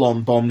kind of the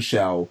blonde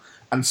bombshell,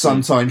 and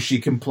sometimes she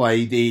can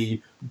play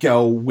the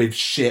girl with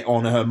shit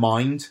on her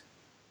mind.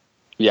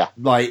 Yeah,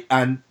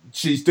 and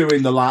she's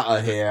doing the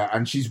latter here,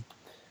 and she's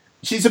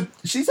a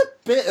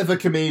bit of a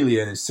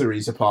chameleon, is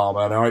Teresa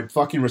Palmer, and I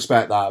fucking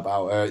respect that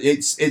about her.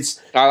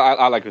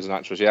 I like her as an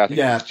actress. Yeah,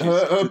 her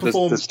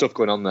performance. There's stuff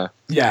going on there.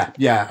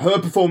 Yeah, her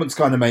performance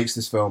kind of makes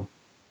this film.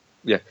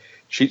 Yeah,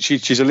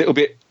 she's a little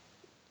bit.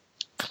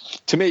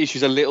 To me,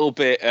 she's a little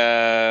bit. She's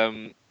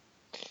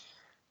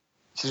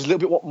a little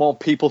bit what more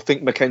people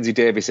think Mackenzie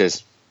Davis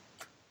is.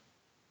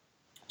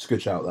 It's a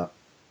good shout, that.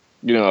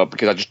 You know,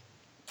 because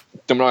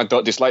I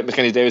don't dislike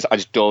Mackenzie Davis. I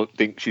just don't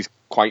think she's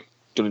quite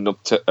done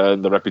enough to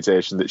earn the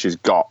reputation that she's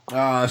got.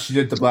 She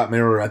did the Black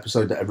Mirror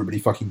episode that everybody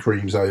fucking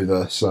creams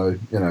over, so,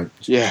 you know.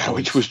 Yeah,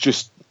 which was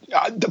just...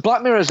 the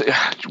Black Mirror is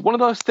one of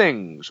those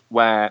things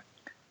where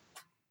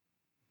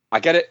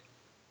I get it,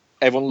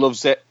 everyone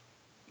loves it,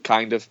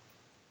 kind of,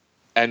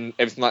 and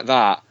everything like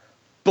that,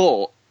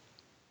 but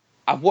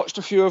I've watched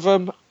a few of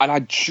them, and I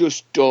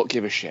just don't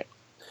give a shit.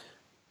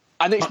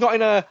 And it's not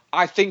in a,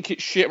 I think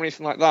it's shit or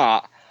anything like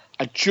that.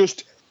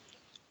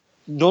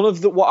 None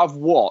of what I've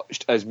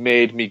watched has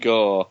made me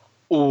go,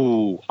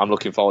 ooh, I'm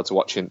looking forward to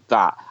watching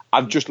that.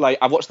 I've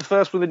watched the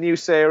first one of the new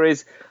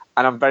series,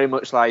 and I'm very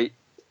much like,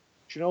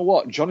 do you know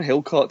what? John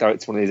Hillcoat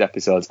directed one of these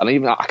episodes, and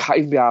I can't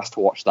even be asked to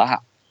watch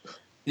that.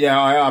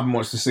 Yeah, I haven't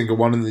watched a single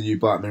one of the new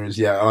Black Mirrors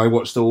yet. I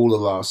watched all of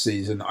last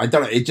season. I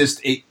don't know.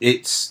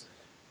 It's.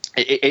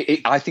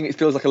 I think it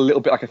feels like a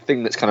little bit like a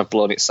thing that's kind of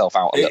blown itself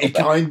out a little bit.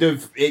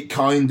 It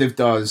kind of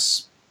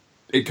does.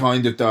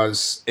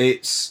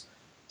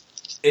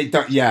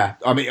 Yeah.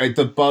 I mean,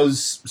 the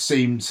buzz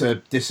seemed to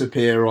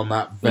disappear on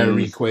that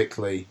very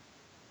quickly.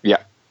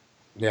 Yeah.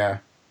 Yeah.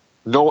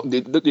 No,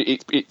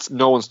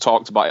 no one's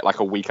talked about it like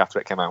a week after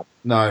it came out.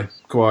 No,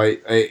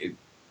 quite.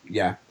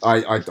 Yeah,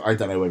 I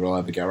don't know whether I'll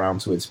ever get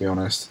around to it, to be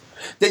honest.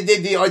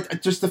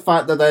 Just the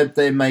fact that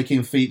they're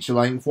making feature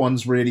length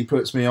ones really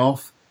puts me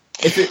off.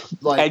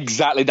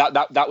 Exactly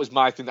that was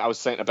my thing that I was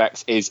saying to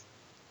Bex is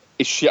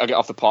shit I get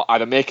off the pot.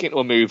 Either make it into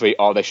a movie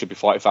or they should be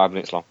 45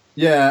 minutes long.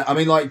 Yeah, I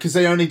mean, because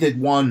they only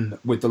did one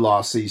with the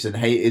last season,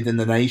 Hated in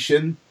the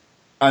Nation,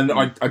 and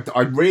I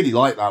really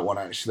like that one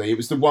actually. It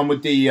was the one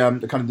with the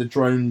kind of the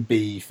drone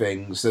bee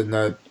things and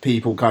the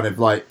people kind of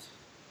like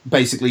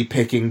basically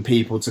picking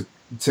people to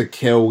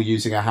kill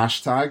using a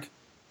hashtag.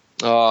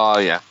 Oh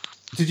yeah.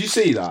 Did you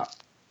see that?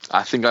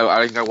 I think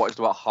I watched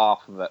about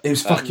half of it. It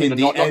was fucking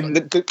the end.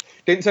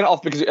 Didn't turn it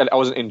off because I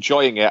wasn't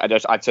enjoying it. I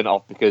turned it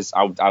off because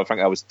I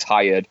frankly I was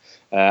tired,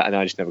 and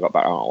I just never got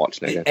back around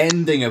watching it again. The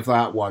ending of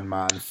that one,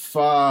 man,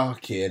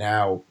 fucking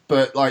hell.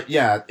 But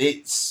yeah,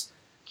 it's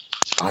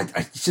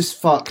It's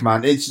just fuck,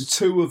 man. It's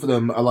two of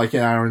them are like an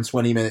hour and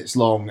 20 minutes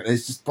long, and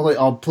it's just like,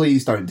 oh,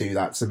 please don't do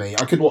that to me.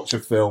 I could watch a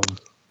film.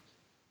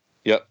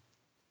 Yep.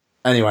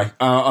 Anyway,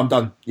 I'm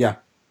done. Yeah.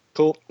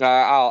 Cool.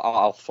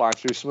 I'll fly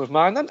through some of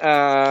mine then.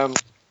 A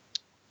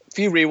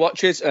few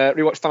rewatches.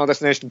 Rewatched Final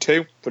Destination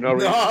 2 for no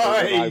reason.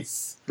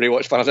 Nice.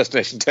 Rewatched Final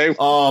Destination 2.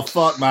 Oh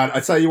fuck, man! I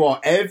tell you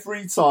what.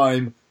 Every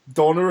time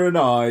Donna and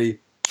I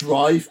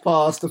drive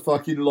past a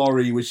fucking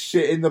lorry with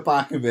shit in the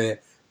back of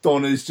it,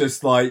 Donna's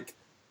just like,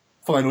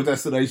 Final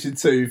Destination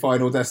 2,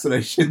 Final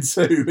Destination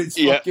 2. It's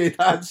fucking,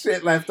 that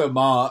shit left a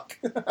mark.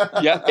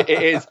 Yeah, it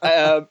is.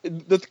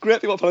 The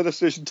great thing about Final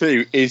Destination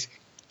 2 is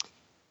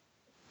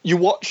you're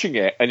watching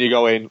it and you're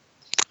going,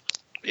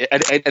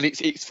 and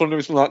it's fun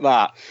and something like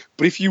that.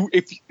 But if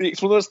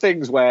it's one of those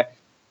things where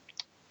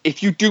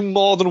if you do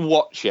more than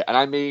watch it, and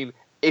I mean,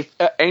 if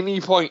at any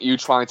point you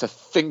try to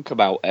think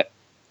about it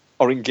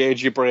or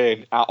engage your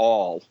brain at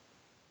all,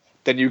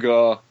 then you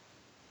go,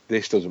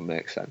 this doesn't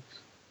make sense.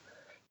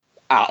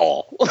 At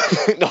all.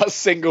 Not a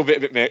single bit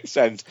of it makes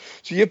sense.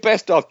 So you're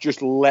best off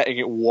just letting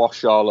it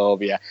wash all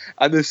over you.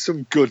 And there's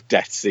some good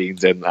death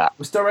scenes in that. It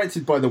was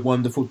directed by the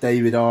wonderful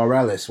David R.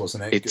 Ellis,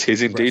 wasn't it? It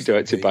is indeed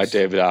directed by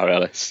David R.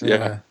 Ellis.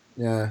 Yeah.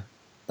 That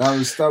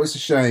was a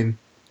shame.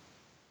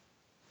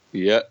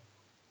 Yeah.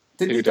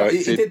 He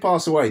did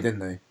pass away,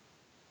 didn't he?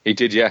 He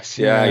did, yes.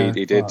 Yeah,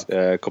 he did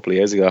a couple of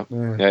years ago.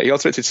 Yeah. He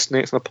also directed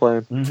Snakes on a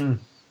Plane. Mm-hmm.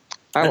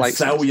 I like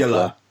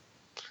Cellular.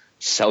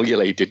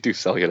 Cellular, he did do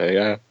Cellular,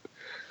 yeah.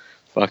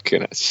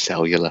 Fucking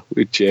Cellular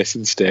with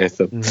Jason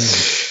Statham.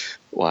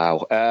 Mm-hmm.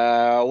 Wow.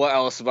 What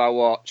else have I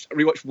watched? I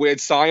rewatched Weird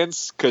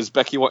Science because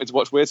Becky wanted to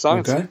watch Weird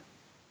Science. Okay.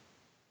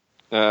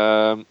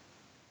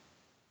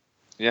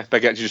 Yeah,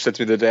 Becky actually just said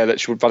to me the other day that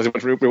she would fancy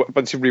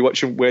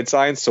rewatching Weird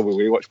Science, so we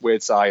rewatched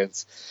Weird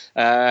Science.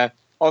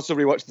 Also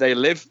rewatched They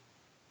Live.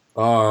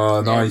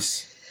 Oh,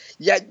 nice.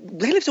 Yeah,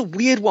 They Live's a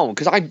weird one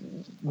because I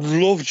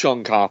love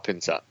John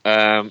Carpenter,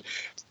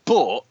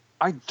 but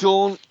I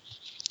don't.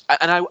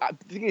 And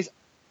the thing is,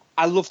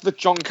 I love the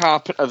John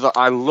Carpenter that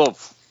I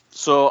love.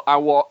 So I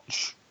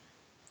watch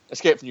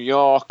Escape from New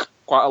York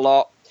quite a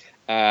lot.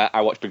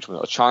 I watch Big Trouble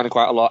in Little China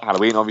quite a lot.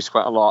 Halloween, obviously,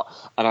 quite a lot.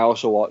 And I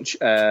also watch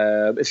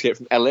Escape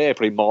from LA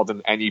probably more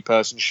than any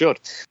person should.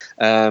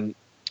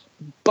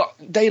 But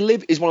They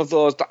Live is one of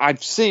those that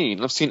I've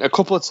seen a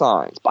couple of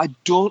times, but I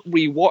don't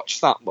rewatch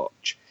that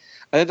much.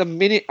 And then the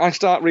minute I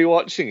start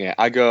rewatching it,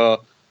 I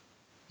go,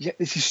 yeah,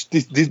 this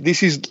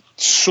is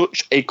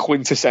such a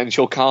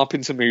quintessential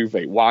Carpenter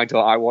movie. Why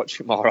don't I watch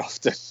it more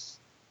often?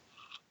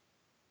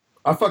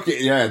 I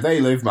fucking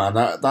They Live, man.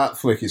 That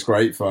flick is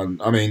great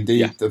fun. I mean,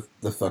 the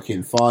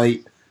fucking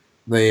fight,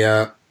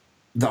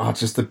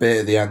 just the bit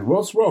at the end.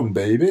 What's wrong,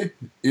 baby?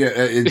 Yeah,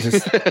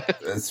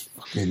 it's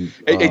fucking.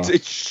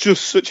 It's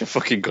just such a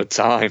fucking good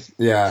time.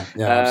 Yeah,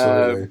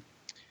 absolutely.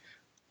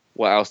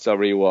 What else did I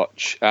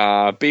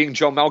rewatch? Being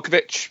John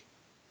Malkovich.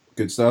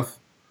 Good stuff.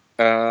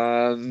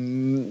 I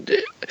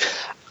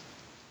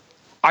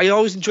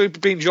always enjoy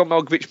Being John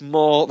Malkovich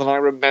more than I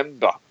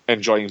remember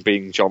enjoying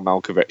Being John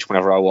Malkovich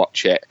whenever I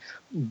watch it.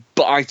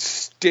 But I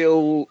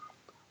still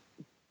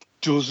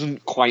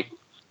doesn't quite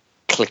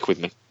click with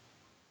me.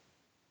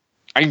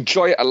 I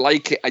enjoy it, I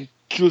like it, I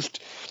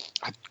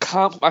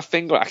can't put my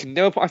finger on it. I can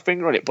never put my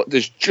finger on it, but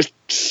there's just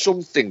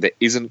something that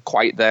isn't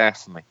quite there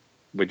for me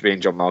with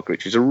Being John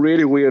Malkovich. It's a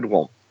really weird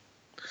one.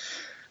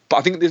 But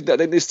I think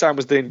this time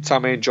was the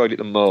time I enjoyed it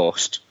the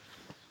most.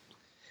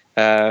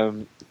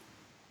 What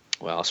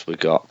else we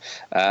got?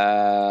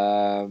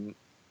 Rewatched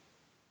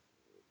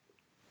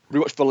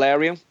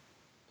Valerian.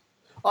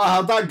 Oh,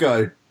 how'd that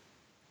go?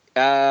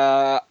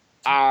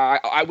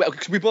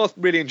 We both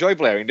really enjoyed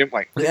Valerian, didn't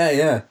we?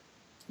 Yeah.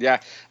 Yeah.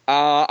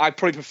 I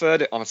probably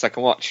preferred it on a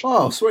second watch.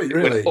 Oh, sweet,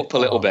 really? Went up a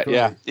little bit,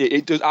 yeah.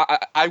 It does.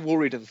 I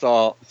worried and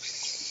thought,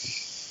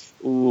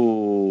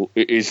 ooh,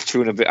 it is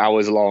 2.5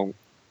 hours long.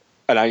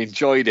 And I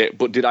enjoyed it,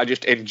 but did I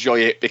just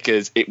enjoy it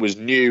because it was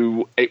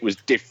new, it was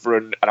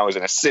different, and I was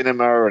in a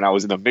cinema, and I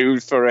was in the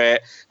mood for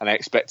it, and I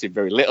expected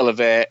very little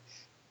of it,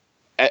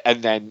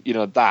 and then,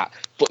 that.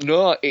 But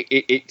no,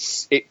 it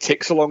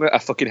ticks along at a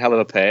fucking hell of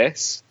a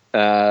pace.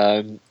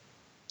 The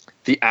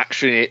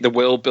action, the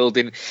world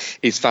building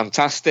is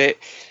fantastic.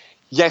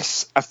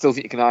 Yes, I still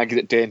think you can argue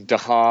that Dane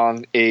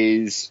DeHaan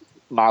is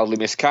mildly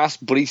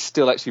miscast, but he's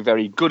still actually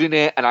very good in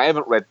it, and I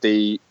haven't read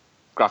the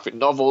graphic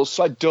novels,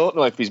 so I don't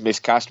know if he's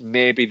miscast.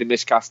 Maybe the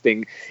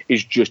miscasting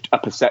is just a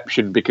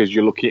perception because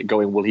you're looking at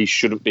going, well, he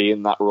shouldn't be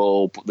in that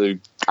role, but the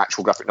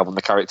actual graphic novel and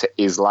the character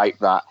is like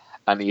that,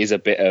 and he is a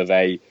bit of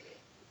a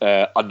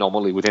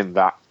anomaly within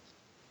that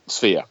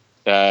sphere.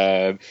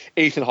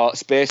 Ethan Hawke,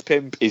 Space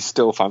Pimp, is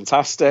still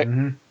fantastic.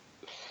 Mm-hmm.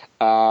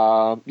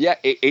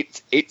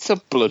 It's a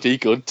bloody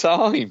good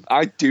time.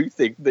 I do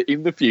think that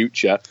in the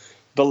future,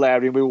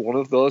 Valerian will be one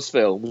of those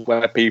films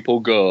where people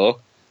go,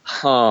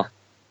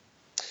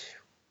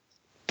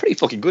 pretty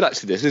fucking good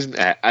actually, this, isn't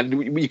it? And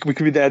we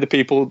could be there, the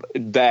people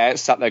there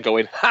sat there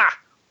going, ha,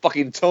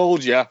 fucking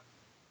told you.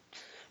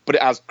 But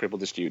it has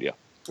crippled the studio.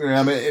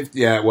 Yeah, I mean,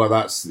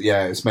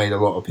 it's made a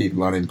lot of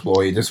people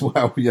unemployed as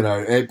well,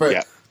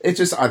 but it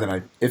just, I don't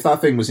know. If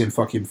that thing was in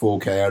fucking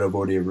 4K, I'd have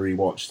already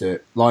rewatched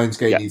it.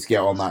 Lionsgate needs to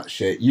get on that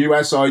shit.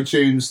 US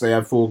iTunes, they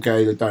have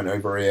 4K, they don't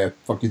over here.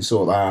 Fucking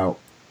sort that out.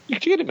 You're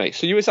kidding me?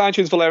 So US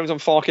iTunes Valerian's on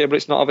 4K, but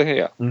it's not over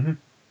here? Mm-hmm.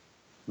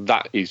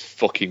 That is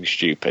fucking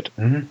stupid.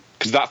 Mm-hmm.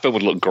 Because that film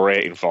would look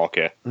great in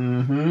 4K.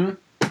 Mm-hmm.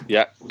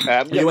 Yeah.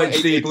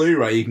 UHD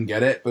Blu-ray, you can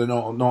get it, but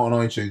not on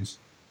iTunes.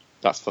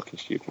 That's fucking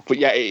stupid. But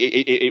yeah,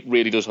 it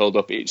really does hold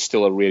up. It's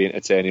still a really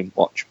entertaining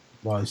watch.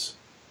 Nice.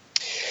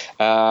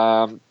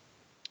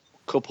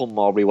 Couple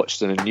more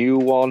rewatches and a new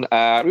one.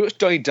 Rewatched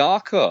Donnie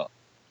Darko.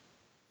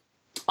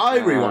 I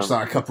rewatched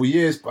that a couple of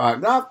years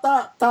back.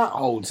 That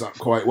holds up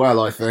quite well,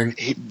 I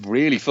think. It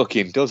really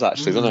fucking does,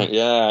 actually, doesn't it?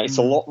 Yeah, it's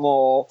a lot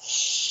more.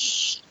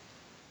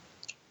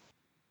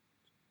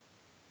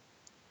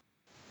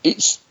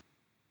 It's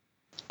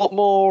a lot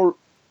more.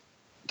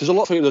 There's a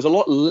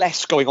lot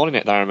less going on in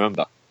it than I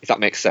remember. If that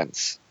makes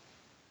sense.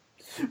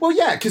 Well,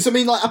 yeah, because I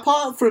mean, like,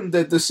 apart from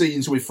the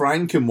scenes with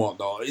Frank and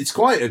whatnot, it's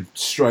quite a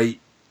straight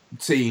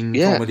teen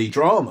comedy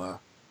drama.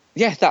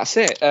 Yeah, that's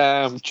it.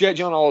 Jake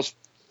Gyllenhaal's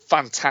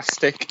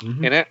fantastic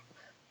in it.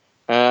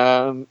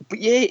 But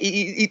yeah,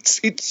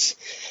 it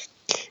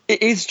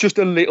is just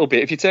a little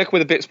bit. If you take away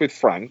the bits with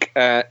Frank,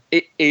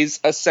 it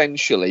is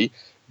essentially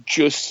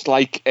just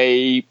like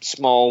a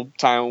small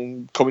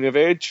town coming of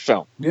age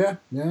film. Yeah,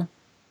 yeah.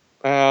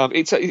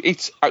 It's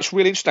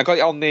really interesting. I got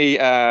it on the.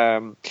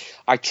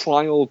 I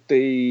trialed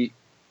the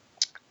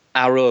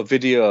Arrow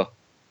Video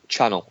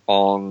channel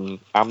on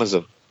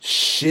Amazon.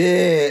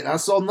 Shit,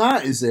 that's on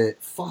that, is it?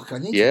 Fuck, I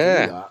need to do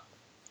that.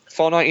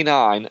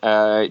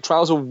 $4.99.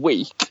 Trials a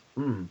week.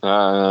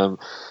 But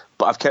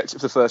I've kept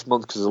it for the first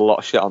month because there's a lot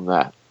of shit on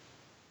there.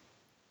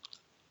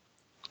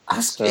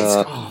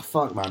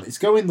 Fuck, man. It's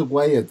going the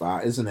way of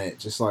that, isn't it?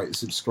 Just like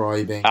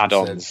subscribing.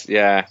 Add-ons,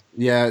 yeah.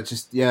 Yeah,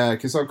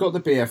 because I've got the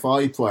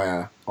BFI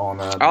player on.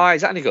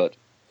 Is that any good?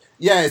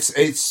 Yeah,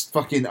 it's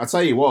fucking. I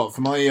tell you what,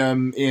 for my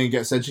Ian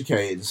Gets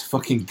Educated, it's a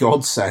fucking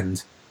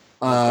godsend.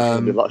 Is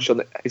there much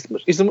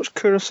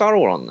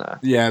Kurosawa on there?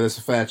 Yeah, there's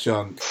a fair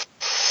chunk.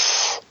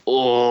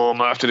 Oh,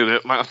 might have to do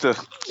it. Might have to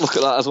look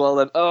at that as well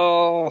then.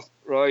 Oh,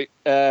 right.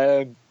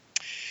 Here's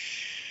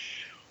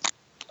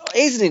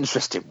an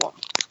interesting one.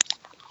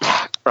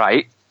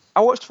 Right.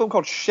 I watched a film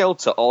called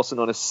Shelter, also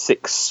known as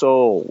Six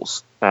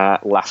Souls,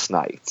 last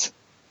night.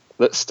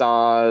 That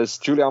stars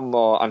Julianne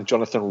Moore and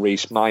Jonathan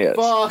Rhys-Meyers.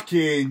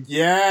 Fucking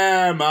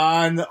yeah,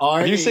 man!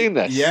 Have you seen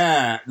this?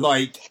 Yeah,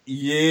 like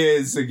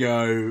years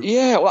ago.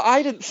 Yeah, well,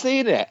 I didn't see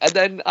it, and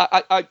then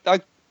I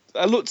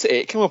looked at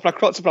it, came up, and I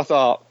cropped up, and I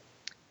thought,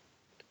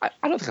 I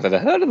don't think I've ever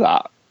heard of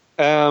that.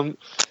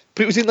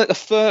 But it was in like the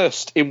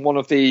first in one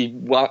of the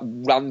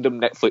random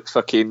Netflix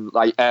fucking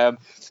like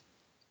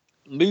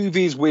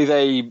movies with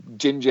a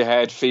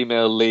gingerhead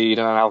female lead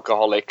and an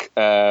alcoholic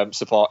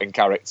supporting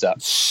character.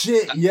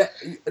 Shit, yeah,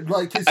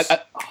 like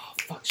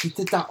fuck, she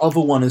did that other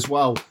one as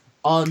well.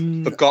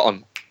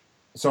 Forgotten.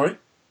 Sorry,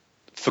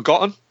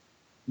 Forgotten.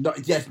 No,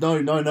 yes,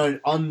 no.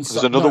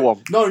 There's another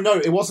one. No,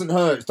 it wasn't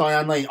her. It's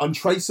Diane Lane.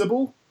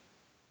 Untraceable.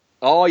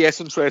 Oh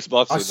yes,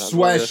 Untraceable. I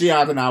swear she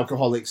had an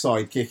alcoholic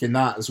sidekick in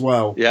that as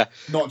well. Yeah,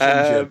 not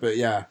ginger, but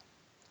yeah.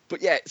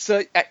 But yeah,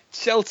 so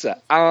Shelter.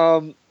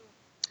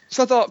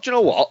 So I thought, do you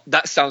know what?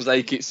 That sounds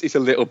like it's a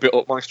little bit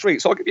up my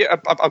street. So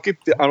I'll give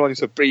the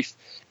audience a brief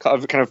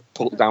kind of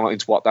pull down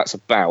into what that's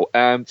about.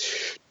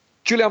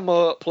 Julianne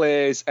Moore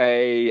plays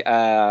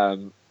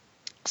a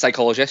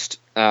psychologist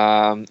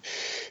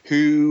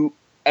who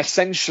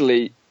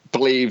essentially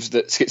believes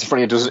that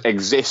schizophrenia doesn't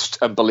exist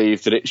and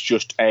believes that it's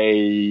just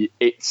a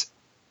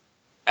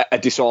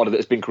disorder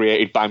that's been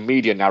created by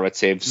media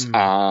narratives,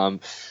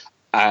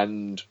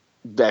 and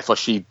therefore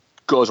she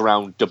goes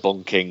around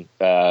debunking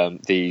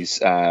these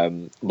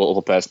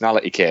multiple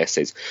personality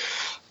cases.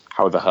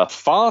 However, her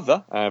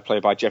father,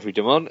 played by Jeffrey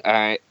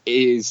DeMunn,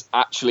 is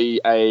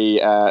actually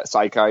a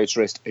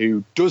psychiatrist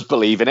who does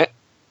believe in it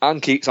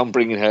and keeps on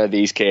bringing her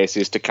these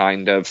cases to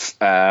kind of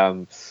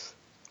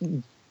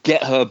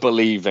get her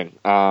believing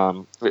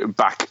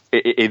back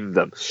in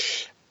them.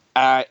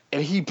 And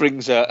he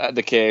brings her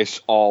the case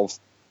of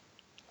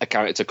a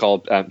character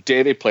called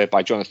David, played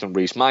by Jonathan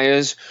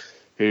Rhys-Meyers,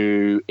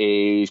 who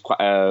is quite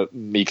a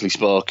meekly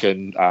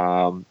spoken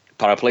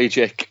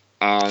paraplegic,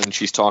 and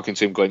she's talking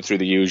to him, going through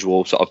the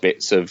usual sort of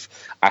bits of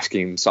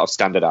asking sort of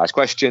standardised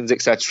questions,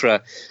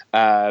 etc.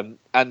 And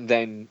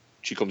then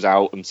she comes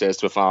out and says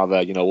to her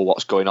father, you know, well,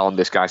 what's going on?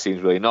 This guy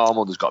seems really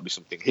normal. There's got to be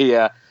something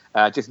here.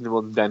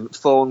 Jason then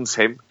phones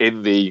him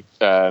in the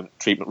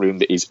treatment room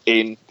that he's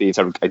in, the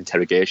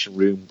interrogation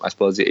room, I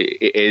suppose it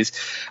is.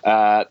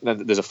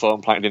 Then there's a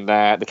phone planted in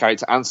there. The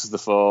character answers the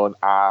phone,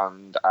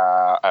 and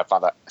her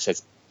father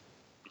says,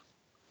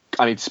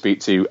 I need to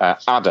speak to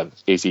Adam.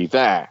 Is he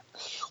there?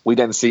 We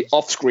then see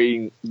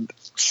off-screen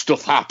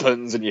stuff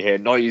happens, and you hear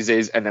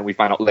noises, and then we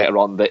find out later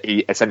on that he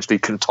essentially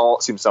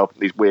contorts himself in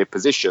these weird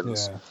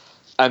positions. Yeah.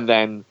 And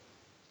then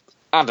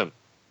Adam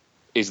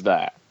is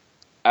there.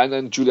 And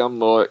then Julianne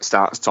Moore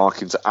starts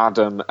talking to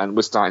Adam, and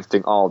we're starting to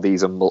think, oh,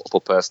 these are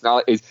multiple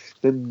personalities.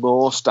 Then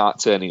more start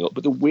turning up.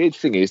 But the weird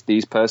thing is,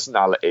 these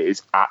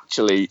personalities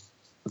actually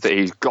that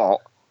he's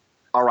got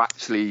are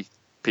actually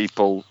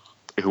people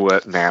who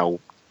are now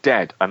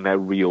dead, and they're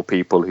real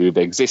people who've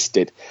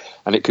existed.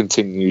 And it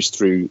continues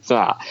through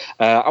that.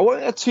 I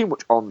won't add too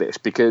much on this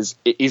because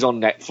it is on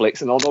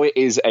Netflix, and although it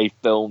is a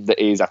film that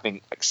is, I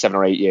think, like 7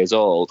 or 8 years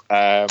old,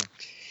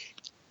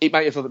 it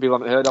might be a film that people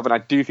haven't heard of, and I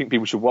do think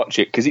people should watch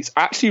it because it's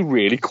actually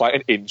really quite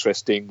an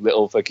interesting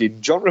little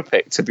fucking genre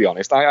pick, to be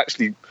honest. I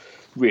actually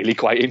really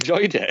quite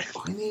enjoyed it.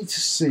 I need to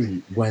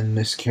see when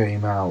this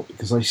came out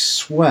because I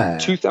swear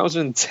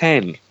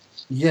 2010.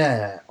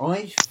 Yeah,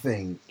 I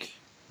think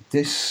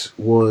this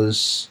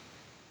was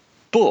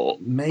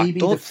maybe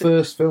the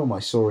first film I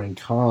saw in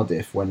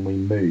Cardiff when we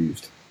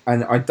moved,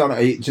 and I don't know.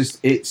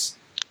 It's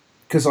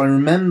because I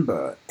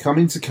remember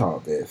coming to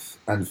Cardiff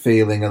and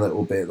feeling a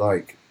little bit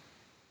like,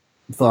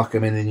 fuck,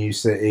 I'm in a new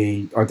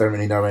city, I don't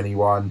really know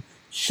anyone,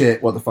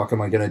 shit, what the fuck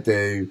am I going to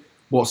do,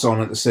 what's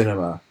on at the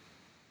cinema?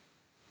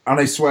 And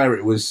I swear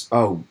it was,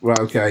 oh, right,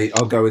 okay,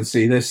 I'll go and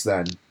see this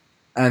then.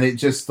 And it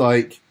just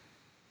like,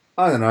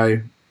 I don't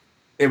know,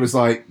 it was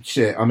like,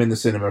 shit, I'm in the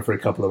cinema for a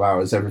couple of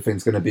hours,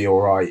 everything's going to be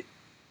alright.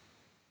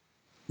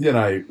 You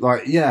know,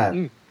 like,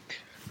 yeah.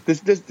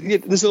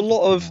 There's a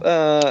lot of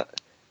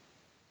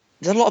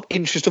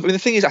interesting stuff. I mean, the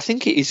thing is, I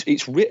think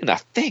it's written,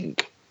 it's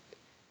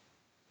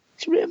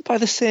written by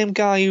the same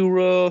guy who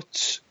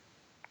wrote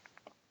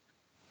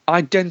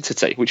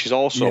Identity, which is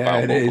also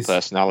about multiple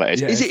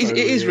personalities. Yeah, it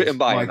is written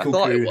by him. I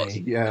thought Cooney, it was.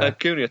 yeah.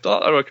 Cooney. I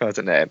thought I recognised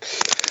the name.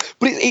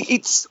 But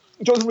it's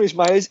Jonathan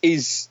Rhys-Meyers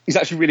is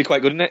actually really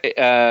quite good in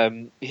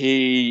it.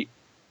 He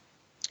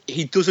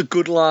does a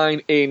good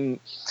line in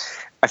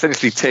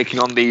essentially taking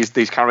on these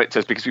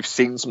characters because we've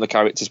seen some of the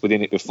characters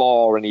within it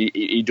before, and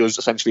he does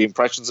essentially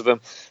impressions of them.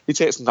 He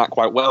takes them that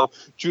quite well.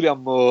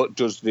 Julianne Moore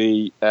does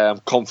the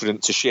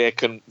confident to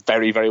shaken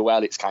very, very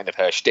well. It's kind of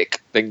her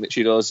shtick thing that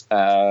she does,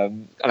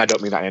 and I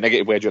don't mean that in a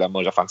negative way. Julianne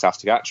Moore's a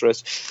fantastic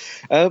actress.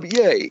 But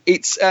yeah,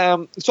 it's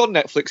on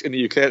Netflix in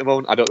the UK at the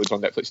moment. I don't know if it's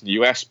on Netflix in the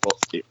US, but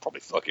it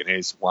probably fucking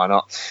is. Why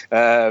not?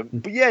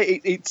 But yeah,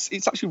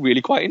 it's actually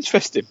really quite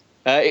interesting.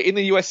 In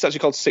the US, it's actually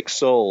called Six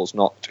Souls,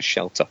 not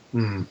Shelter.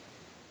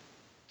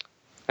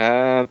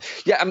 The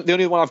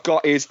only one I've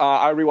got is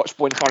I rewatched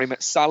When Harry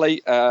Met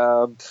Sally.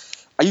 I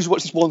usually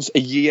watch this once a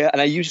year, and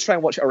I usually try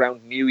and watch it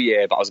around New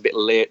Year, but I was a bit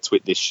late to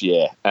it this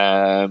year.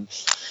 And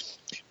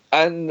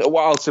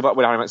what I'll say about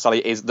When Harry Met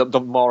Sally is the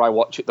more I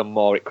watch it, the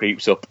more it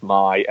creeps up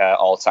my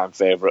all-time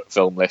favourite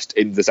film list,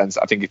 in the sense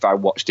that I think if I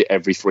watched it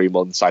every 3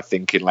 months, I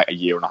think in like a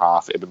year and a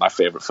half, it'd be my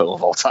favourite film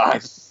of all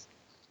time.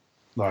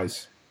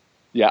 Nice.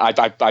 Yeah,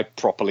 I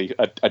properly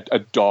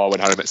adore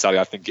When Harry Met Sally.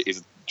 I think it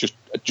is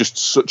just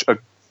such a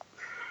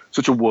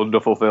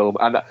wonderful film,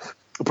 and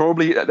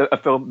probably a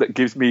film that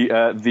gives me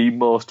the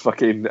most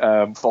fucking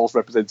false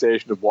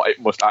representation of what it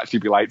must actually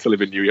be like to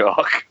live in New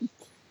York.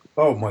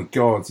 Oh my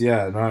god,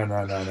 yeah, no.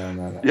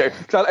 Yeah,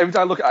 every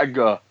time I look at it and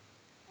go,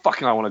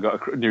 fucking I want to go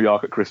to New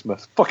York at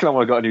Christmas. Fucking I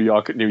want to go to New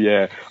York at New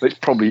Year. It's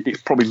probably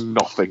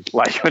nothing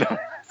like When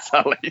Harry Met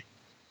Sally.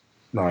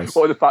 Nice.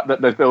 Or the fact that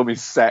the film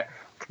is set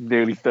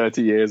nearly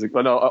 30 years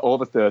ago. No,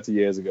 over 30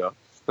 years ago.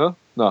 Huh?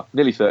 No,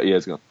 nearly 30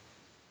 years ago.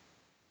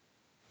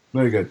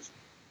 Very good.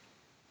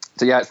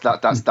 So yeah,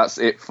 that's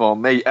it for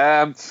me.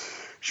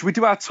 Should we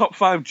do our top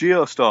 5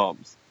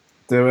 Geostorms?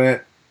 Do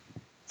it.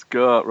 Let's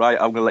go. Right,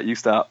 I'm going to let you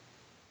start.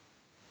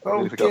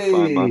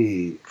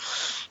 Okay.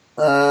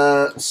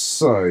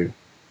 So.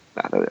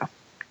 There we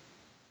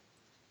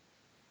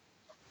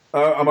are.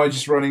 Am I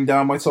just running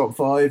down my top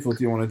 5, or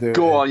do you want to do it?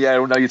 Go on, yeah,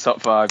 we'll know your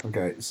top 5.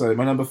 Okay, so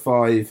my number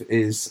 5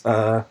 is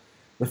the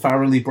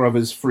Farrelly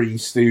Brothers' Three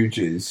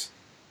Stooges.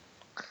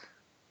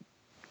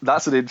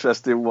 That's an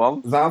interesting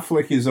one. That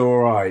flick is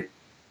alright.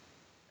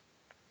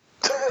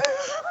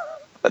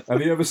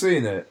 Have you ever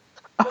seen it?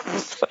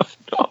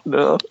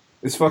 No.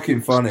 It's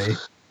fucking funny.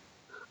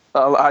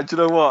 Do you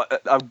know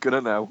what? I'm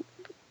gonna now.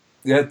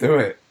 Yeah, do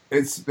it.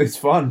 It's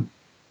fun.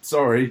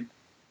 Sorry.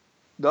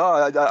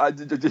 No,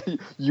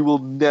 you will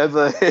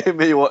never hear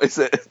me. What is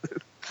it?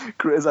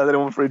 Criticize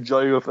anyone for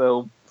enjoying a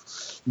film.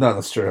 No,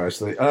 that's true.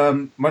 Actually,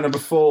 my number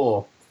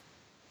 4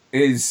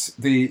 is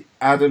the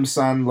Adam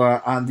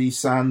Sandler, Andy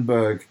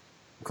Samberg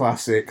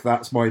classic.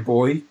 That's My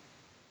Boy.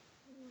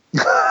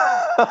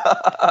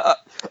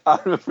 I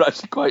remember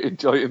actually quite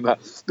enjoying that.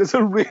 There's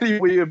a really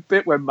weird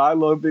bit where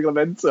Milo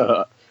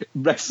Biglamente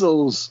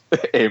wrestles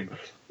him,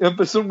 and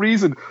for some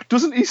reason,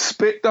 doesn't he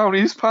spit down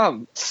his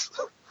pants?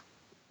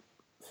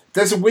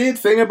 There's a weird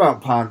thing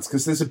about pants,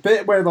 because there's a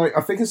bit where, like,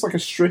 I think it's like a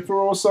stripper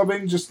or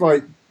something, just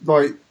like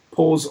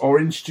pours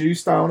orange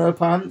juice down her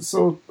pants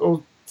or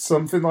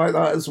something like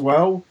that as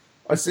well.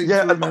 I seem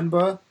to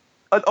remember.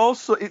 And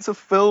also, it's a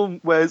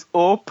film where his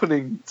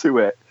opening to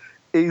it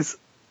is,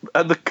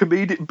 and the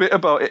comedic bit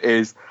about it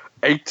is,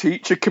 a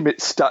teacher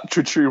commits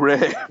statutory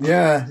rape.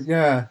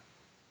 Yeah.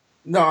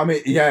 No, I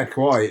mean, yeah,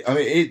 quite. I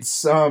mean,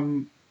 it's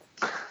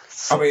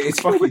I mean,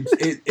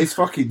 it's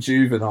fucking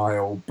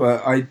juvenile,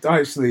 but I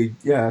actually,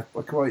 I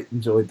quite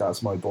enjoyed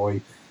That's My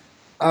Boy.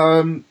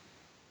 My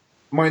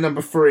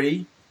number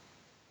 3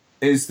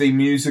 is the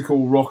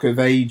musical Rock of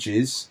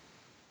Ages.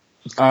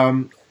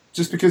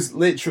 Just because,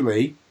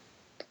 literally,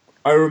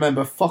 I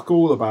remember fuck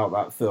all about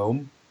that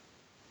film,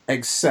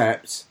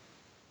 except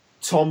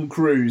Tom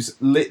Cruise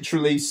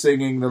literally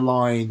singing the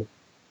line,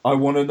 "I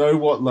want to know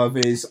what love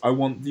is, I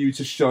want you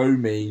to show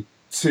me,"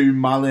 to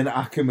Malin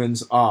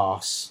Ackerman's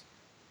arse.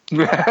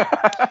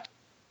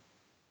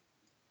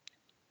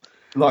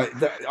 Like,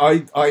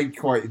 I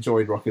quite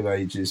enjoyed Rock of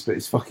Ages, but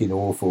it's fucking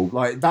awful.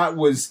 Like, that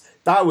was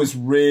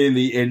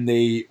really in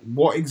the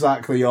what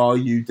exactly are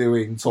you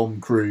doing, Tom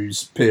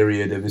Cruise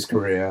period of his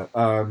career.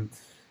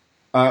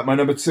 My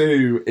number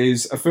 2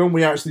 is a film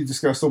we actually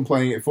discussed on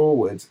Playing It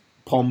Forward,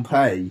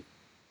 Pompeii.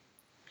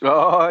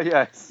 Oh,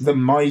 yes. The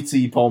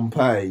Mighty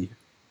Pompeii.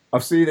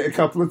 I've seen it a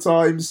couple of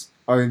times.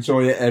 I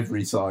enjoy it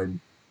every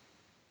time.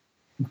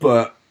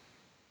 But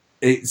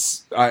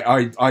it's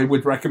I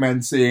would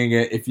recommend seeing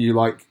it if you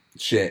like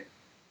shit.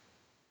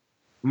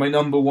 My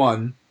number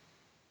 1.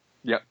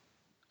 Yep.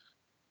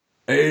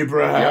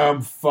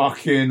 Abraham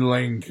fucking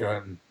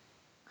Lincoln.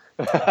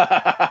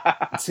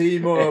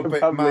 Timur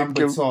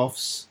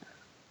Mambitov's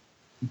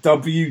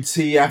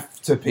WTF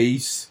to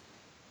piece.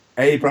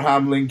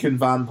 Abraham Lincoln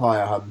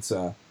Vampire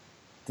Hunter.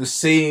 The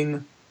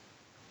scene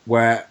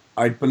where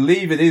I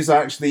believe it is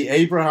actually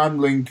Abraham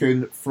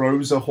Lincoln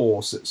throws a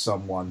horse at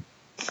someone.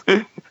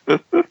 I've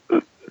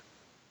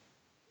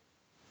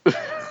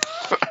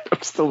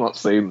still not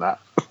seen that.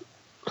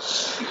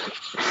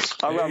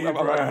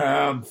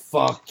 Abraham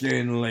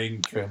fucking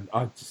Lincoln.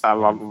 I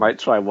might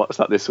try and watch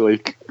that this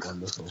week.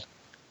 Wonderful.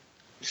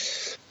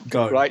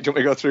 Go. Right, do you want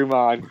me to go through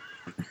mine?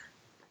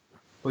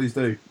 Please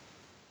do.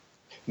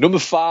 Number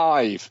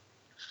 5.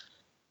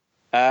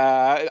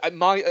 A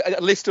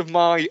list of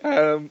my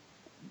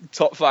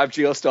top 5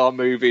 Geostorm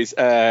movies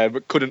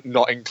couldn't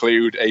not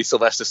include a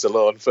Sylvester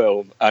Stallone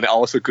film, and it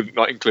also couldn't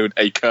not include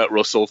a Kurt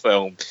Russell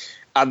film.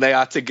 And they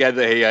are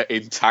together here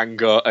in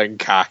Tango and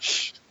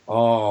Cash.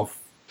 Oh,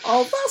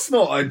 that's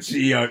not a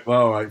Geo.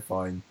 All right,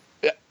 fine.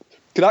 Yeah.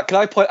 Can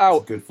I point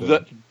out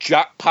that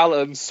Jack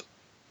Palance,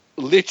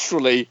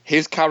 literally,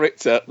 his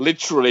character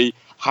literally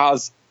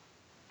has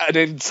an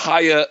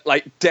entire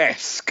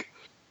desk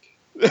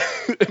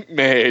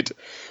made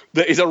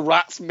that is a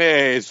rat's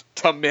maze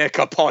to make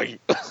a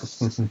point.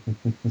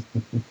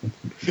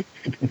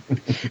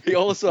 He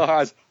also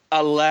has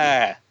a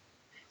lair,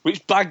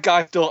 which bad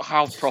guys don't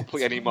have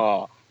properly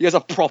anymore. He has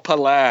a proper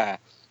lair.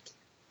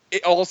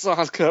 It also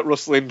has Kurt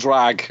Russell in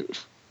drag.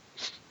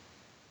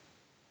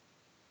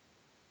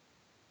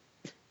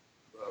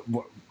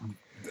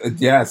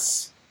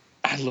 Yes.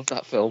 I love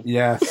that film.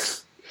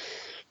 Yes.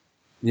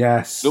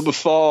 Yes. Number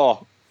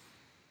 4.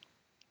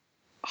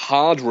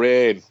 Hard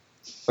Rain.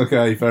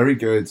 Okay, very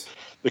good.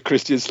 The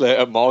Christian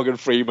Slater, Morgan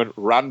Freeman,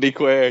 Randy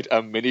Quaid,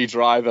 and Minnie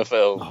Driver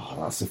film. Oh,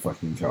 that's a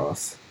fucking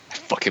cast. I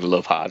fucking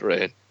love Hard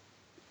Rain.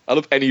 I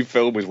love any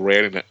film with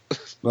rain in it.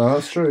 No,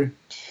 that's true.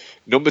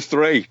 Number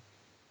 3.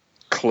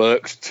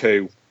 Clerks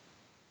 2.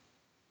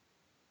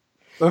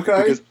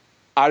 Okay. Because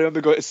I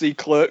remember going to see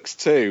Clerks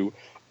 2,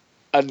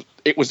 and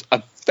it was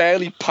a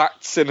fairly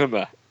packed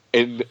cinema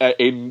in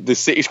the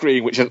City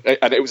Screen,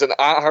 and it was an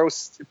art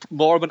house,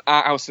 more of an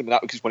art house cinema,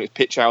 because when it's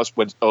Pitch House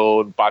was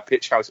owned by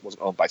Pitch House, it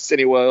wasn't owned by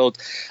Cineworld,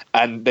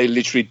 and they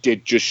literally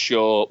did just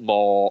show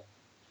more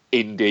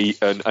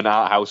indie and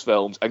art house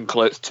films, and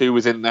Clerks 2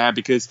 was in there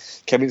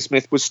because Kevin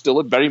Smith was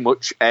still very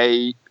much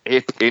a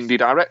hip indie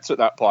director at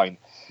that point.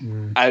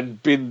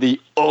 And been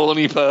the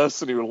only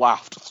person who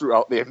laughed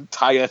throughout the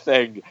entire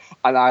thing,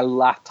 and I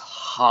laughed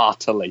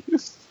heartily.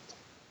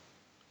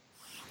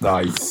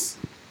 Nice.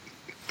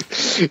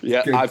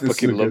 Yeah, I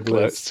fucking love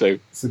Clerks too.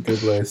 It's a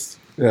good list.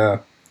 Yeah.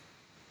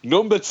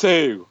 Number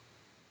 2,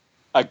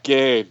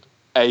 again,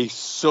 a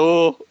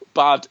so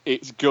bad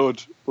it's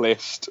good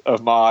list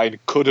of mine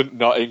couldn't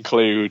not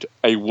include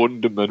A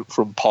Wonderment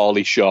from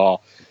Pauly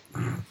Shore.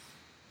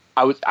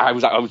 I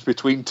was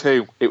between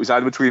 2. It was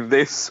either between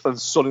this and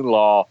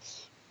Son-in-Law,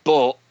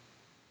 but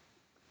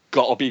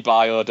gotta be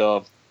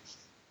Biodome.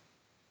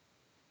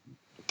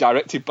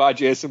 Directed by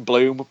Jason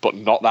Blum, but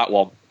not that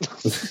one.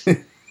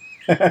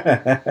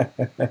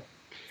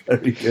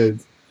 Very good.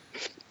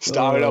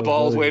 Starring a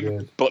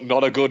Baldwin, but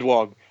not a good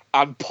one.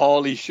 And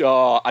Pauly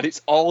Shore. And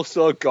it's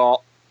also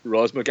got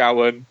Rose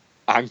McGowan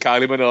and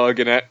Kylie Minogue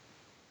in it.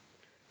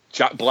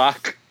 Jack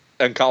Black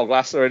and Carl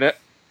Glasser in it.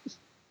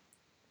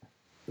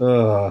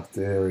 Oh,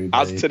 dearie me.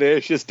 As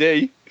Tenacious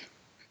D.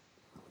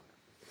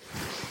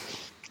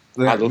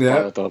 I love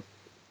Biodome.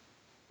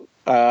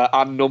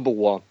 And number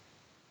 1.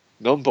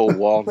 Number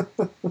 1.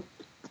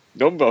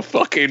 Number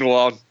fucking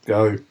 1.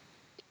 Go.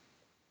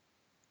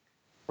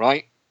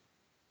 Right?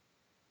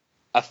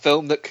 A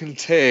film that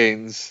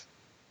contains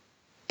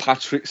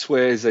Patrick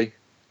Swayze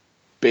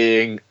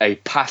being a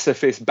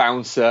pacifist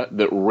bouncer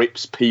that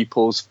rips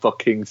people's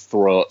fucking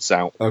throats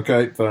out.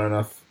 Okay, fair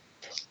enough.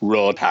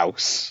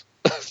 Roadhouse.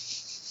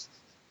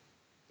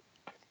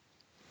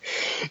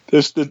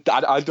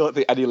 I don't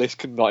think any list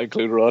can not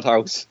include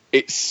Roadhouse.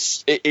 It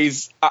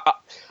is.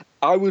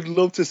 I would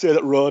love to say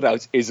that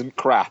Roadhouse isn't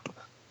crap,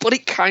 but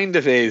it kind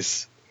of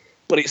is.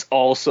 But it's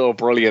also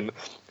brilliant.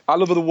 I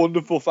love the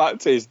wonderful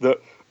fact is that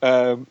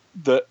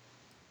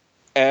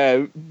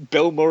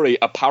Bill Murray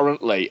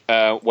apparently,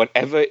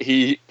 whenever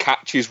he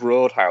catches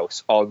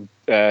Roadhouse on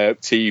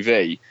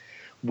TV,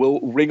 will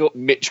ring up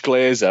Mitch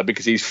Glazer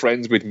because he's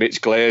friends with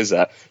Mitch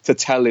Glazer to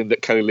tell him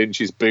that Kelly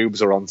Lynch's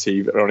boobs are on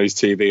TV, on his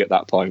TV at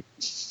that point.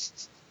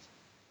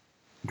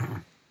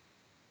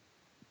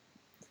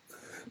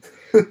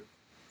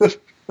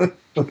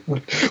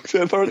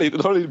 So apparently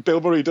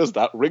Bill Murray does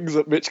that, rings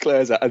up Mitch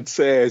Glazer and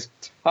says,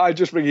 "I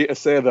just ring you to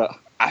say that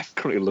I'm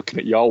currently looking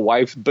at your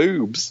wife's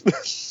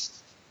boobs."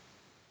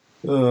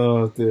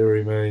 Oh,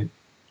 dearie me.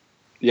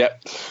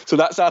 Yep. So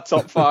that's our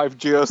top 5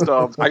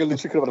 Geostorms. I literally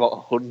could have had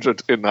about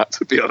 100 in that,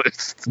 to be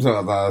honest.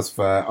 No, that's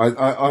fair.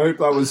 I hope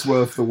that was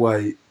worth the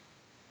wait.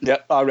 Yeah,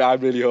 I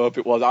really hope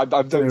it was. I'm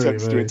tempted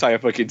to do an entire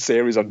fucking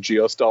series on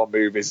Geostorm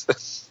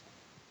movies.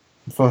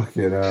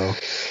 Fucking hell.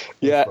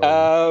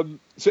 Yeah.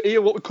 So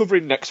Ian, what we're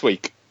covering next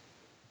week?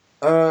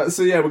 We're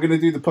going to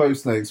do the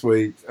post next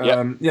week.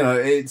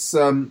 It's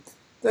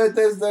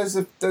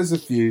there's a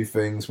few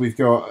things we've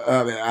got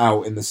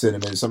out in the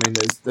cinemas. I mean,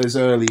 there's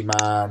Early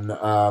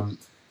Man,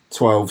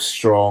 12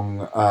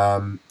 Strong,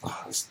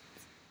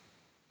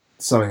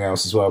 something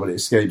else as well, but it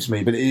escapes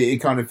me. But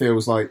it kind of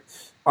feels like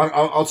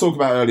I'll talk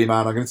about Early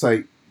Man. I'm going to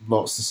take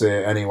lots to see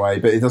it anyway,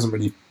 but it doesn't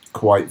really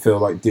quite feel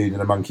like Dude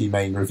and a Monkey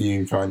main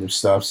review kind of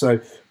stuff.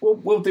 So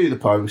we'll do the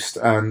post,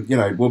 and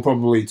we'll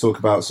probably talk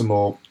about some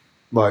more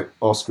like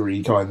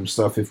Oscar-y kind of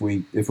stuff if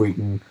we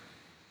can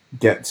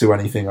get to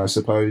anything, I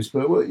suppose.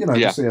 But we'll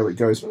see how it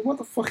goes. But what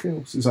the fuck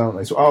else is out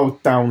there? So,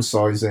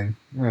 Downsizing.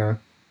 Yeah.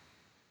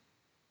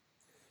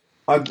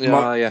 I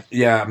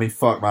mean,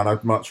 fuck, man.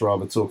 I'd much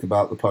rather talk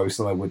about the post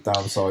than I would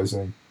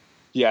Downsizing.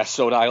 Yeah,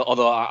 so would I.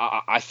 Although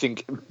I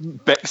think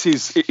Bex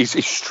is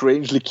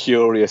strangely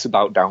curious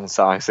about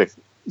Downsizing.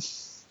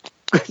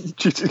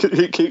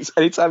 He keeps,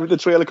 anytime the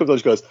trailer comes on,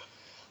 she goes,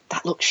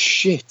 "That looks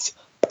shit.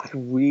 I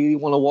really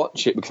want to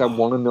watch it because I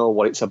want to know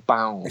what it's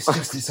about." It's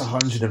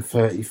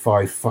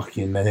 135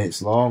 fucking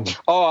minutes long.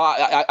 Oh,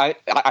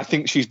 I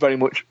think she's very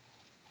much.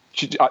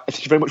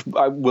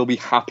 I will be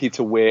happy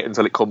to wait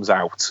until it comes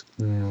out.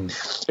 It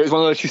was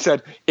one of those. She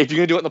said, "If you're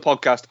going to do it on the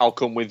podcast, I'll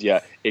come with you.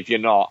 If you're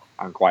not,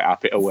 I'm quite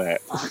happy to wait."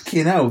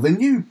 Fucking hell! The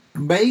new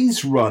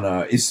Maze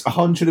Runner is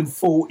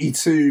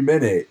 142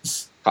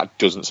 minutes. That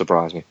doesn't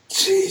surprise me.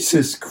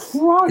 Jesus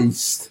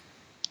Christ!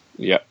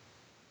 Yeah.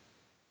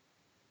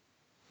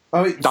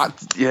 I mean,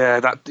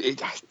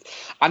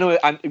 I know,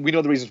 and we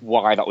know the reasons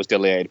why that was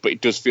delayed, but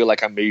it does feel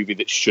like a movie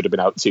that should have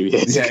been out 2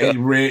 years ago.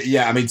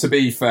 I mean, to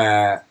be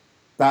fair,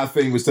 that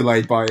thing was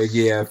delayed by a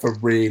year for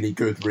really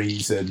good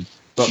reason.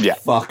 But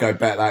fuck, I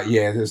bet that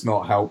year has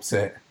not helped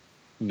it.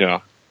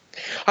 No.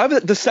 However,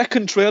 the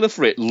second trailer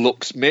for it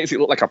makes it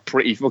look like a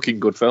pretty fucking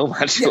good film,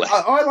 actually.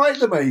 Yeah, I like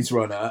The Maze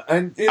Runner.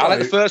 And I like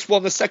the first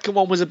one. The second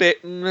one was a bit...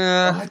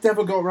 I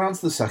never got around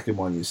to the second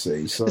one, you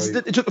see. So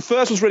the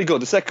first one's really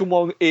good. The second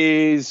one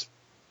is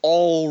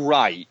all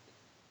right.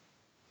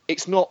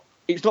 It's not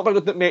very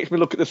good that makes me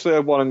look at the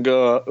third one and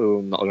go, "Oh,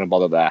 I'm not going to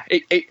bother there."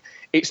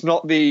 It's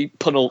not the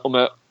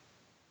penultimate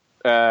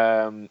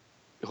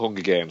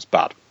Hunger Games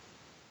bad.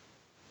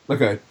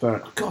 Okay, fair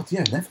enough. God,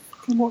 yeah, never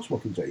fucking watched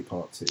Mockingjay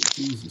Part 2.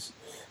 Jesus.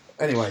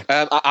 Anyway.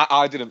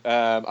 I didn't.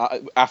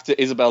 After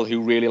Isabel,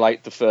 who really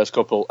liked the first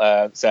couple,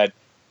 said,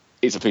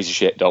 "It's a piece of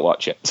shit, don't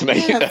watch it," to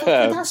me. Yeah,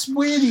 that's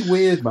really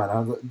weird, man.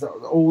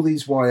 All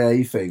these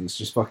YA things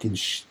just fucking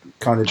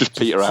kind of just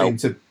peter out. Seem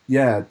to,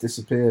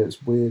 disappear.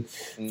 It's weird.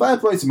 Fair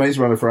play to Maze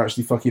Runner for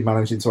actually fucking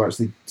managing to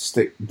actually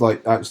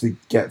actually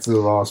get to the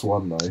last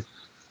one, though.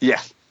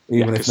 Yeah.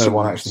 Even if no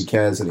one actually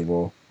cares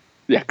anymore.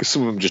 Yeah, because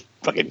some of them just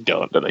fucking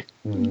don't, do they?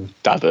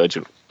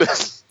 Divergent.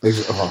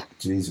 Oh,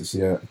 Jesus,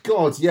 yeah.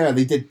 God, yeah,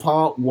 they did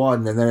part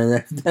 1 and then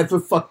they never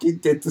fucking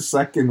did the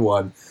second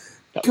one.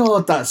 Yep.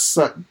 God, that's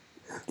such...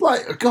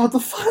 God, the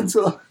fans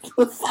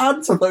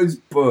of those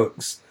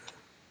books.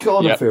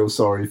 God, I feel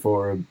sorry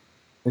for them,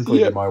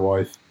 including my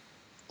wife.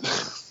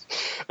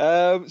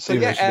 Even she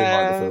didn't like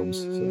the films.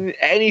 So.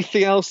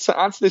 Anything else to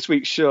add to this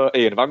week's show,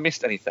 Ian? Have I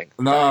missed anything?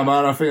 No,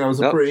 man. I think that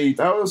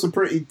was a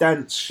pretty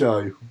dense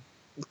show.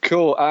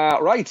 Cool.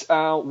 Right.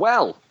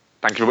 Well,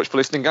 thank you very much for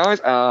listening, guys.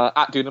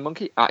 At Dude and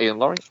Monkey, at Ian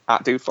Laurie,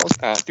 at DudeFoz,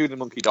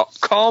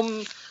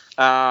 dudeandmonkey.com.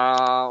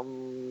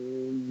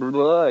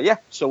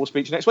 So we'll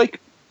speak to you next week.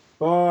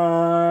 Bye.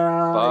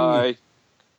 Bye.